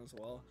 3,000 as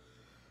well?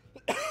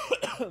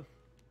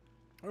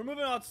 We're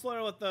moving on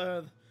slower with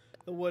the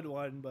wood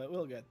one, but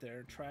we'll get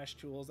there. Trash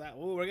tools, that,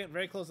 ooh, we're getting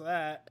very close to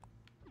that.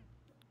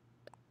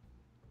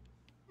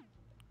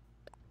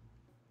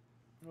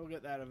 We'll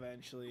get that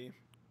eventually.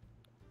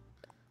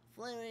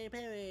 Flowery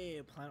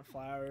Perry. Plant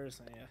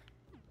flowers, yeah.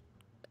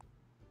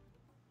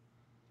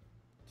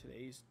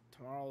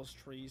 Tomorrow's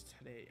trees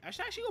today. I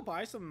should actually go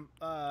buy some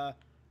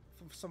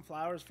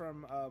flowers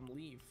from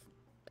Leaf,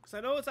 because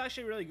I know it's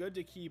actually really good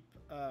to keep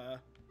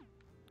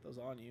those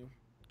on you.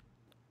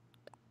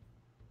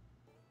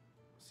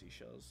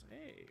 Seashells.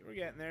 Hey, we're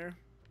getting there.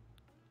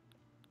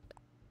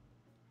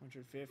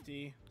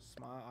 150.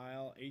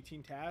 Smile.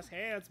 18 tasks.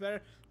 Hey, that's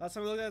better. Last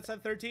time we looked at it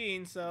said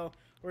 13, so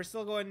we're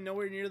still going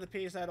nowhere near the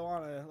pace I'd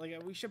want to.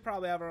 Like, we should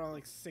probably have around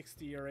like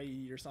 60 or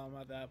 80 or something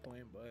at that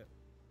point, but.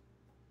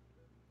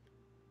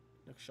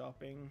 Nook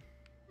shopping.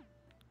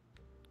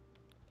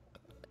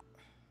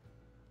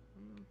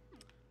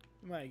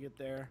 We might get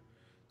there.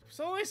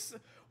 So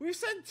we've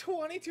sent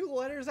 22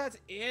 letters. That's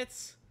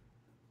it.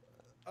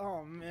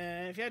 Oh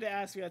man, if you had to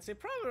ask me, I'd say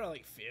probably around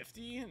like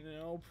 50.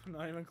 Nope,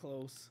 not even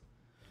close.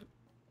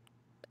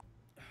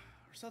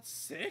 Or is that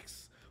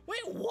 6?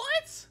 Wait,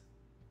 what?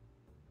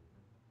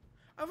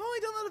 I've only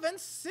done that event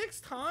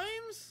 6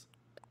 times?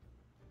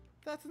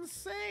 That's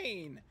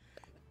insane.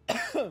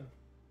 I've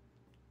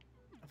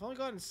only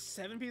gotten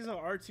 7 pieces of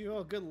R2.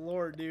 Oh, good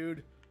lord,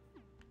 dude.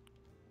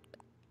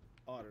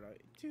 I don't know.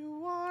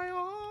 Do I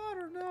ought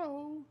to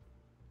know?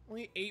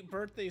 Only 8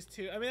 birthdays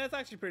too. I mean, that's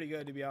actually pretty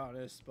good to be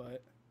honest,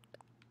 but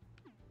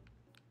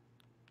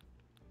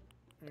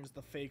here's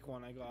the fake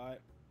one I got.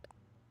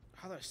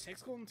 Oh, there's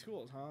 6 golden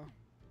tools, huh?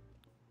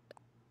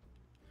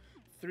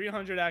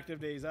 300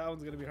 active days. That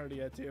one's gonna be hard to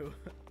get to.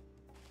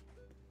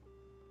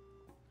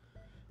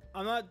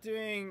 I'm not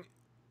doing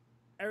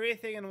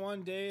everything in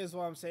one day is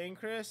what I'm saying,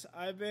 Chris.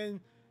 I've been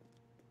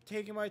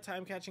taking my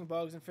time catching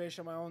bugs and fish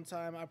on my own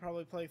time. I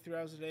probably play 3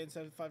 hours a day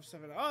instead of 5 to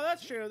 7. Oh,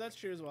 that's true. That's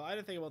true as well. I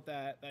didn't think about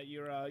that. That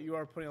you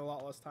are putting a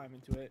lot less time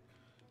into it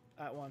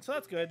at once. So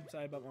that's good.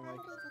 Sorry about my mic.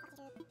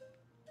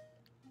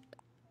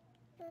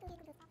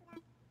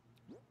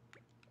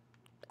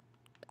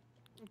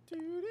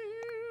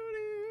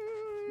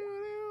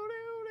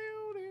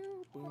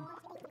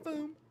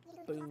 Boom,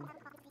 boom, boom,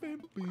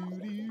 boom,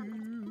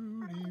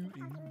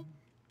 boom.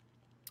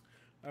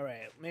 All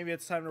right, maybe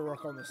it's time to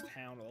work on this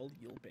town a little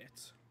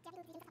bit.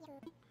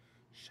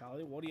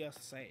 Charlie, what do you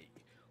say?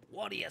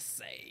 What do you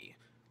say?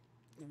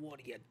 What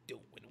are you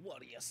doing?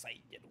 What are you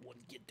saying? What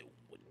are you doing?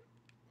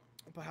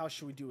 But how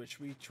should we do it?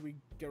 Should we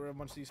get rid of a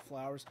bunch of these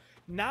flowers?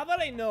 Now that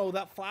I know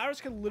that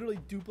flowers can literally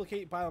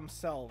duplicate by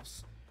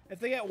themselves. If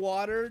they get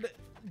watered,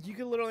 you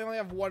can literally only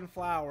have 1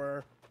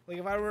 flower. Like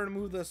if I were to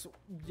move this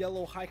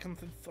yellow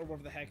hyacinth or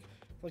whatever the heck,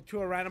 like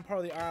to a random part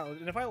of the island,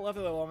 and if I left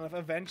it long enough,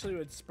 eventually it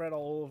would spread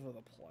all over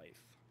the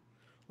place.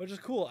 Which is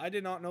cool. I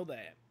did not know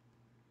that.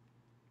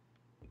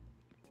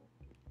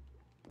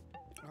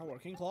 A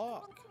working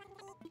clock.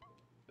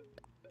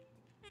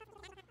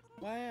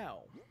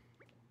 Wow.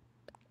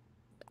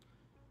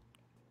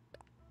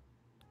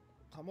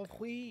 Hum of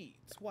wheat.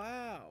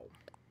 Wow.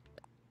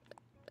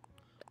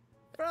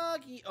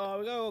 Froggy. Oh,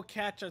 we gotta go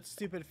catch that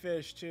stupid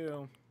fish,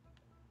 too.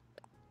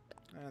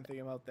 I didn't think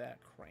about that.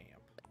 Cramp.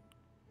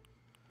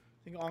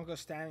 Think Anka's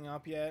standing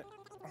up yet?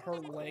 Her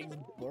leg's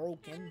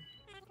broken.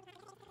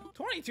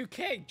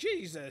 22K?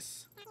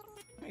 Jesus! I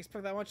didn't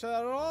expect that much of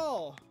that at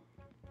all.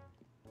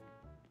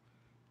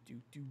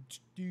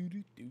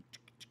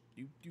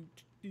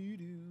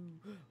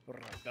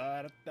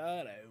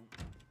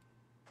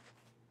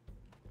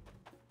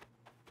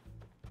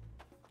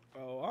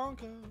 Oh,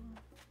 Anka.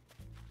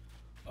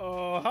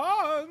 Oh,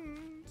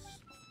 Hans!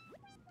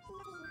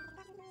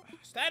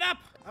 Stand up!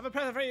 I have a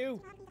present for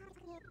you!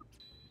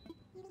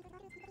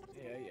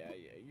 Yeah.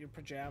 Your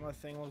pajama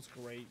thing looks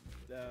great.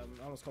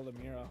 I almost called it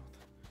Mira.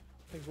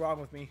 What's wrong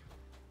with me?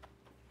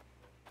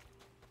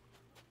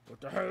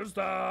 What the hell is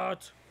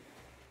that?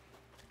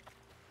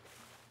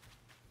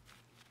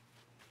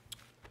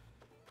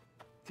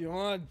 Do you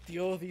want to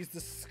deal with these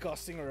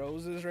disgusting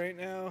roses right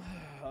now?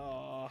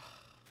 Oh.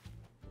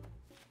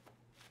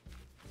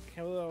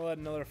 Can't believe I let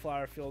another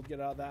flower field get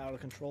out of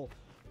control.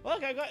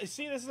 Look, I got.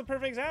 See, this is a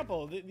perfect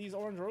example. These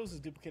orange roses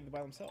duplicated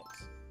by themselves.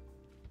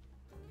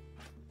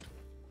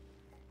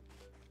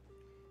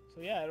 So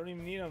yeah, I don't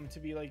even need them to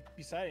be like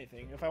beside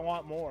anything. If I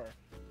want more.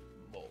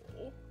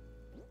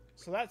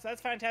 So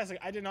that's fantastic.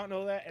 I did not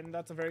know that, and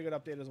that's a very good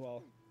update as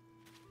well.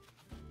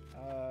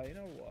 You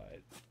know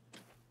what?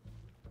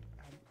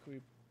 Can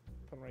we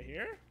put them right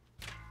here?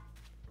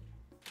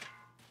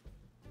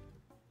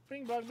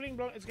 Bling blong, bling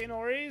blong. It's getting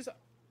worries.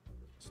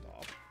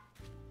 Stop.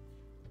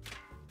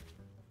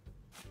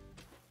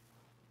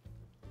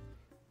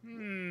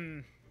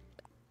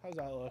 How's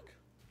that look?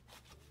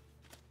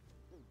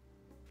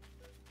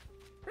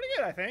 Pretty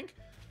good, I think.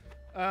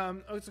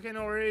 It's okay,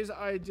 no worries.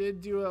 I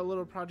did do a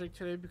little project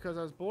today because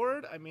I was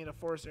bored. I made a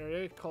forest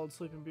area called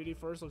Sleeping Beauty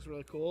Forest. Looks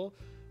really cool.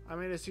 I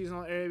made a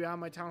seasonal area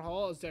behind my town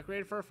hall. It's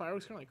decorated for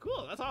fireworks. Kind of like,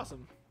 cool. That's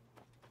awesome.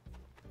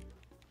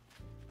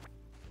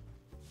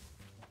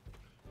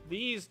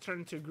 These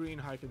turn to green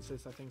high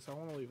consist, I think, so I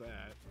want to leave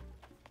that.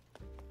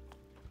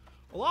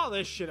 A lot of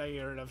this shit I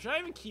get rid of. Should I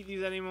even keep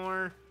these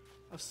anymore?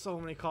 I have so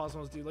many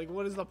cosmos, dude. Like,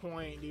 what is the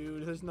point,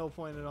 dude? There's no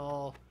point at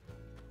all.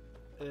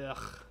 Ugh.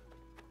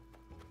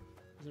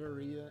 Is there a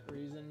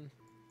reason?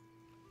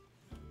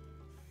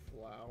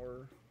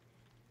 Flower.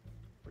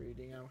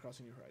 Breeding. I'm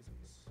crossing new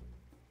horizons.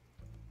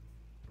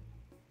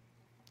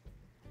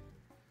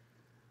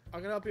 I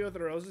can help you with the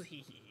roses.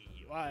 Hee hee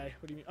hee. Why?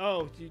 What do you mean?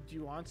 Oh, do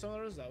you want some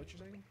of those? Is that what you're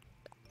saying?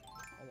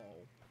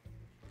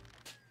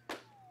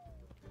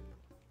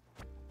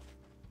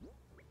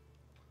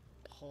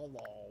 Hello.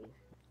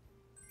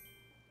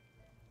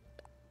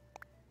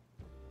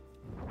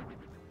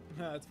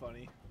 That's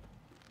funny.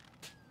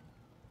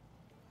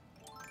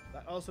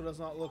 That also does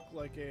not look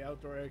like a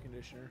outdoor air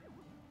conditioner.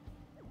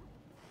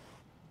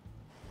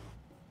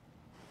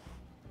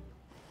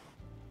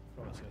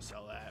 Probably just gonna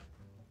sell that.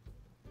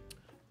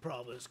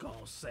 Probably just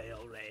gonna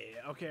sell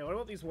that. Okay, what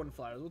about these wind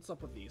flowers? What's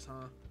up with these,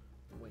 huh?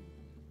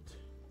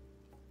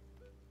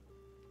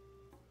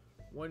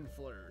 Wind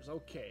flares.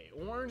 Okay,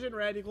 orange and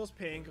red equals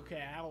pink. Okay,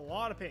 I have a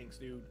lot of pinks,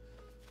 dude.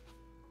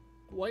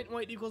 White and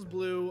white equals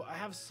blue. I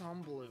have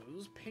some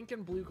blues. Pink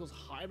and blue equals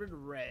hybrid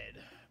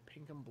red.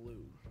 Pink and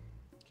blue.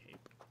 Okay.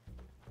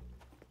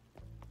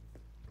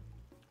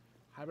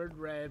 Hybrid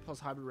red plus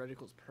hybrid red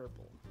equals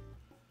purple.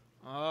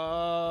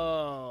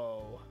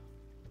 Oh.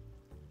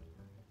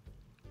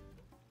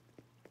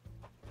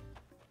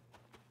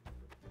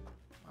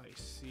 I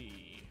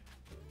see.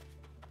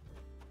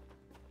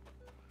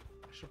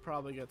 Should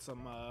probably get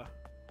some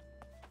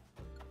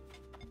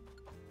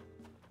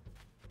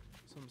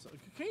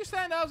can you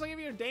stand up so I give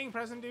you your dang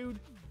present, dude?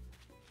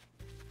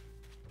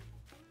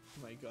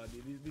 Oh my god,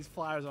 dude, these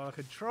flowers are out of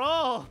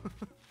control.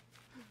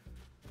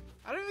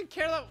 I don't even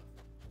care that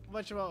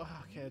much about.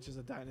 Okay, it's just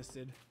a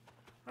dynastid.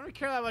 I don't even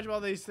care that much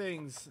about these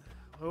things.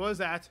 What was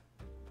that?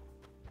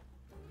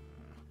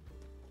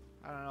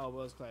 I don't know, but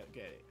it was quite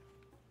okay.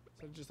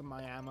 So just a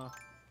Miami.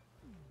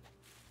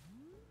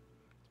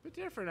 It's a bit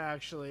different,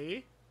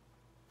 actually.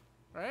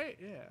 Right?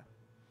 Yeah.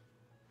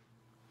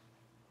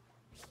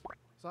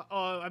 So,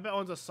 oh, I bet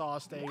one's a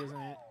sauce steak, isn't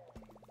it?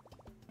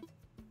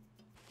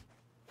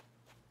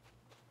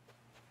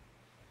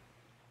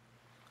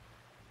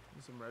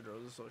 And some red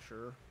roses, so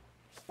sure.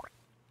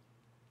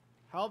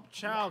 Help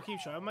Chow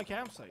keep track of my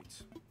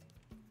campsites.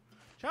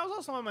 Chow's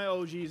also one of my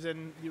OGs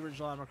in the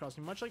original Animal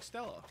Crossing, much like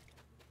Stella.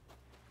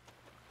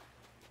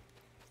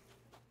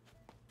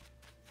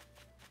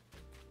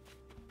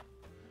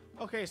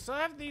 Okay, so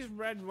I have these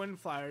red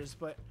windflowers,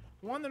 but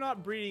one, they're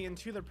not breeding, and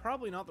two, they're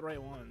probably not the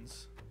right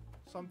ones.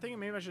 So I'm thinking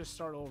maybe I should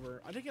start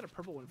over. I did get a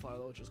purple windflower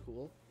though, which is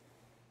cool.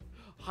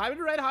 Hybrid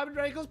red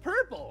equals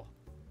purple.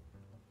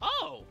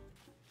 Oh.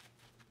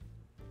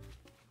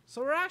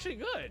 So we're actually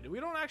good. We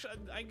don't actually,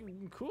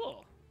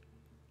 cool.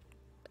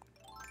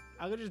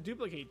 I could just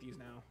duplicate these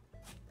now.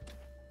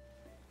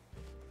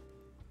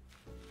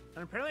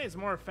 And apparently it's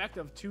more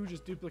effective to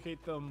just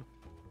duplicate them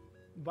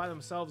by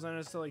themselves than it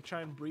is to like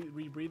try and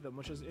rebreed them,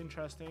 which is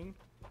interesting.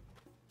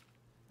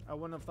 I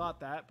wouldn't have thought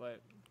that,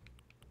 but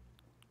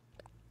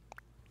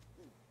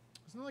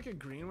isn't it like a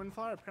green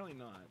windflower? Apparently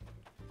not.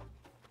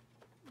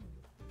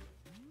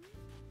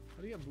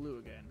 How do you get blue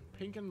again?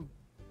 Pink and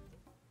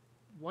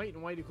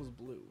white equals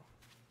blue.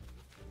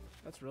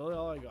 That's really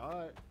all I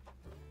got.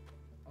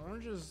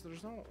 Oranges,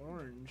 there's no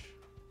orange.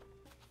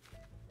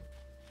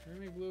 Can I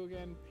make blue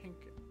again? Pink,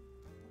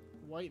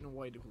 white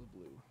equals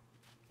blue.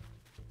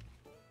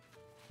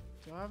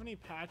 Do I have any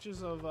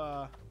patches of,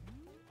 let's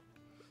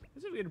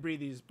see if we can breed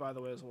these, by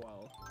the way, as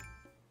well.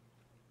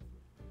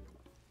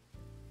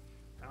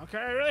 Okay,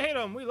 I really hate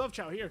him. We love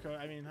Chow here.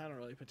 I mean, I don't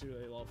really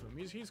particularly love him.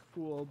 He's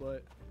cool,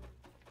 but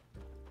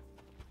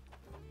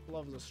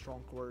love is a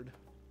strong word.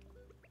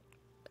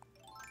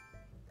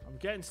 I'm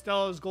getting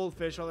Stella's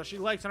goldfish, whether she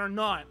likes it or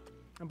not.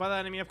 And by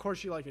that I mean, of course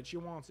she likes it. She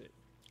wants it.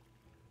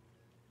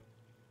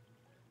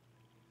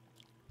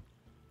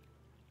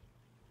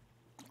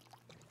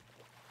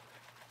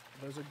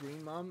 There's a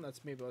green mom.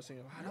 That's maybe I was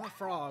thinking. Another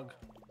frog.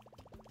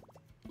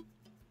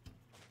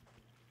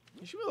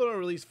 You should be able to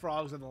release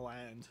frogs in the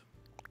land.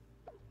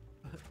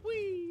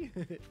 Whee!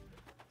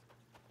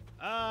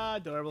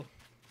 Adorable.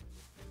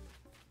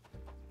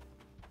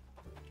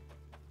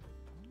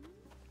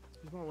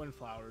 There's more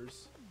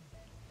windflowers.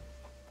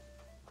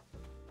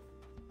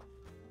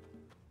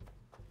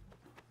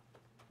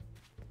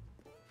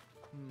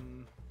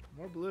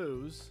 More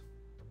blues.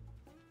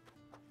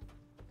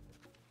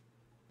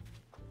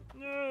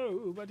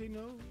 Nobody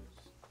knows.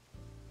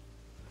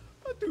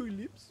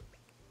 Tulips.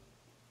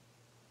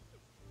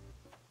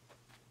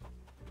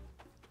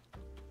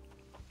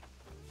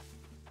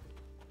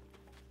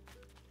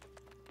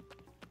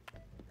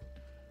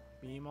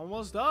 Beam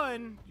almost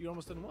done. You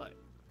almost done what?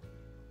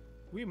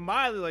 We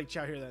mildly like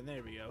Chow here then.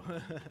 There we go.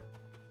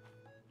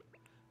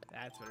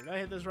 That's better. Did I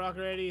hit this rock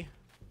already?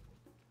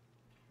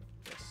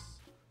 Yes.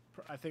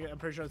 I'm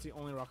pretty sure that's the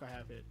only rock I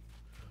have hit.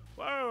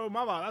 Whoa,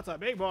 mama, that's a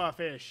big boy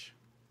fish.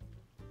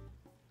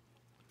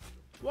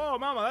 Whoa,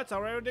 mama, that's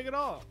alright. We'll dig it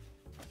all.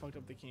 I fucked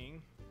up the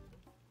king.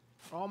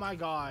 Oh my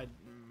god.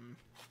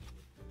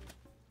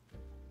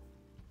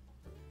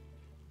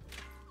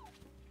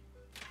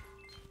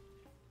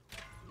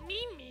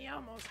 Me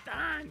almost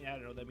done. Yeah, I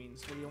don't know what that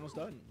means. What are you almost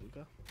done,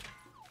 Luca?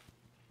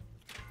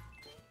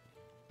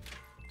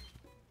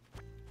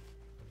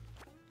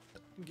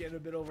 I'm getting a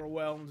bit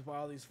overwhelmed by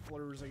all these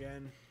flitters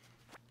again.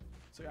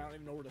 It's like I don't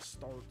even know where to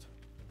start.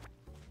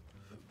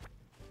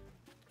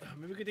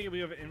 Maybe we could take a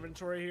bit of an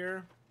inventory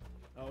here.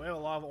 Oh, we have a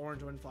lot of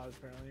orange windflowers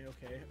apparently.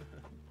 Okay.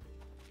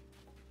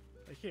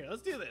 Like here,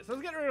 let's do this.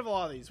 Let's get rid of a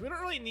lot of these. We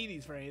don't really need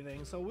these for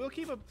anything, so we'll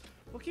keep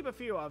a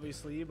few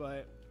obviously,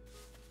 but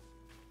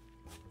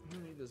we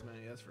don't need this many,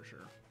 that's for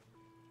sure.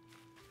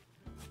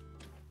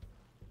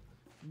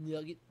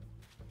 Nugget.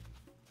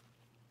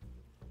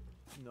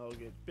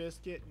 Nugget,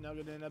 biscuit,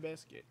 nugget and a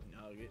biscuit.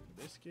 Nugget,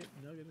 biscuit,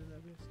 nugget and a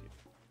biscuit.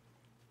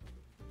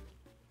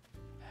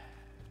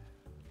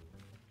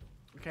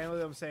 I can't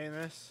believe I'm saying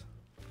this,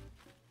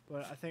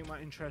 but I think my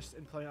interest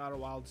in playing Outer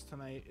Wilds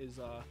tonight is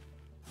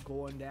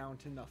going down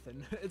to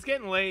nothing. It's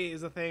getting late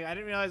is the thing. I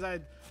didn't realize I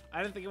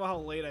didn't think about how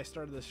late I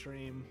started the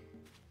stream.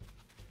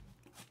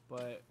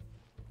 But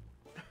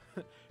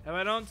if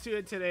I don't do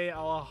it today,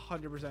 I'll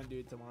 100% do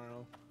it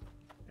tomorrow.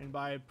 And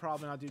by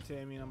probably not do it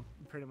today, I mean I'm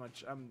probably not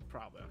gonna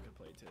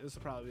play today. This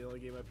will probably be the only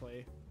game I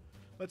play.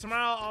 But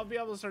tomorrow I'll be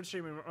able to start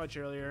streaming much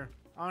earlier.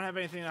 I don't have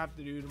anything I have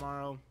to do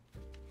tomorrow.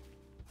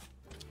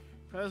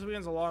 This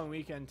weekend's a long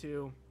weekend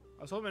too.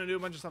 I was hoping to do a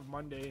bunch of stuff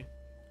Monday.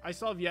 I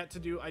still have yet to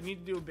do. I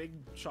need to do a big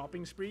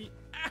shopping spree.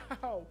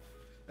 Ow!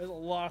 There's a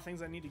lot of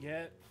things I need to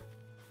get.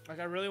 Like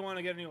I really want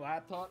to get a new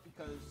laptop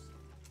because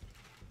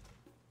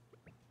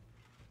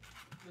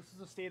this is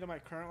the state of my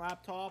current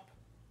laptop.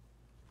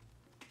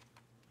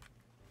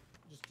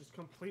 Just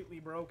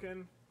completely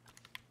broken.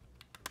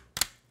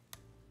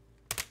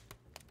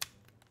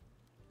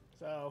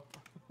 So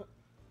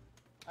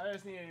I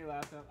just need a new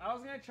laptop. I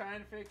was gonna try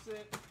and fix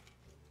it,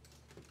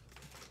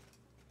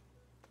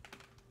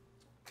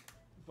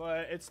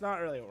 but it's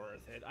not really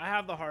worth it. I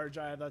have the hard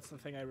drive. That's the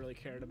thing I really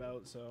cared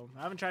about. So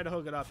I haven't tried to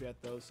hook it up yet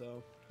though.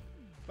 So,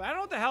 but I don't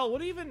know what the hell.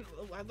 What even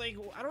like?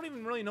 I don't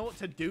even really know what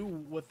to do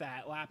with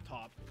that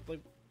laptop.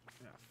 Like,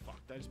 ah, fuck.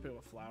 I just put it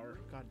with flour.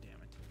 God damn it.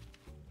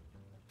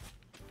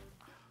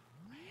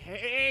 I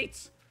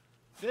hate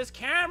this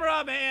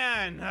camera,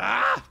 man.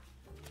 Ah!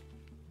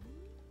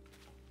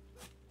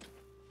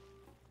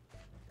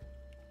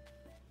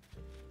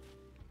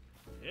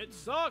 It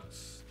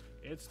sucks.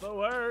 It's the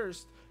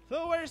worst.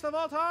 The worst of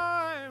all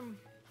time.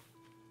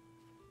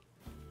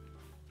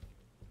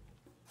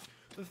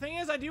 The thing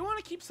is, I do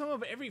want to keep some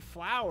of every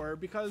flower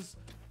because,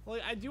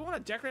 like, I do want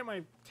to decorate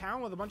my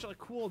town with a bunch of like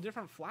cool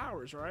different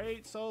flowers,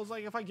 right? So it's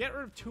like if I get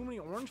rid of too many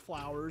orange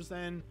flowers,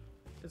 then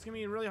it's gonna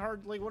be really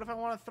hard. Like, what if I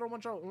want to throw a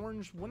bunch of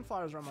orange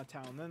windflowers around my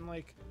town? Then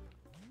like,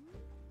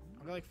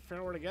 I'm gonna like figure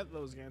out where to get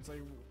those again. It's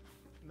like,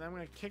 then I'm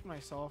gonna kick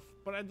myself.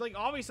 But I'd like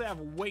obviously I have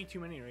way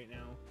too many right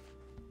now.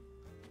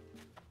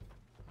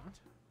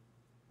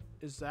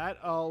 Is that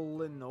a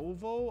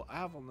Lenovo? I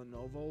have a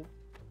Lenovo.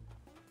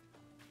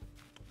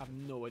 I have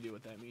no idea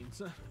what that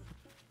means.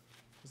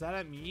 Is that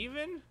at me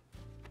even?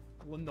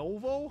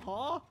 Lenovo,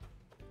 huh?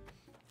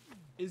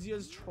 Is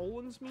yous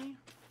trollins me?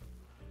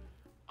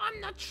 I'm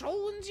not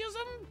trollins yous,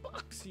 I'm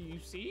Bucksy, you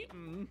see?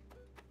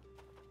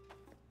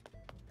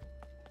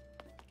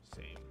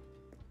 Same.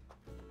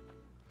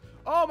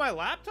 Oh, my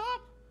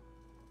laptop?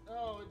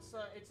 Oh,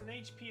 it's an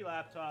HP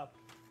laptop.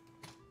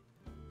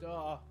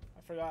 Duh.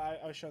 I forgot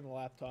I was showing the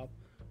laptop.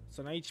 It's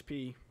an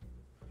HP.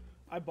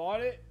 I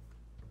bought it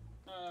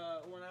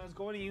when I was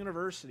going to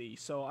university.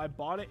 So I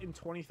bought it in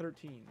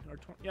 2013.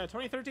 Yeah,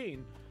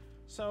 2013.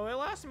 So it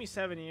lasted me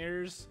 7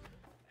 years.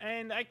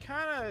 And I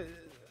kind of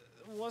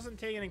wasn't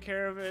taking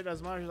care of it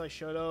as much as I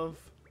should have.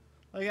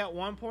 Like at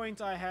one point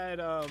I had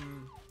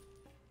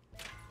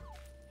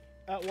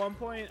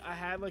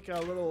like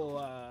a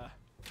little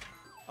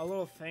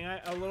thing,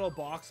 a little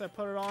box I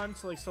put it on,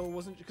 so it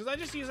wasn't, because I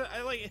just use it.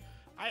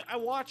 I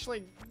watch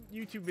like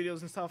YouTube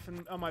videos and stuff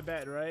on my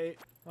bed, right,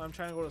 when I'm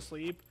trying to go to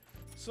sleep.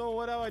 So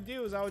what I would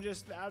do is it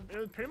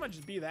would pretty much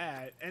just be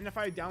that, and if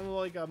I download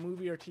like a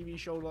movie or TV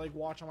show to like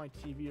watch on my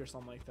TV or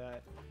something like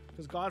that,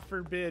 because God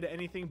forbid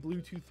anything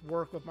Bluetooth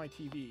work with my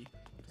TV,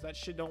 because that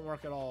shit don't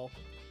work at all,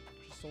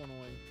 which is so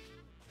annoying.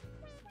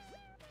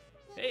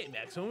 Hey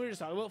Max, we were just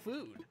talking about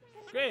food.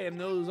 Graham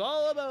knows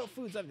all about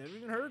foods I've never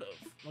even heard of.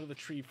 Look at the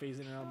tree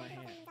phasing around my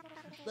hand.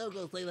 Don't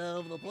go say that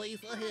over the place.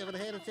 I haven't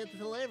had a chance to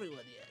tell everyone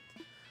yet.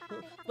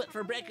 But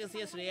for breakfast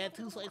yesterday, I had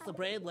 2 slices of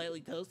bread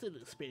lightly toasted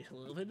in a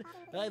special oven.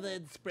 I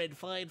then spread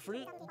fine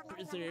fruit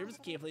and preserves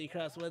carefully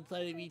across one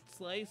side of each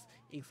slice.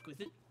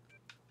 Exquisite.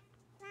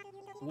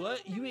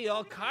 What? You ate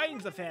all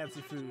kinds of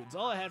fancy foods.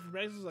 All I had for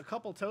breakfast was a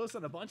couple toasts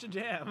and a bunch of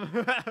jam.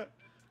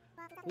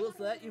 What's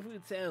that? Your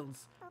food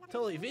sounds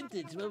totally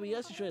vintage. Maybe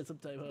I should try it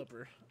sometime,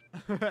 Hopper.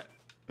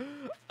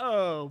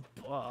 Oh,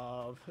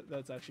 Bob.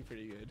 That's actually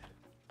pretty good.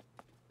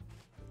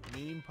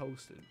 Meme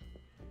posted.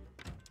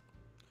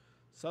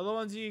 So the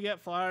ones you get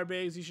flour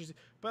bags, you should see.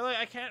 But like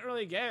I can't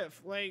really get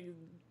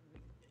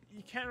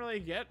you can't really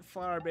get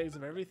flour bags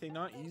of everything,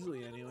 not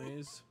easily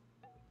anyways.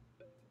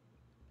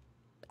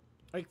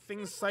 Like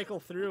things cycle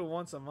through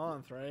once a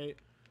month, right?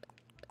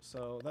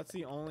 So that's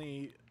the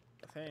only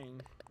thing.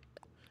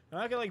 And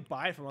I can like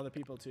buy from other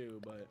people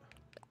too, but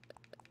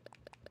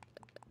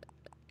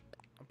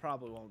I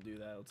probably won't do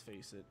that, let's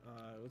face it.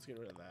 Let's get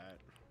rid of that.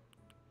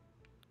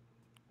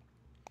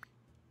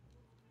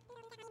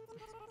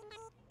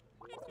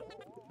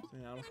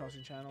 The Animal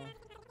Crossing channel.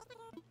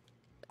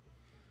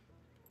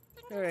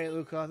 Alright,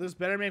 Luca, this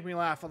better make me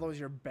laugh, otherwise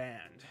you're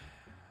banned.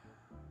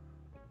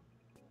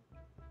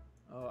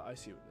 Oh, I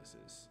see what this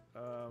is.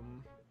 I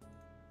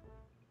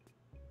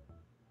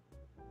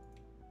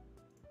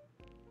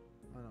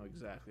know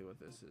exactly what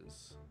this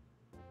is.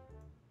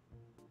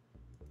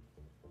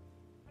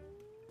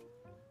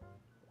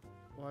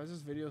 Why is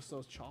this video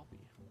so choppy?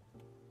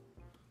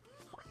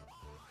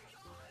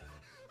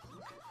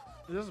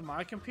 Is this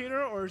my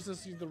computer or is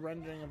this the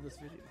rendering of this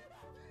video?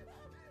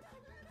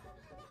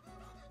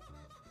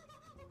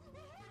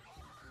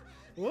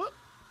 What?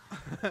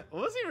 What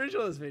was the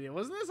original of this video?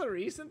 Wasn't this a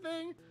recent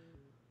thing?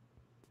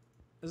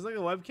 Is like a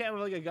webcam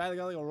with like a guy that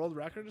got like a world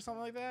record or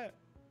something like that?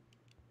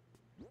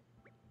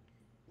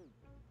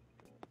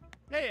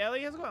 Hey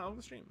Ellie, how's it going? Welcome to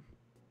the stream.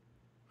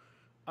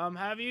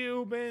 Have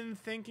you been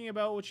thinking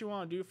about what you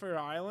want to do for your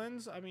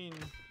islands? I mean,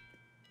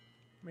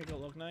 make it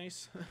look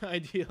nice,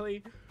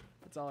 ideally.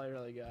 That's all I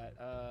really got.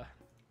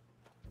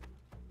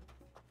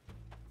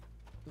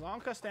 Is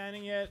Anka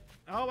standing yet?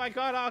 Oh my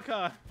god,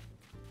 Anka!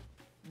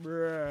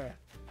 Bruh.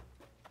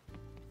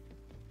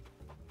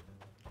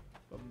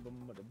 Bum bum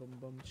bum bum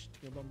bum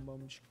bum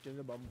bum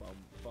bum bum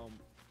bum.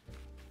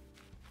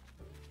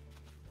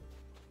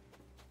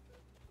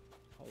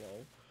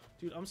 Hello?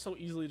 Dude, I'm so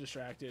easily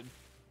distracted.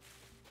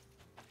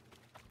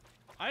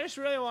 I just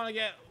really want to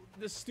get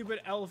this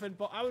stupid elephant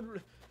ball. I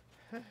would...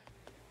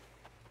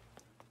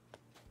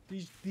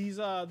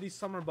 These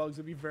summer bugs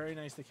would be very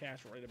nice to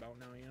catch right about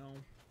now, you know?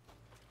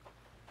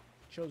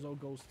 Chozo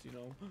ghosts, you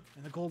know?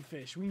 And the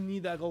goldfish. We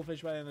need that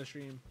goldfish by the end of the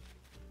stream.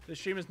 The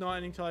stream is not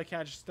ending until I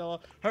catch Stella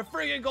her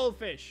friggin'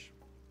 goldfish!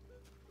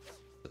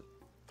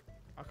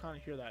 I kind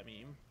of hear that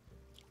meme.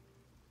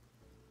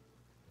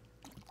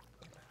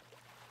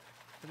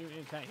 What do you mean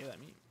you can't hear that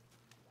meme?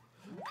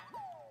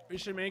 We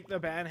should make the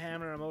Bad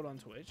Hammer emote on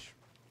Twitch.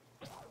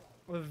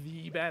 Or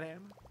the Bad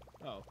Hammer?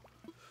 Oh.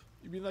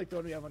 You mean like the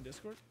one we have on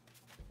Discord?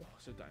 Oh,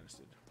 it's a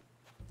dynasty.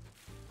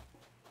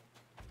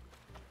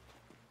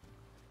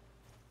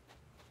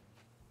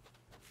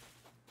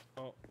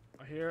 Oh,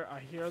 I hear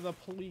the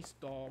police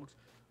dogs.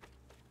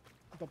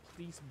 The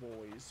police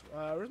boys.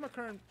 Where's my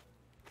current...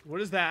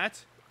 What is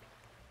that?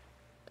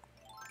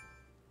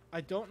 I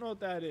don't know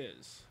what that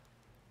is.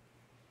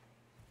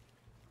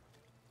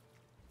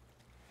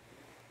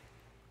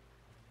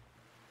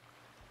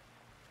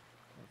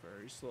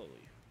 Very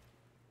slowly.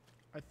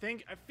 I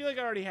feel like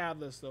I already have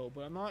this though,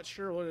 but I'm not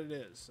sure what it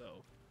is,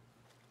 so.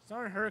 It's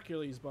not a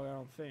Hercules bug, I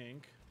don't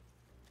think.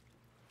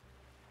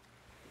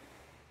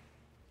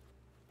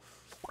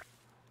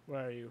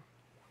 Where are you?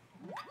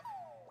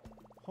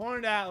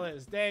 Horned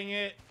Atlas, dang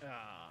it.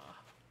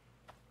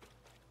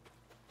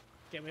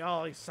 Get me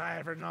all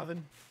excited for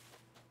nothing.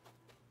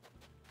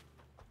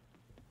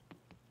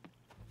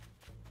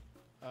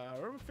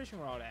 Where's the fishing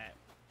rod at?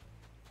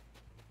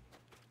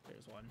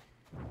 There's one.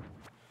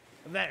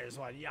 There's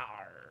one, yar.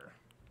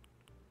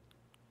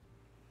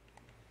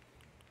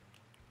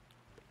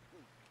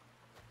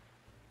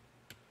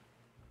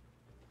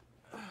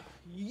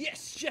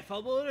 Yes, Jeff,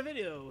 I'll upload a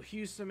video. He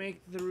used to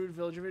make the Rude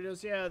Villager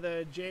videos. Yeah,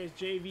 the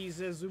JV's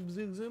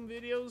Zoom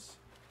videos.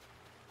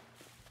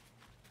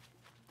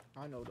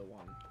 I know the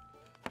one.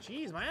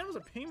 Jeez, my animals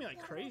are paying me like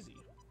crazy.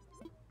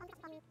 I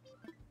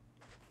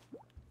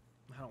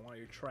don't want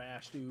your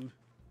trash, dude.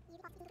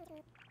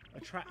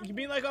 You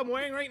mean like I'm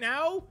wearing right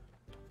now?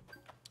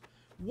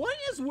 What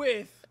is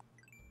with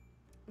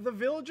the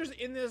villagers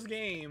in this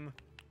game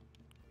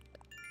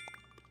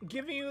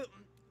giving you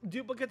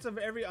duplicates of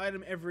every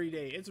item every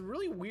day? It's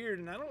really weird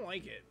and I don't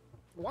like it.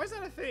 Why is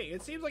that a thing?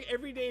 It seems like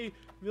every day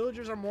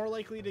villagers are more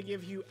likely to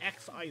give you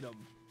X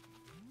item.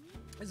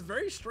 It's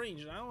very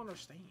strange and I don't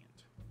understand.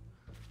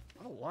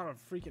 I have a lot of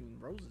freaking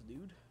roses,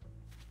 dude.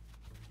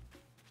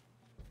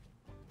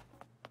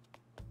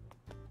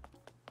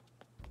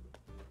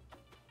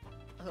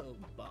 Oh,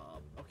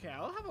 Bob. Okay,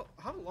 I'll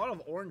have a lot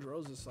of orange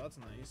roses, so that's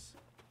nice.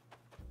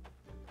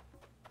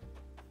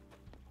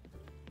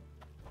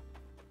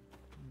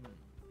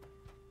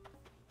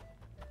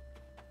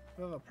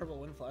 I have a purple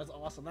windflower. That's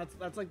awesome.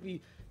 That's like the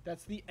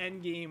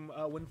end game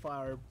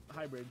windflower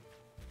hybrid.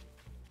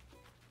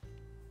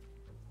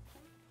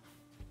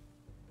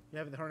 You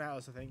have the Horned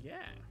Atlas, I think. Yeah.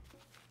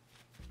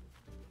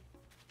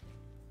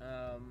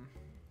 So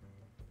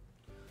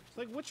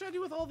like, what should I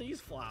do with all these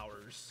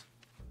flowers?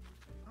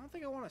 I don't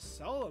think I want to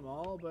sell them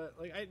all, but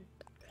like I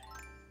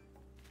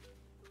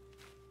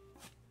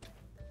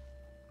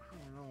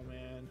don't know,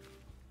 man.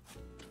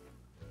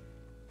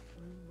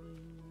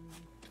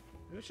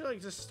 Maybe we should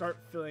like just start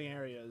filling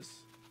areas.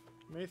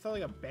 Maybe throw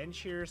like a bench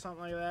here or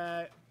something like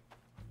that.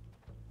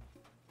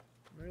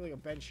 Maybe like a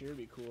bench here would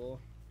be cool.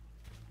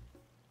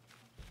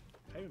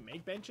 Can I even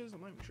make benches?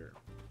 I'm not even sure.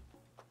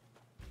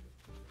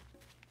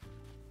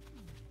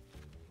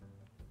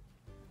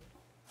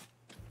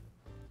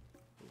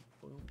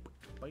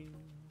 Like,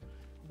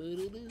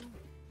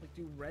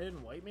 do red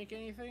and white make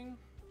anything?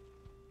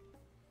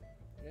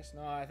 I guess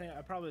not. I think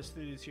I probably just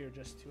threw these here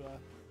just to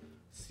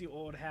see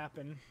what would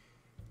happen.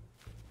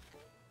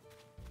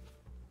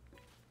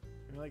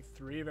 Maybe like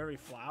 3 of every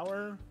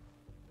flower.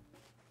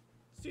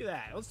 Let's do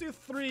that. Let's do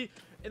 3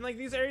 in like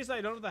these areas that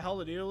I don't know what the hell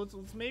to do.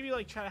 Let's maybe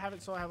like try to have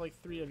it so I have like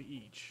 3 of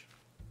each.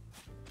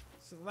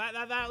 So that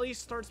at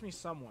least starts me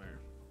somewhere.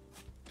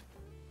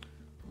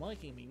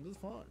 Liking memes is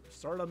fun.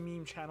 Start a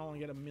meme channel and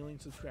get 1 million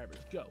subscribers.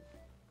 Go.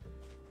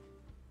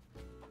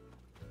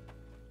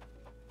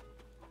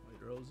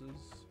 White roses.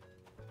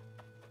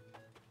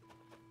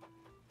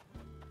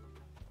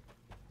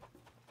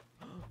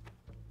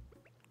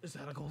 Is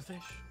that a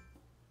goldfish?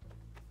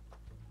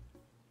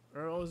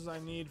 Roses I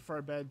need for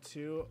a bed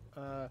too.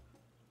 Do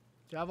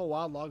you have a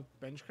wild log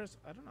bench, Chris?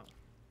 I don't know.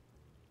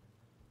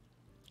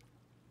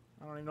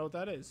 I don't even know what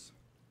that is.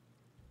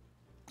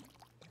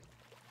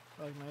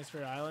 Like nice for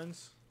your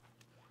islands.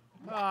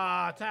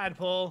 Ah,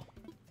 tadpole.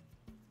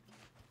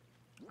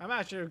 I'm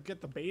actually gonna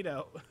get the bait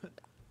out.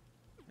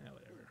 Yeah,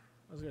 whatever.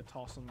 I was gonna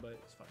toss them, but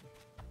it's fine.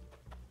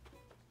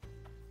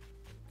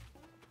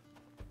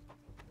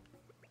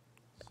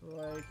 So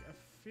like, I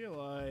feel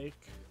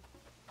like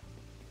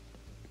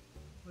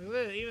look at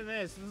this, even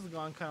this has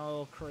gone kind of a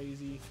little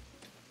crazy.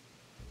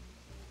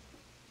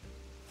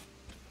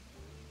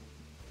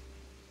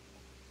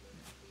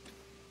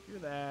 Do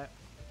that.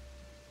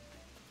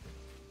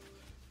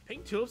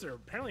 Pink tulips are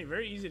apparently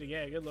very easy to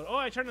get. Good look. Oh,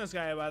 I turned this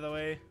guy, by the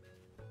way.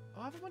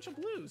 Oh, I have a bunch of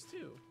blues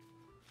too.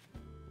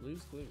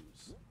 Blues,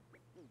 clues.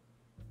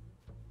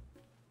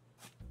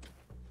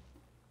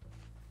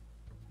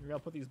 We gotta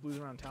put these blues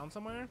around town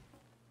somewhere.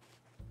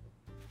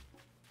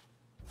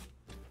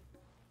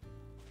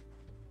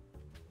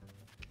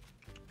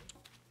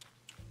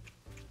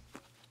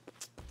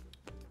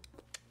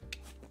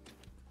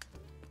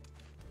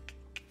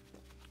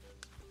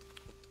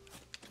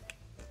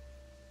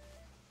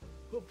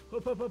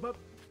 Up.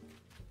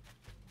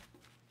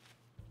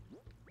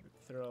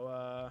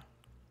 Throw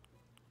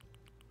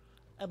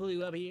a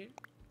blue up here.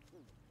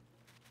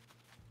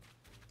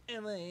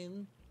 And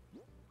then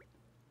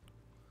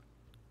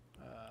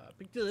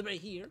pink tulip right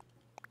here.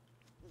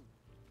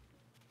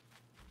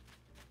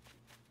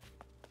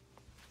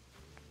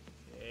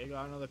 Okay,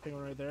 got another pink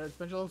one right there. This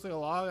bench looks like a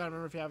log. I don't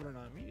remember if you have it or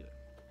not. Me either.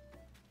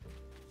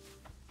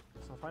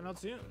 So I'll find out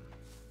soon.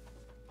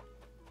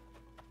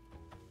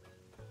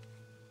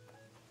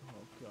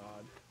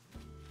 God.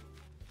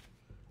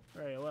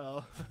 Alright,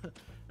 well.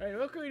 Alright,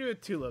 what can we do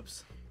with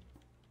tulips?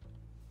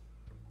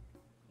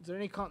 Is there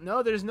any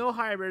no, there's no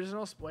hybrid. There's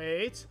no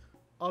wait.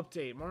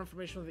 Update. More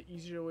information on the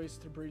easier ways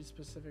to breed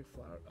specific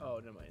flower. Oh,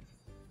 never mind.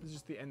 This is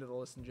just the end of the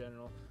list in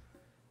general.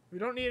 We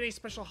don't need any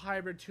special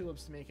hybrid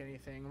tulips to make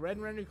anything. Red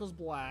and red equals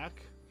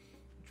black.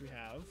 we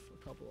have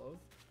a couple of.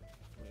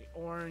 Wait,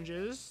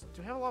 oranges.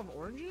 Do we have a lot of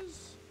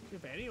oranges? Do we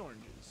have any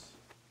oranges?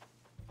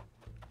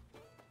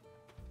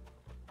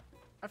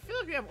 I feel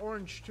like we have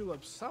orange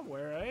tulips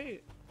somewhere,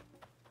 right?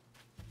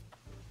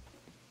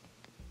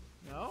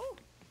 No?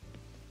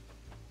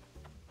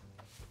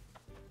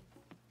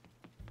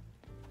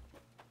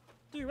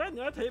 Do I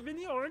not have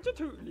any orange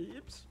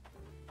tulips?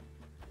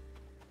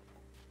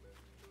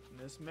 In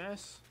this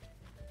mess?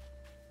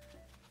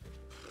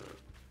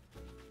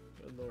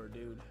 Good lord,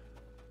 dude.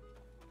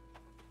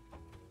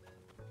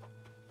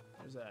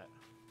 Where's that?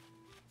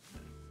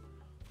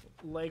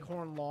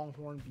 Leghorn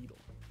longhorn beetle.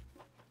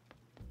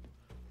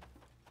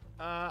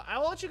 I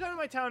will let you come to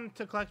my town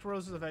to collect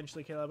roses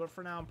eventually, Kayla, but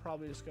for now I'm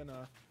probably just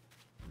gonna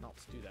not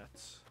do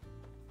that.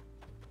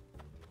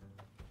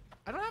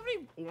 I don't have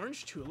any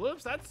orange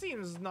tulips? That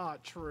seems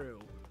not true.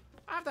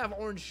 I have to have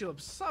orange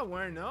tulips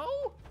somewhere, no?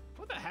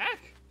 What the heck?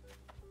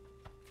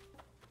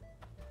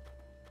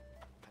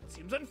 That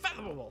seems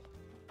unfathomable.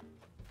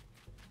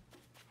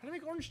 How do I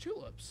make orange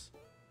tulips?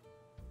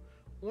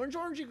 Orange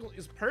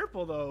is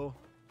purple, though.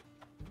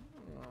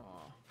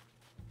 Aw.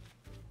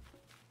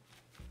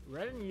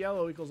 Red and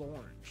yellow equals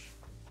orange.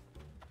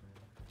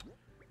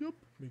 Yep,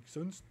 makes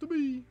sense to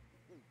me.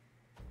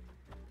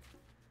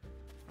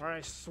 Alright,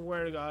 I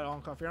swear to God,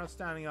 Anka, if you're not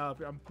standing up,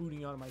 I'm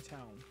booting you out of my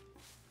town.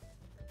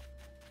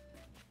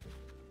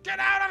 Get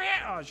out of here!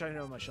 Oh, I was trying to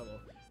hit with my shovel.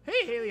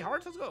 Hey, Haley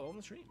Hart, let's go on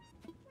the stream.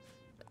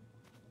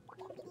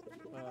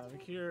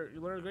 Here,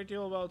 you learn a great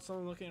deal about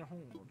someone looking at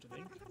home, don't you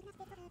think?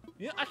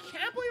 You know, I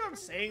can't believe I'm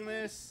saying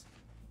this,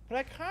 but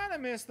I kind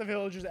of miss the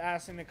villagers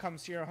asking to come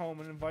to your home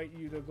and invite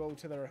you to go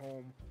to their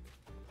home.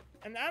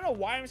 And I don't know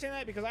why I'm saying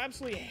that, because I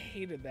absolutely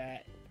hated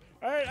that.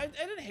 Alright, I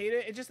didn't hate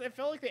it. It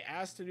felt like they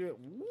asked to do it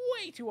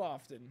way too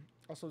often.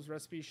 Also, this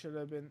recipe should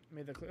have been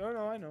made the clear. Oh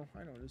no, I know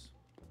it is.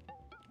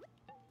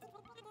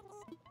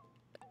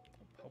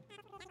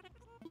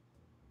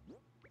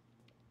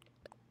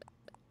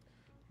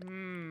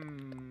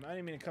 I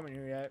didn't mean to come in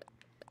here yet.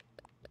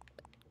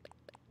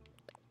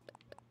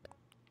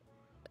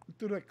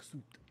 Direct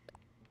suit.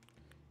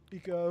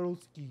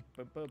 Ikaroski.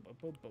 Alright,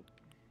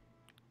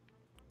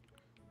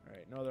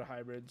 no other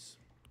hybrids.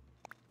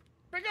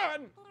 Be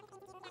gone!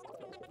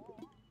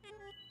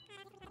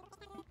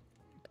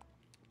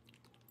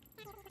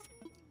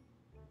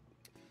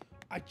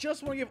 I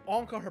just want to give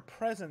Anka her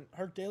present,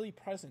 her daily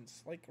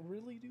presents. Like,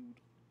 really, dude?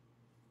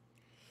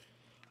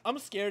 I'm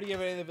scared to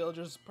give any of the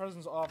villagers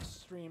presents off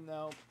stream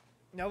now.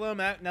 Now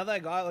that I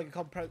got like a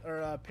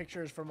couple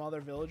pictures from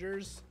other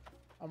villagers,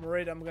 I'm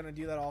worried I'm gonna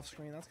do that off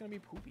screen. That's gonna be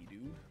poopy,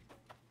 dude.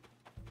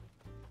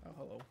 Oh,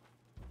 hello.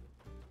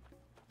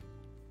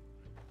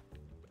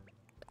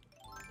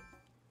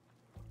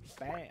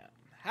 Bam.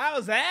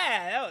 How's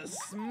that? That was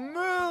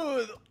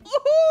smooth.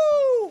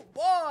 Woohoo,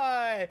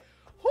 boy.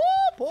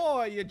 Oh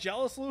boy, you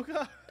jealous,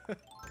 Luca?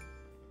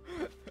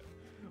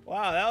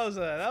 Wow,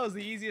 that was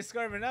the easiest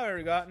scarfing I've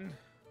ever gotten.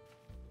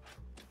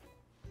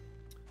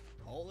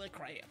 Holy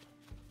crap.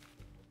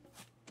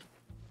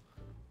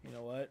 You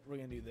know what? We're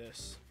gonna do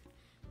this.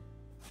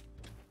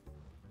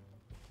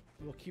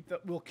 We'll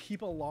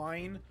keep a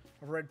line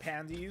of red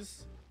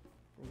pansies.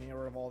 We're gonna get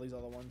rid of all these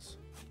other ones.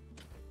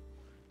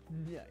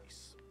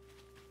 Nice.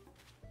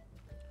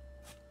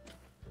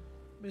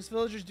 Miss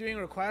Villager's doing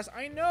requests.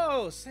 I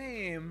know,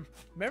 same.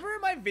 Remember in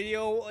my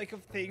video, like,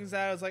 of things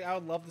that I was like, I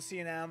would love to see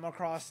in Animal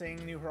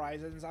Crossing New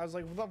Horizons. I was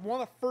like,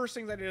 one of the first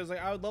things I did was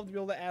like, I would love to be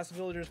able to ask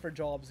villagers for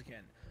jobs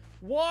again.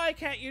 Why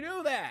can't you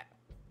do that?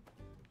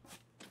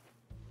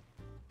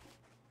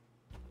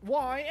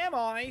 Why am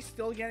I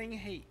still getting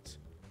hate?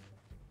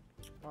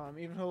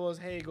 Even if it was,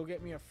 hey, go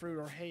get me a fruit,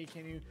 or hey,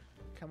 can you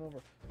come over?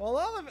 Well, a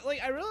lot of it,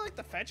 like, I really like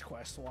the fetch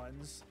quest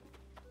ones.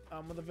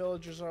 Where the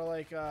villagers are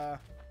like,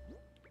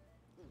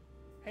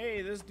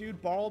 hey, this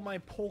dude borrowed my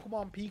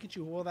Pokemon Pikachu,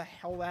 who the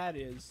hell that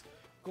is.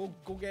 Go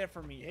get it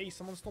for me. Hey,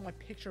 someone stole my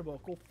picture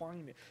book, go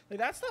find it. Like,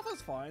 that stuff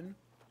is fun.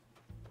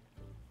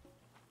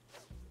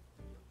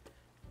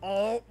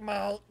 Oh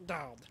my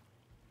god.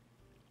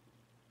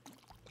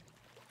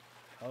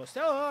 Oh,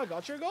 Stella, I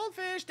got your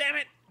goldfish, damn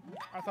it!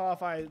 I thought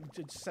if I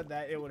just said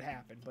that, it would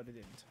happen, but it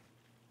didn't.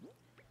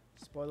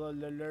 Spoiler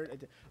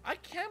alert. I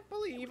can't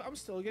believe I'm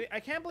still getting... I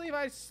can't believe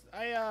I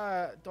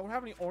don't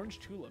have any orange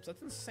tulips.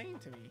 That's insane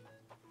to me.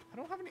 I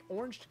don't have any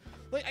orange...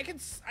 Like, I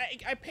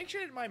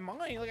pictured it in my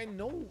mind. Like, I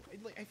know...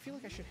 Like, I feel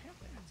like I should have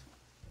that.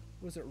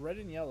 Was it red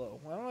and yellow?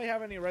 Well, I don't really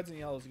have any reds and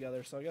yellows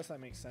together, so I guess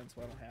that makes sense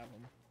why I don't have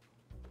them.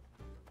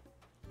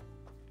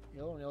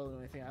 Yellow and yellow do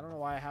anything. I don't know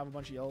why I have a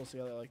bunch of yellows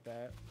together like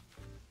that.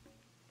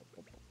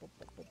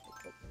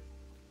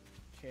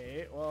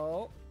 Okay,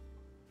 well...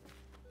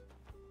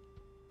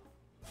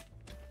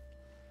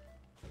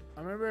 I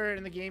remember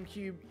in the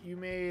GameCube, you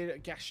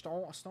made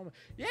Gaston a snowman.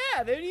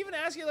 Yeah, they'd even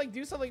ask you to, like,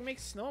 do stuff like make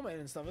snowmen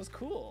and stuff. It was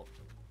cool.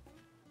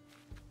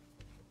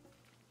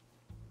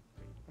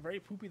 Very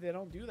poopy they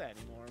don't do that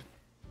anymore.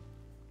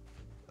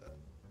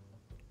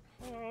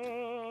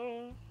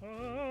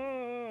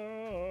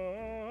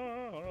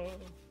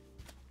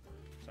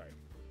 Sorry.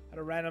 I had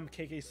a random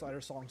KK Slider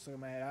song stuck in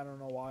my head. I don't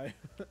know why.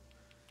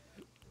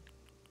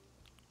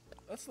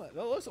 That's not.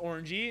 That looks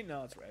orangey.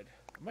 No, it's red.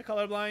 Am I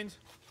colorblind?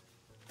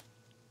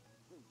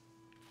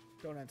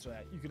 Don't answer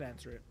that. You can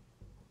answer it.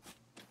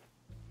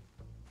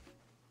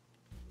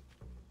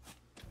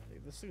 Okay,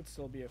 this could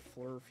still be a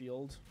fleur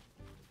field.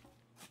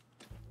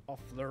 A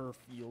fleur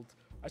field.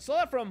 I saw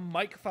that from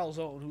Mike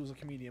Falzone, who's a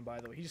comedian, by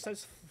the way. He just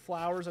says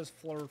flowers as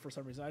fleur for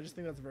some reason. I just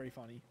think that's very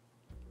funny.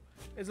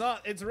 It's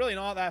not. It's really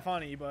not that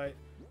funny, but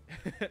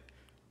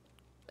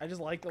I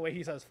just like the way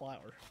he says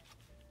flower.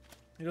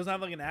 He doesn't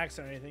have like an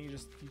accent or anything. He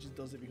just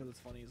does it because it's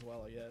funny as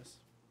well, I guess.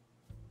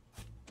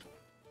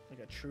 Like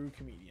a true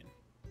comedian.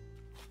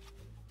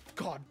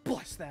 God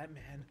bless that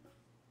man.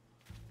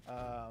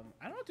 I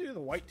don't know what to do with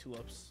the white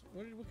tulips.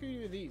 What can you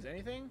do with these?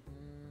 Anything?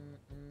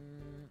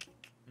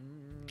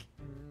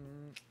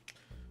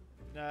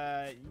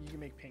 You can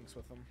make pinks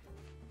with them,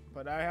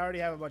 but I already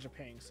have a bunch of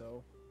pinks,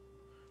 so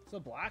it's a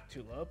black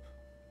tulip.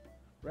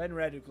 Red and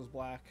red equals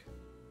black.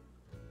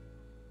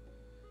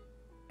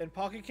 In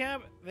Pocket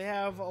Camp, they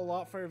have a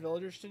lot for your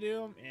villagers to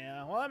do.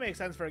 Yeah, well, that makes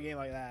sense for a game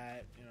like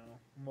that. You know,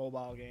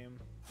 mobile game.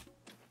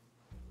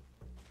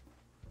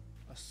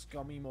 A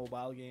scummy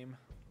mobile game.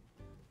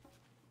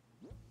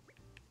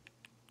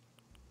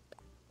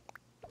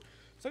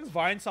 It's like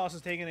Vine Sauce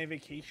is taking a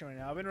vacation right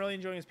now. I've been really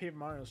enjoying his Paper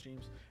Mario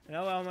streams. And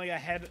now that I'm like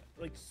ahead,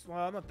 like,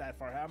 well, I'm not that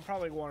far ahead. I'm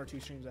probably like 1 or 2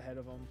 streams ahead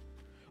of him.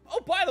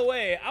 Oh, by the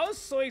way, I was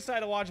so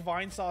excited to watch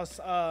Vine Sauce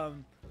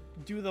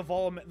do the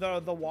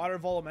water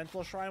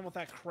Volumental Shrine with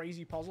that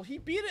crazy puzzle. He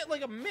beat it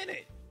like a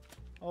minute.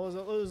 Oh, it was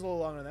a little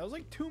longer than that. It was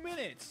like 2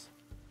 minutes.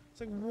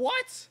 It's like,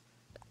 what?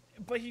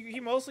 But he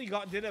mostly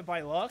did it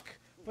by luck.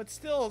 But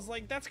still, it's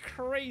like, that's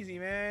crazy,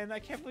 man. I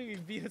can't believe he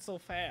beat it so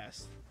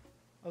fast.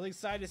 I was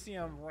excited to see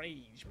him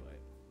rage, but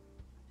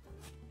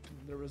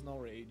there was no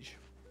rage.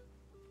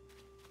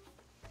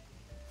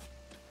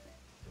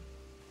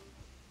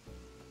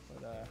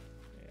 But, yeah.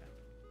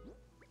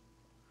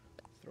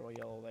 Throw a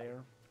yellow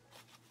there.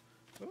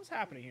 What's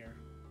happening here?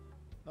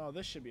 Oh,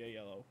 this should be a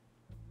yellow.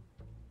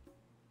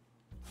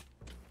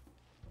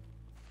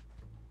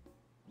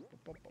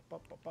 So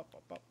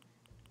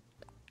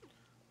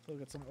we'll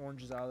get some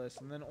oranges out of this,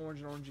 and then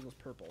orange and orange equals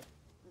purple.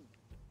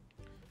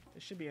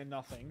 This should be a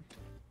nothing.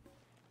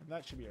 And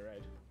that should be a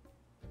red.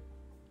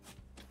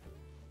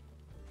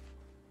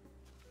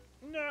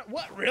 No,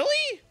 what,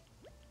 really?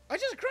 I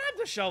just grabbed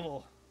the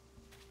shovel.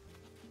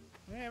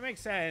 Yeah, it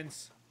makes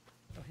sense.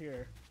 Oh,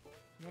 here.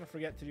 I'm gonna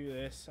forget to do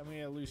this. I'm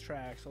gonna lose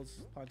track, so let's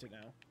punt it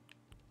now.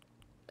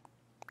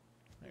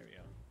 There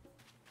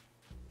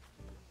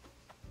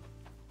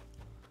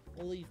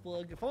we go. Leaf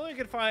bug. If only I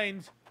could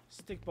find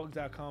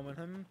stickbug.com and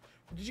him.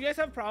 Did you guys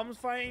have problems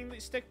finding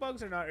stick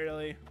bugs or not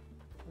really?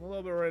 I'm a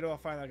little bit worried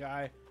about finding that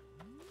guy.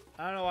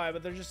 I don't know why,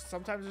 but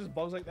sometimes there's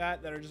bugs like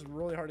that are just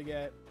really hard to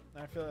get.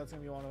 And I feel like that's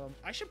gonna be one of them.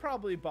 I should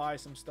probably buy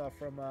some stuff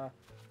from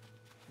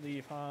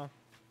Leaf, huh?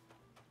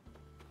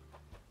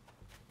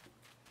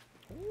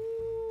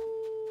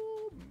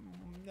 Ooh,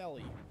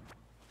 Nelly.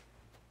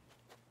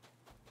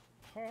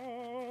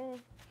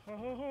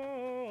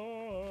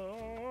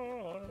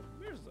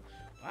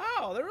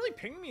 Wow, they're really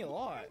pinging me a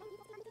lot.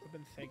 I've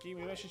been thinking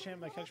maybe I should chant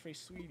my catchphrase,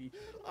 sweetie.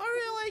 I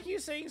really like you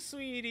saying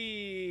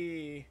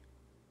sweetie.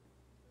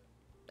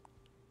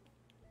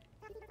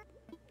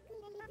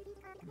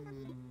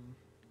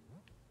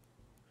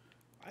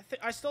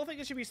 I still think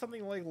it should be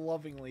something like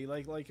lovingly,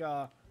 like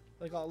a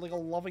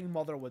loving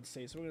mother would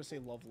say. So we're gonna say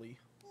lovely.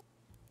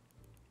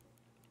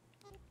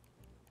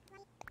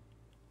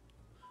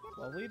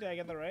 Lovely, did I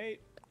get that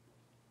right?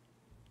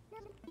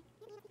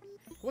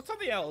 What's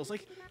something else?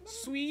 Like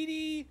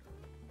sweetie,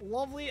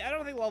 lovely. I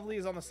don't think lovely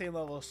is on the same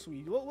level as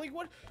sweet. Well, like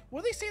what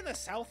do they say in the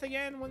South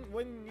again?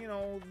 When you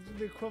know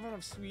the equivalent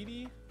of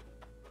sweetie?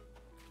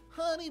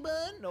 Honey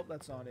bun? Nope,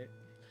 that's not it.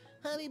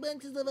 Honey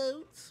bunches of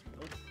oats.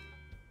 Nope.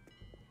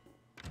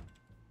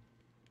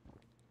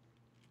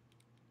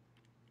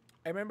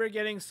 I remember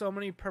getting so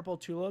many purple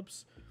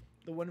tulips,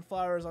 the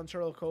windflowers on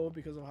Turtle Cove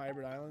because of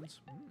hybrid islands.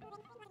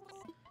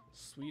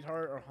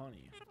 Sweetheart or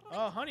honey?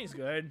 Oh, honey's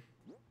good.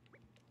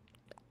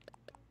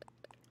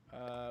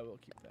 We'll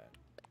keep that.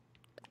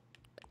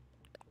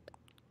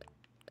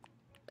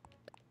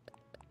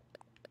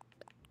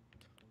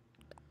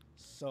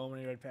 So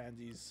many red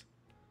pansies.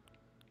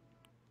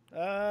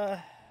 Do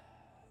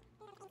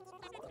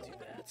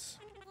that.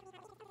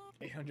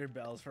 800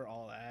 bells for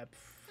all that.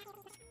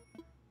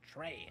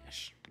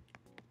 Trash.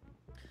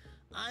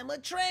 I'm a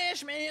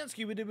trash man.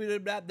 Scooby dooby doo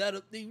da da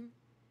doo.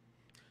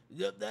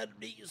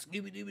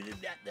 Scooby dooby doo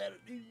da da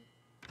doo.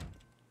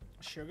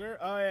 Sugar?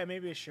 Oh yeah,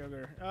 maybe a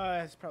sugar. Oh,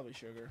 it's probably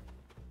sugar.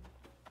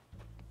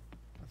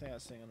 I think I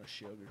was saying on a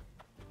sugar.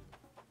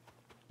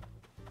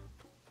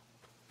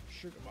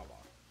 Sugar baba.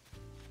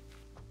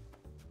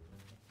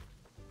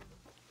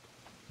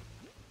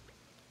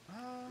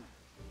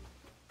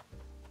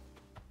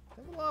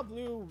 There's a lot of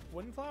blue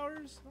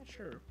windflowers? Not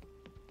sure.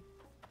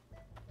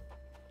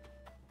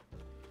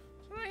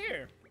 It's right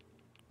here.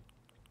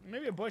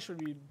 Maybe a bush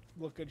would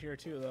look good here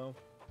too, though.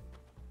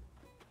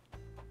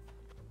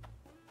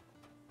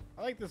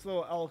 I like this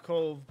little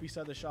alcove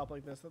beside the shop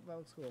like this. That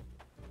looks cool.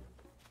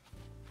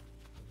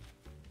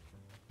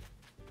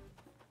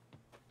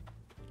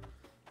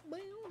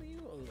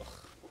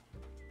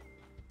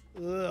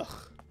 Ugh.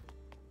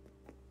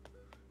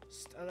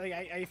 Like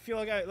I feel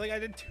like I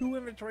did 2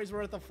 inventories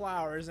worth of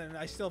flowers, and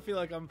I still feel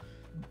like I'm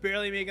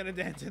barely making a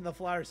dent in the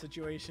flower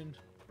situation.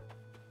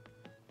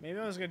 Maybe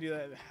I was gonna do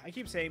that. I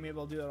keep saying maybe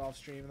I'll do that off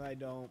stream, and I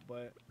don't.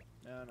 But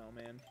I don't know,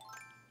 man.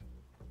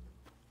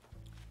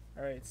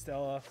 All right,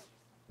 Stella.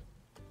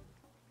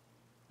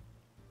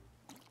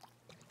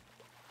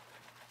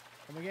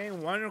 Am I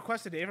getting 1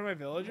 request a day from my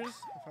villagers?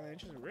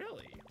 Financials,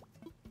 really?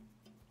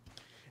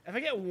 If I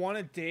get 1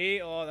 a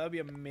day, oh, that would be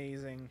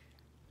amazing.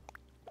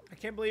 I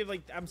can't believe,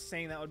 like, I'm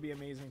saying that would be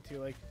amazing, too.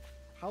 Like,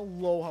 how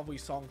low have we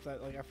sunk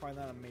that? Like, I find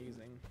that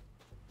amazing.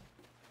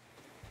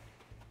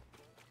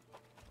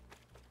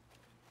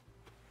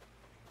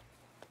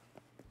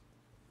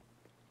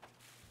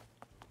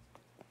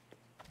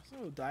 There's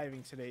no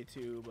diving today,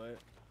 too, but...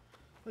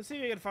 Let's see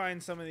if we can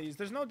find some of these.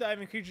 There's no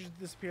diving creatures that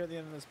disappear at the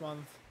end of this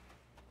month.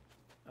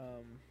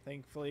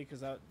 Thankfully, because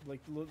that, like,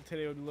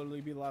 today would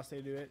literally be the last day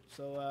to do it.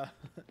 So,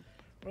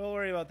 we'll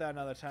worry about that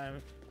another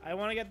time. I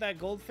want to get that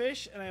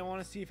goldfish, and I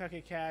want to see if I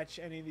can catch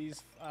any of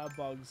these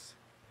bugs.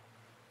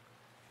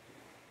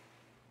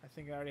 I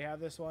think I already have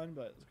this one,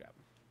 but let's grab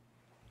them.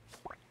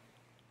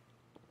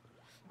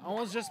 I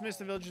almost just missed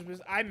the villagers.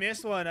 I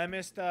missed one. I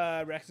missed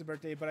Rex's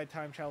birthday, but I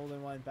time traveled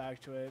and went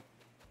back to it.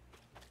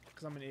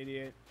 Because I'm an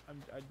idiot.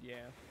 Yeah.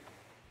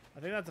 I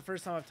think that's the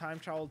first time I've time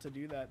traveled to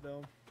do that,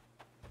 though.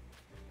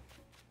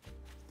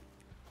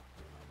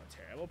 I'm a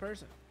terrible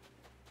person.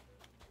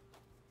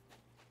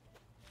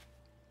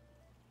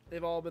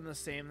 They've all been the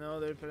same, though.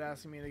 They've been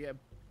asking me to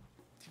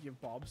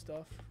give Bob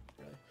stuff.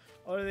 Really?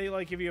 Oh, do they,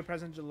 like, give you a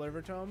present to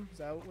deliver to them? Is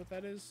that what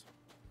that is?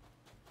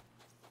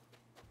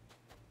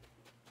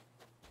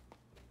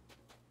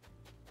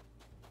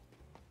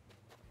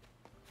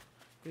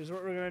 Here's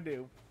what we're gonna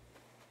do.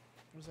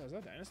 What's that? Is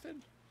that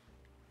Dynasted?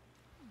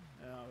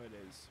 No, it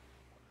is.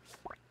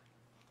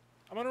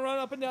 I'm gonna run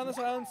up and down this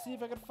island, see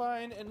if I can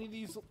find any of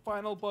these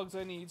final bugs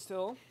I need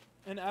still.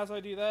 And as I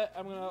do that,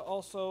 I'm gonna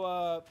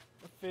also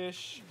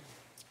fish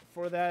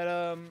for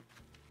that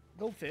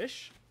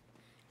goldfish.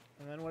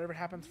 And then whatever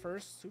happens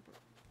first, super.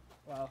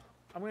 Well,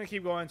 I'm gonna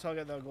keep going until I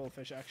get the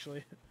goldfish,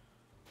 actually.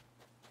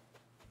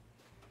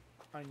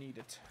 I need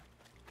it.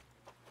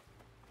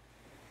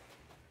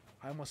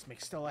 I must make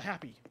Stella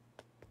happy.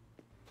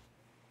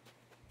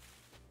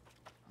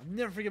 I'll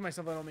never forgive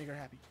myself if I don't make her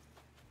happy.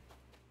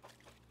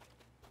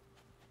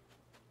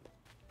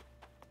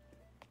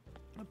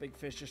 A big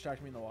fish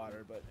distracted me in the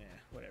water, but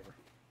whatever.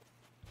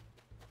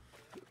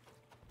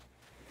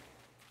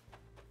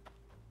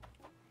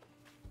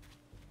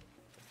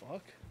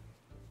 Fuck.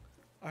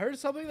 I heard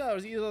something that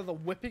was either the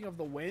whipping of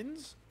the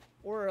winds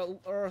or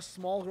a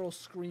small girl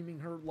screaming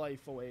her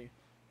life away.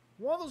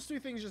 One of those 2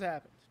 things just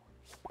happened.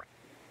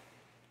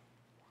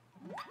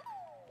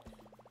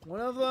 One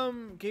of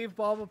them gave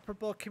Bob a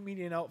purple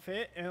comedian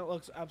outfit, and it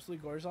looks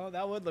absolutely gorgeous on him.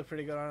 That would look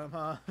pretty good on him,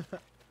 huh?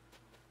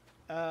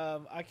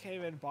 I can't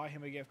even buy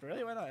him a gift.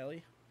 Really? Why not,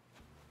 Ellie?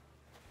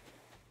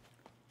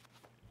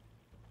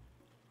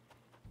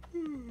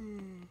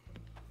 Drone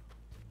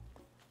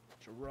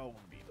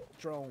beetle.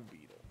 Drone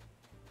beetle.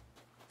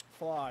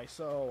 Fly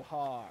so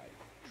high.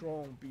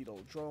 Drone beetle.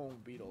 Drone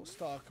beetle.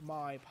 Stuck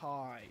my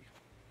pie.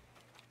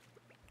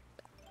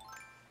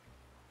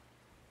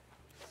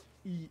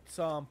 Eat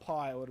some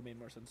pie. Would have made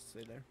more sense to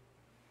say there.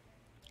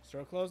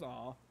 Store closed?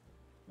 Aw.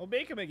 Well,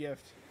 make him a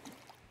gift.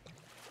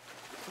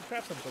 So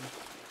crap something.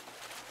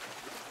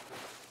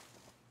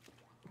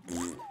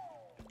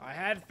 I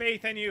had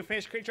faith in you,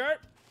 fish creature.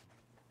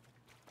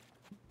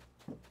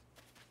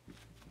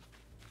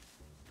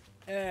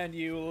 And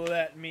you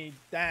let me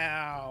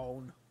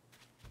down.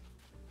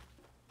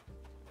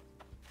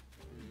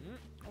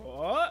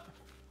 What?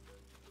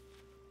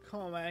 Come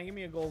on, man. Give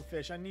me a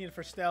goldfish. I need it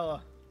for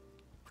Stella.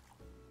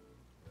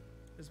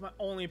 This is my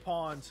only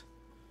pond.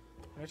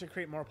 I have to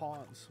create more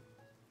ponds.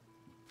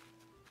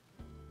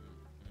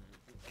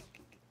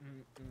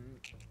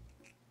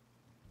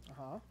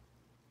 Uh-huh.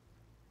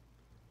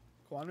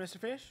 Go on, Mr.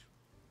 Fish.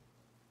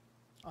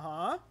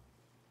 Uh-huh.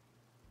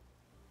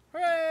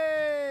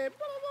 Hooray!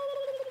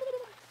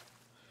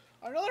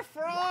 Another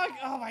frog!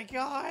 Oh my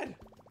god!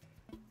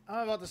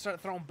 I'm about to start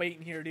throwing bait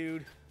in here,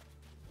 dude.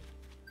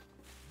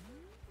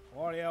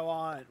 What do you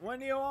want? When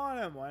do you want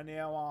him? When do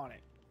you want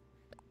it?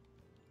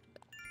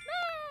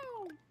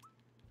 No!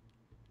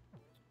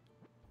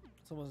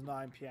 It's almost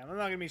 9 p.m. I'm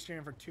not gonna be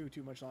streaming for too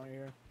much longer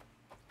here.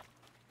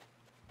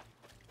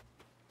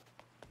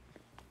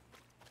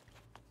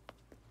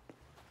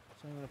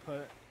 So I'm gonna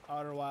put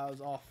Outer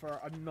Wilds off for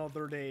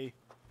another day.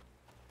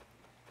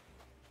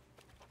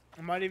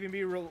 It might even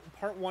be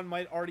part 1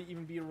 might already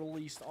even be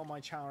released on my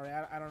channel.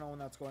 I don't know when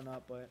that's going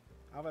up, but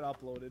I have it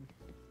uploaded.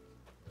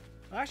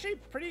 I'm actually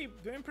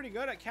doing pretty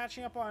good at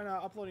catching up on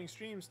uploading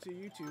streams to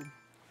YouTube.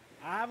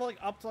 I have like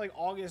up to like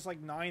August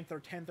like 9th or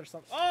 10th or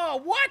something. Oh,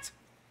 what?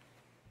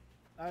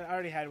 I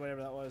already had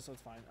whatever that was, so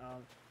it's fine.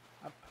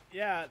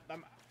 Yeah,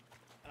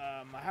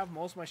 I have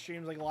most of my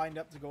streams like lined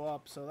up to go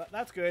up, so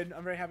that's good.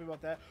 I'm very happy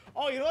about that.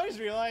 Oh, you know what I just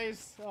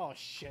realized? Oh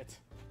shit,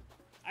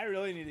 I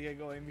really need to get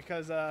going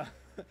because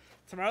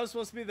tomorrow's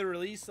supposed to be the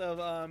release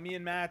of me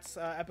and Matt's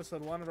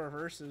episode 1 of our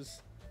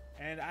verses,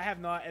 and I have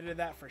not edited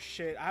that for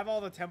shit. I have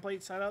all the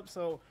templates set up,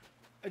 so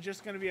it's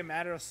just gonna be a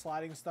matter of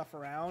sliding stuff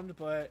around.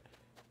 But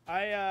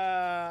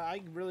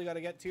I really got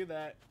to get to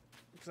that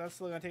because that's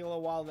still gonna take a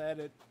little while to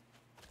edit.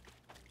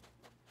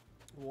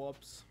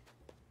 Whoops.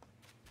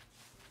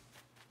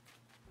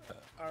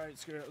 Alright,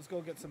 screw it. Let's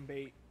go get some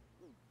bait.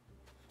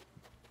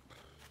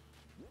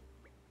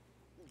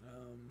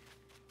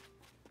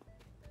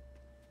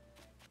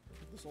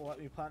 This will let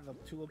me plant the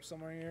tulips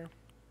somewhere here.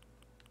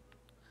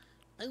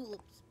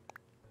 Tulips.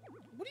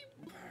 What do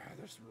you...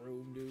 there's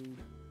room, dude.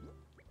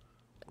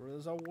 Where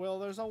there's a will,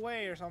 there's a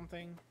way or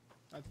something.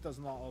 That does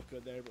not look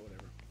good there, but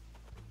whatever.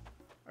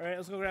 Alright,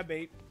 let's go grab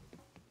bait.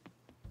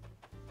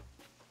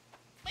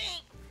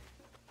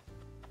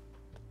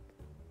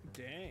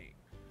 Dang.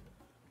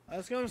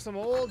 Let's go with some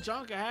old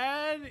junk I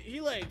had. He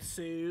liked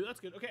Sue.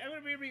 That's good. Okay, I'm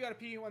gonna be here. You gotta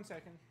pee 1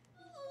 second.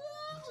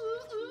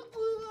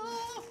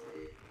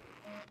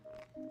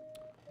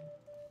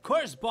 Of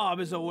course, Bob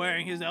is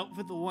wearing his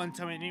outfit the one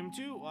time I named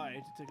him to. Why? I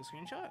had to take a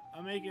screenshot.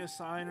 I'm making a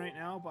sign right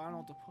now, but I don't know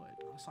what to put.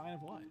 A sign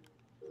of what?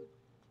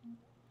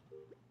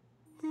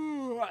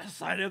 A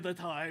sign of the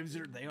times.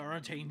 They are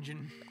a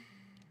changing.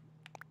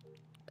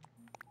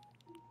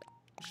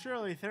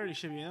 Surely 30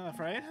 should be enough,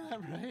 right?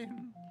 Right?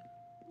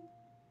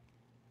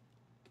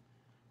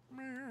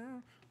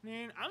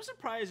 Man, I'm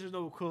surprised there's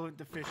no equivalent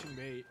to fishing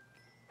bait.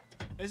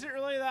 Is it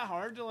really that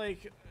hard to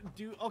like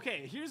do?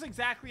 Okay, here's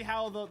exactly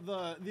how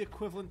the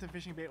equivalent to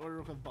fishing bait would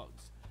work with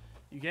bugs.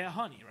 You get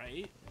honey,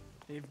 right?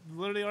 They've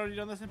literally already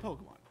done this in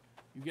Pokemon.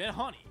 You get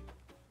honey.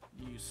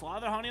 You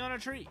slather honey on a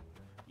tree.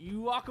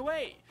 You walk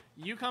away.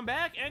 You come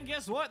back, and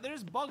guess what?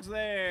 There's bugs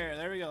there.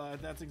 There we go.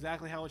 That's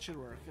exactly how it should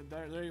work.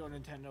 There you go,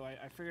 Nintendo.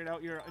 I figured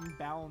out your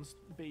imbalanced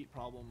bait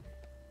problem.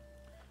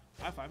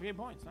 I have 5 game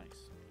points. Nice.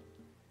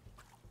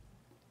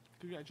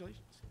 Congratulations.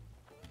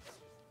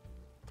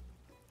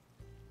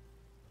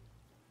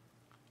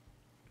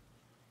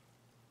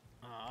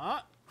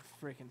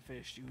 Freaking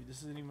fish, dude. This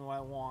isn't even what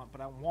I want,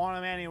 but I want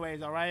them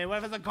anyways, alright? What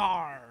if it's a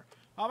car?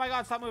 Oh my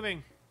god, stop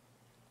moving.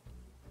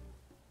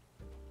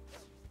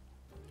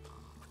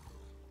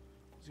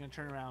 He's gonna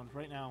turn around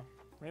right now.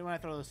 Right when I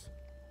throw this.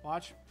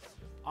 Watch.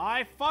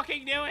 I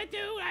fucking knew it,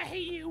 dude! I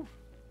hate you!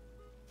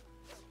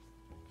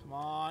 Come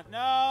on.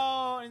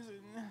 No!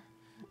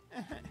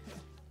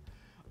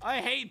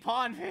 I hate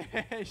pond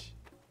fish!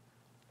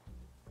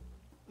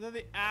 They're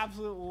the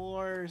absolute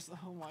worst.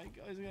 Oh my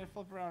god, he's gonna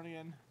flip around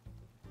again.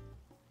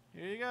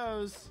 Here he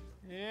goes.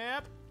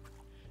 Yep.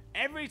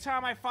 Every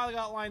time I finally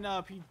got lined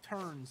up, he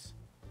turns.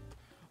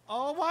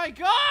 Oh my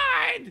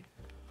god!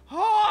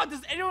 Oh,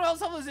 does anyone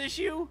else have this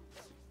issue?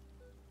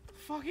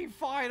 Fucking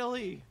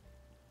finally.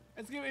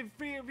 It's gonna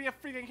be a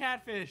freaking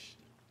catfish.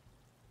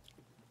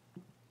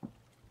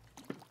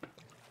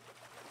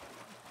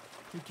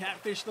 He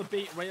catfished the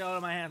bait right out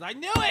of my hands. I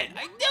knew it!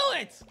 I knew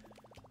it!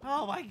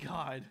 Oh my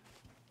god.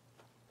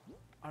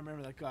 I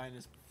remember that guy and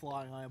his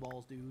flying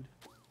eyeballs, dude.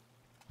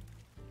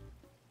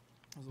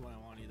 That's the one I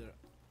want either.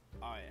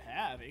 I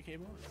have AK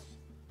bonus.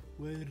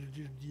 Where's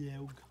your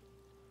dog?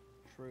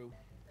 True.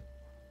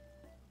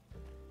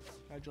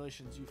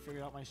 Congratulations, you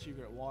figured out my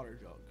secret water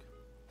jug.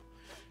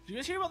 Did you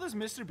guys hear about this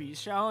Mr.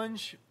 Beast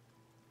challenge?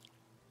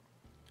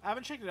 I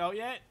haven't checked it out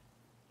yet.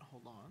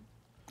 Hold on.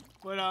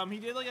 But he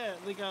did like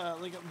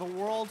the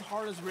world's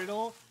hardest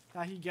riddle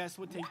that he guessed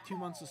would take 2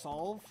 months to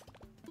solve.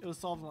 It was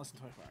solved in less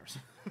than 24 hours.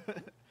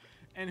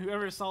 And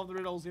whoever solved the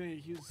riddle was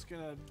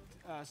gonna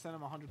send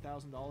him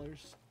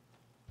 $100,000.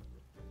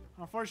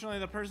 Unfortunately,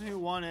 the person who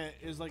won it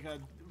is like a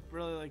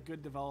really like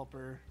good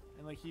developer,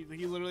 and like he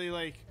literally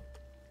like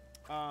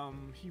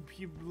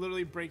he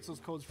literally breaks those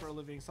codes for a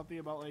living. Something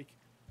about like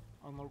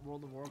on the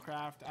World of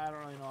Warcraft. I don't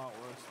really know how it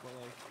works, but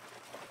like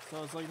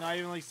so it's like not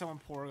even like someone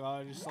poor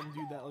guy, just some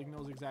dude that like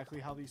knows exactly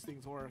how these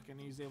things work, and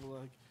he's able to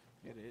like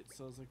get it.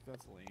 So it's like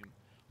that's lame.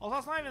 Well,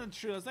 that's not even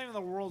true. That's not even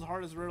the world's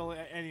hardest riddle.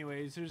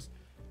 Anyways,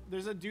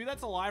 there's a dude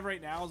that's alive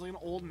right now. It's like an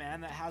old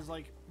man that has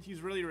like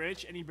he's really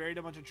rich and he buried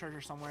a bunch of treasure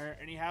somewhere,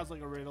 and he has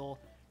like a riddle,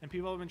 and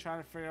people have been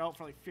trying to figure out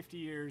for like 50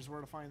 years where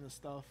to find this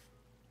stuff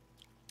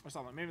or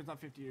something. Maybe it's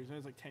not 50 years. Maybe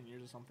it's like 10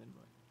 years or something.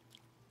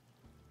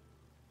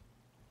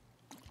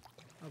 But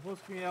I'm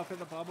supposed to be outfit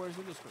the Bob wears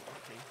in Discord.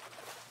 Okay.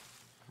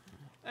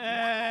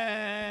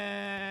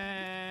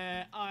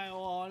 I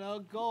want a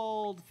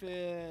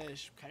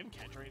goldfish. Can I even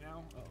catch right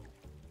now? Uh oh.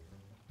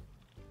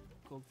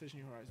 Goldfish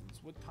New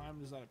Horizons. What time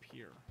does that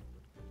appear?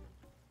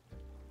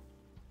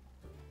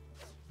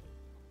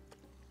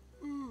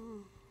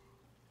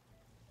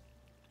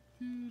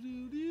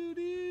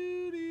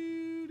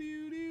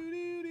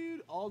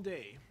 All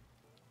day.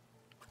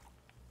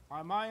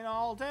 I mine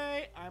all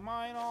day. I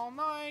mine all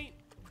night.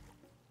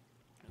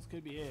 This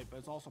could be it, but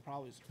it's also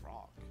probably just a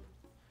frog.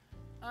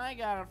 I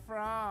got a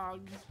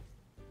frog.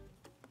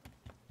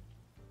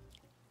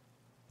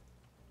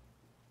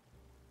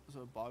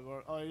 So bog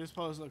or oh, you're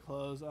supposed to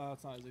close. Oh,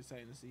 it's not as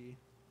exciting to see.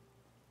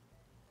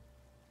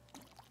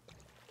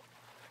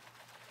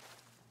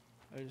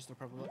 There's just a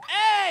purple.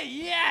 Hey,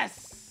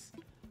 yes!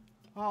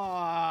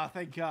 Oh,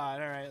 thank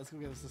God. All right, let's go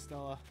get this to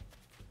Stella.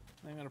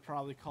 I'm gonna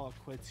probably call it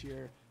quits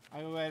here.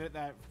 I go edit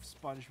that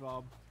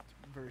SpongeBob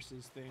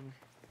versus thing.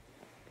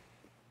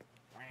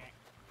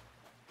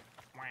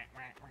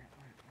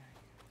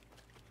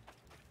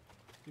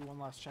 Do one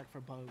last check for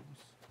bugs.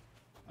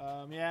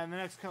 Yeah, in the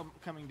next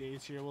coming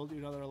days here, we'll do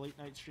another late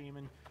night stream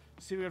and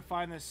see if we can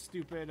find this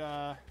stupid,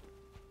 what's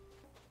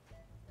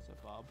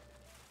up, Bob?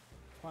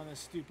 Find this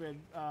stupid,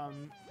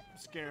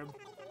 scarab.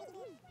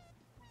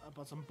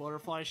 About some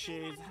butterfly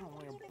shades. I don't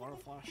wear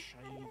butterfly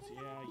shades.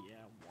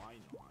 Yeah, why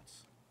not?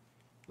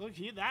 Look,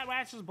 that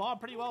matches Bob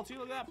pretty well, too.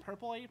 Look at that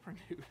purple apron,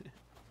 dude.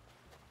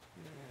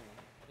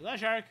 Is that a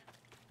shark?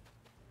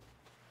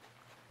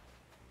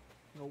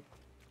 Nope.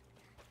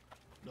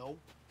 Nope.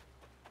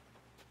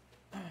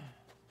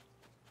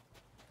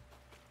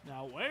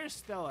 Now, where's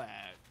Stella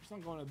at? She's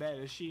not going to bed,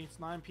 is she? It's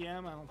 9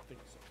 p.m.? I don't think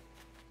so.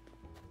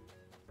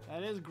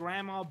 That is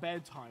grandma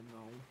bedtime,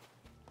 though.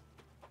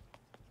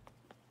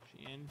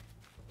 She in?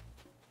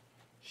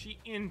 She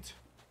int.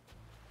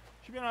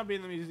 She better not be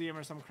in the museum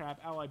or some crap.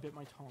 Ow, I bit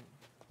my tongue.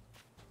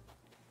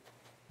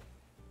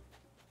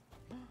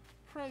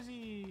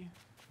 Prezi.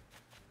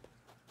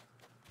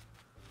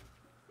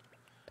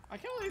 I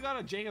can't believe you got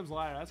a Jacob's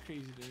ladder. That's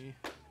crazy to me.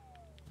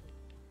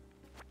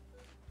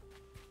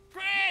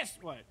 Chris!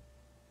 What?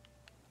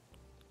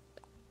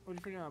 What are you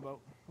freaking out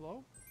about?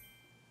 Hello?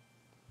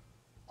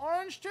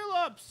 Orange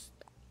tulips!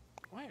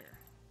 Where?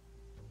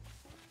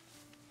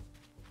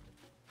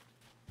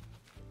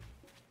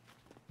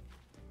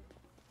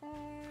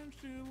 Orange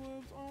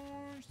tulips,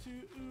 orange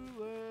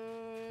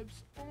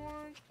tulips,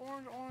 orange,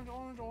 orange, orange,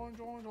 orange, orange,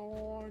 orange,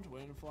 orange,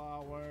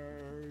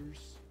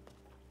 windflowers.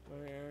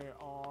 Where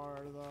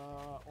are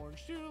the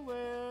orange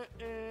tulips?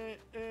 Do,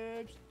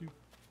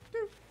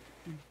 do,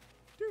 do,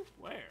 do.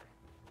 Where?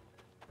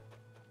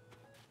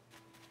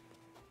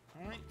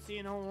 I ain't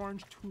seeing no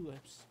orange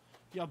tulips.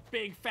 You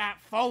big fat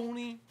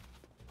phony.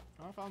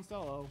 Oh, I found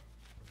Stella. Was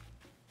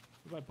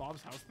that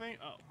Bob's house thing?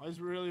 Oh, I just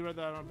really read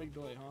that on a big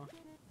delay, huh?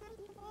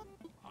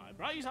 I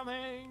brought you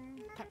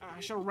something. I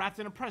should have wrapped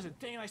in a present.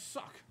 Dang, I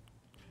suck.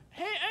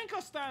 Hey,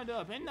 Anka, stand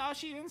up. And now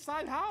she's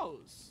inside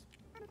house.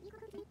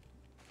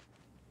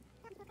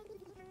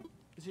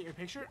 Is it your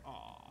picture?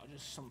 Oh,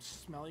 just some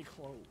smelly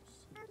clothes.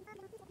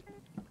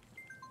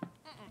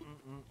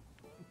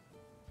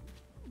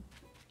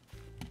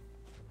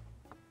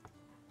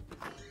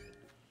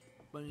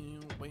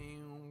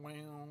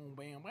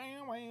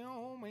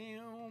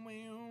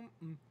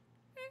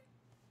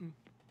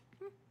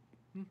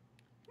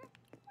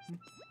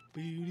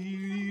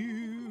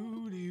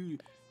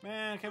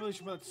 Man, I can't believe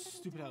she bought that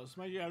stupid house.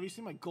 Have you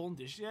seen my golden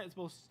dish yet? It's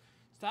both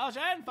stylish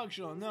and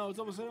functional. No, it's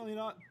almost certainly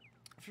not.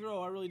 After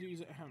all, I really do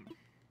use it.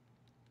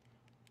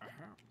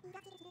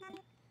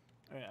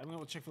 Alright, I'm gonna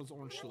go check for those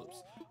orange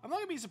tulips. I'm not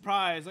gonna be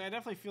surprised. Like, I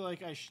definitely feel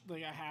like I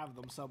have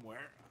them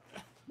somewhere.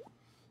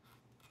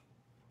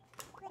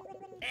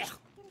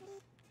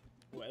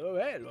 Well,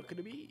 what could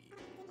it be?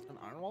 An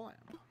iron wall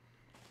lamp.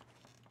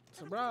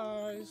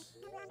 Surprise!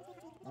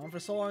 On for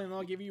so long, and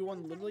I'll give you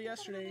one literally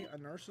yesterday. A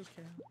nurse's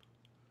camp.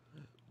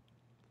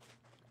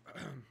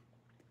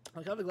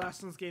 Like how the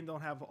glasses in this game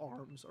don't have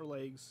arms or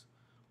legs.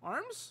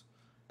 Arms?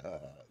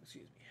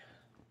 Excuse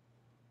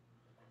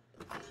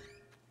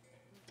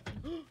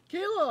me.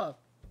 Kayla!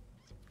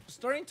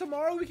 Starting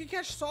tomorrow, we can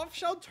catch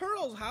soft-shelled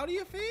turtles. How do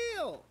you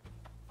feel?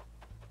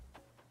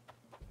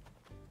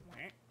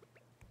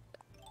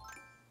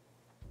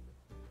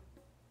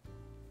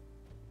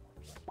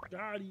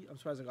 Daddy. I'm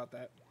surprised I got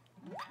that.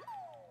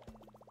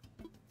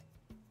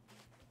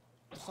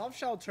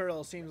 Soft-shelled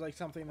turtle seems like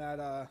something that,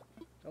 a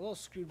little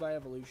screwed by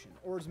evolution.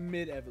 Or is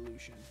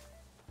mid-evolution.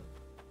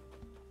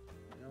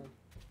 You know?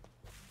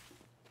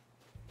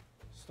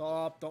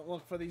 Stop. Don't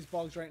look for these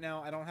bugs right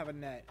now. I don't have a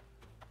net.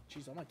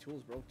 Jeez, all my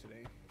tools broke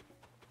today.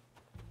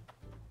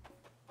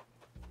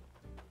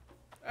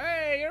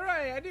 Hey, you're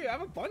right. I do. I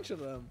have a bunch of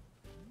them.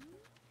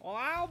 Well,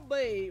 I'll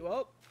be.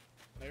 Well,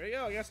 there we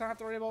go. I guess I don't have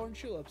to worry about orange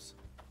tulips.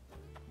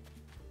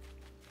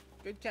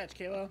 Good catch,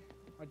 Kayla.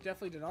 I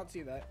definitely did not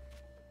see that.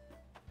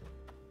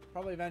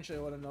 Probably eventually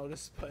would have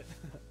noticed, but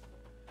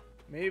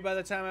maybe by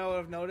the time I would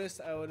have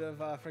noticed, I would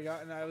have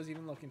forgotten I was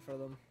even looking for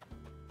them.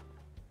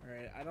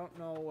 Alright, I don't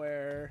know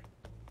where.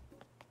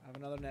 I have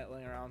another net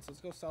laying around, so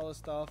let's go sell this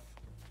stuff.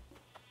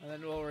 And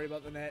then we'll worry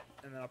about the net,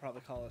 and then I'll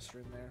probably call a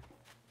stream there.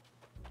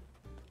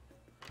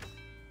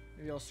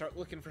 Maybe I'll start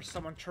looking for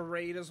someone to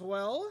raid as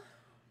well.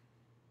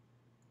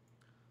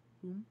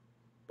 Boom,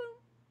 boom,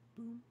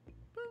 boom,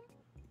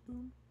 boom,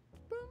 boom, boom,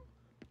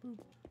 boom.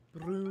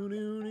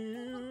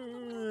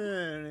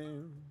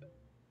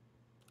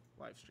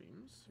 Live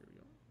streams. Here we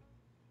go.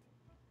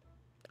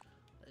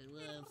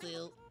 I want to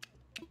sell.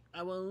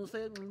 I want to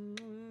sell.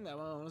 I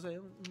want to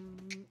sell.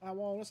 I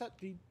want to sell.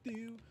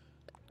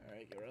 Alright.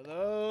 Alright, get rid of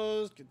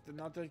those. Get the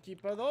not to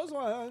keep those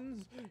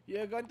ones.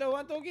 You're going to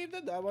want to keep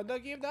the one to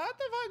keep the other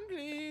one,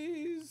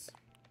 please.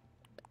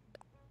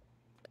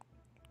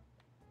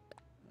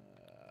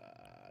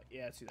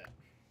 Yeah, let's do that.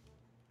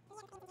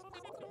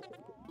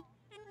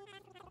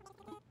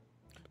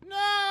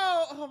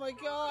 No! Oh my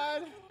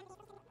god!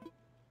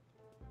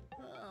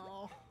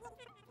 Oh.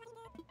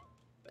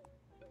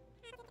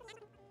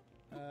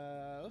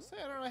 Let's say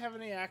I don't really have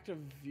any active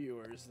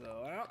viewers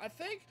though. I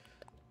think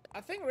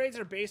raids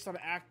are based on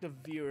active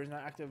viewers,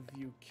 not active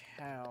view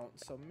count.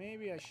 So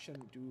maybe I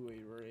shouldn't do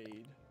a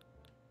raid.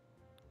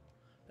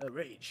 A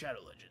raid, Shadow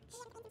Legends.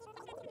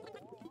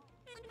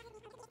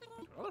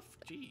 Oh,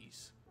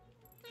 jeez.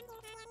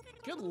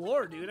 Good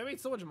lord, dude! I made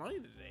so much money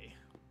today.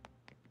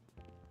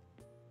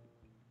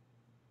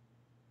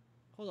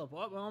 Hold up,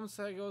 what? Mom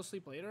said I go to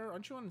sleep later.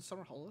 Aren't you on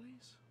summer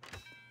holidays?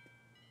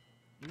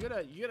 You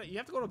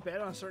have to go to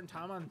bed on a certain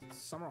time on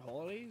summer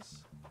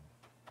holidays?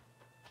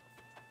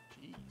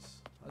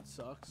 Jeez, that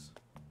sucks.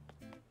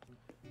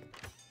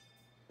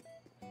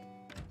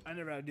 I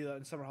never had to do that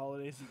in summer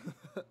holidays.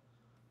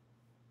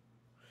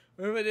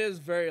 If it is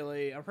very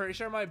late, I'm pretty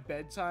sure my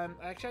bedtime.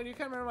 Actually, I do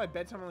kind of remember my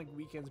bedtime on like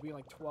weekends being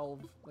like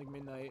 12, like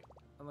midnight,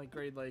 on like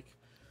grade like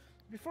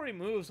before he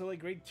moved, so like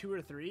grade 2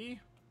 or 3.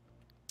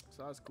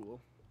 So that's cool.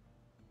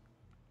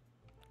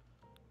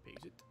 Pays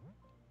it.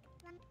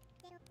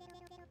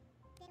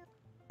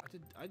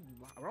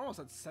 We're almost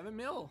at 7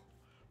 mil.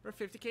 We're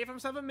 50K from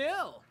 7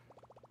 mil.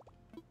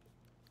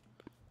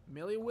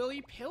 Millie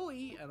Willy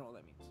Pilly. I don't know what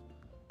that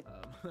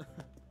means.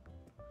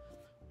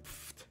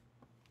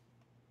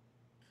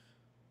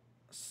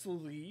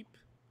 Sleep.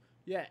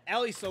 Yeah,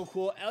 Ellie's so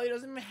cool. Ellie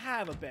doesn't even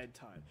have a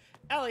bedtime.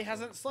 Ellie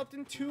hasn't slept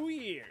in 2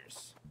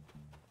 years.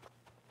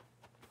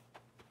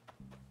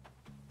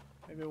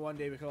 Maybe one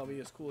day we could all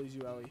be as cool as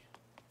you, Ellie.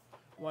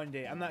 One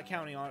day. I'm not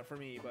counting on it for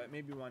me, but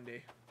maybe one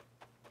day.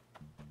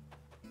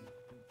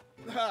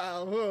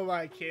 Oh, who am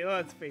I kidding?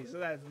 Let's face it,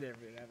 that's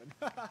different, Evan.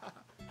 What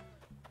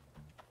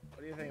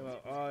do you think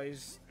about? Oh,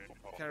 he's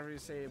kind of really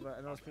say, but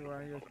I know people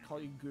around here call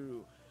you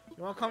Guru.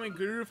 You want to call me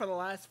Guru for the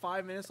last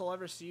 5 minutes I'll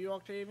ever see you,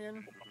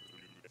 Octavian?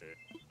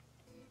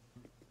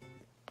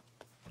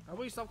 How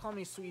about you stop calling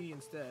me Sweetie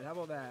instead? How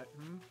about that?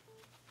 Hmm?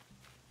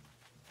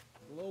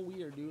 A little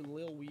weird, dude. A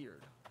little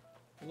weird.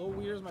 A little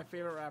weird is my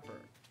favorite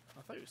rapper.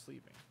 I thought you were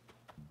sleeping.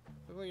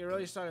 Look like you're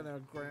really starting there,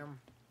 Graham.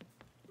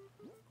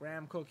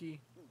 Graham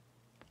Cookie.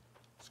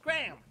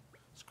 Scram!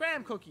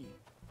 Scram Cookie!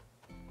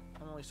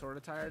 I'm only sort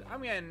of tired.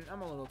 I'm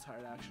a little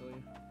tired, actually.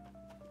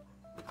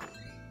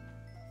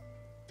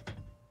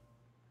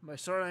 By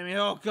sort of, I mean,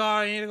 oh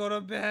god, I need to go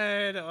to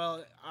bed.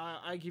 Well,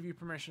 I give you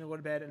permission to go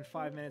to bed in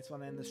 5 minutes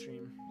when I end the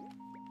stream.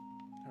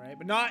 Alright?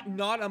 But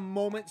not a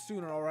moment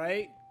sooner,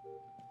 alright?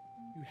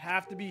 You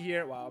have to be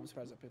here. Wow, I'm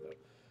surprised I picked up.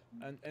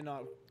 And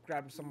not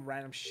grab some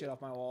random shit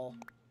off my wall.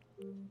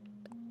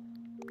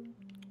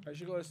 I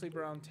should go to sleep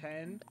around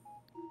 10.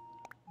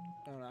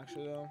 No,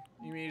 actually though.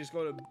 You mean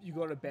you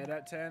go to bed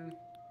at 10?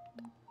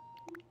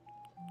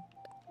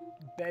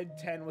 Bed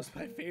 10 was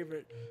my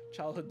favorite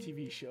childhood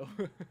TV show.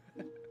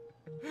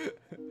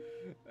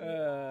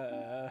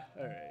 Alright.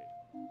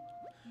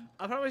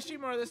 I'll probably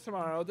stream more of this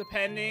tomorrow,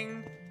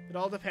 depending. It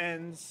all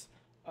depends.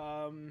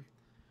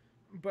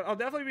 But I'll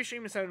definitely be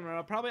streaming 7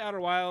 tomorrow. Probably Outer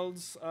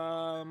Wilds.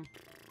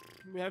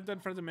 We haven't done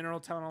Friends of Mineral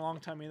Town in a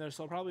long time either,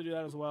 so I'll probably do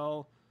that as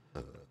well.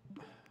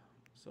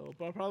 So,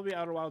 but I'll probably be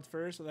Outer Wilds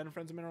first, and then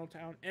Friends of Mineral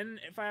Town. And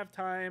if I have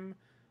time,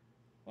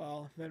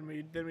 well, then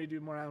we do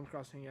more Animal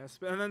Crossing, yes.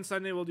 And then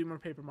Sunday we'll do more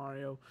Paper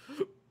Mario.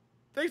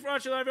 Thanks for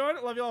watching,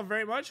 everyone. Love you all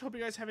very much. Hope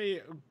you guys have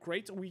a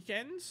great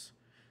weekend.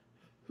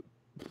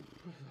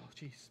 Oh,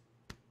 jeez.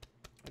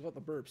 I got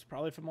the burps,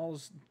 probably from all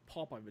this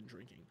pop I've been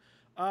drinking.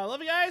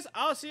 Love you guys.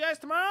 I'll see you guys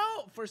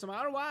tomorrow for some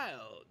Outer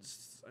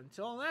Wilds.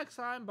 Until next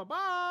time,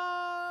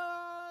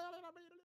 bye-bye.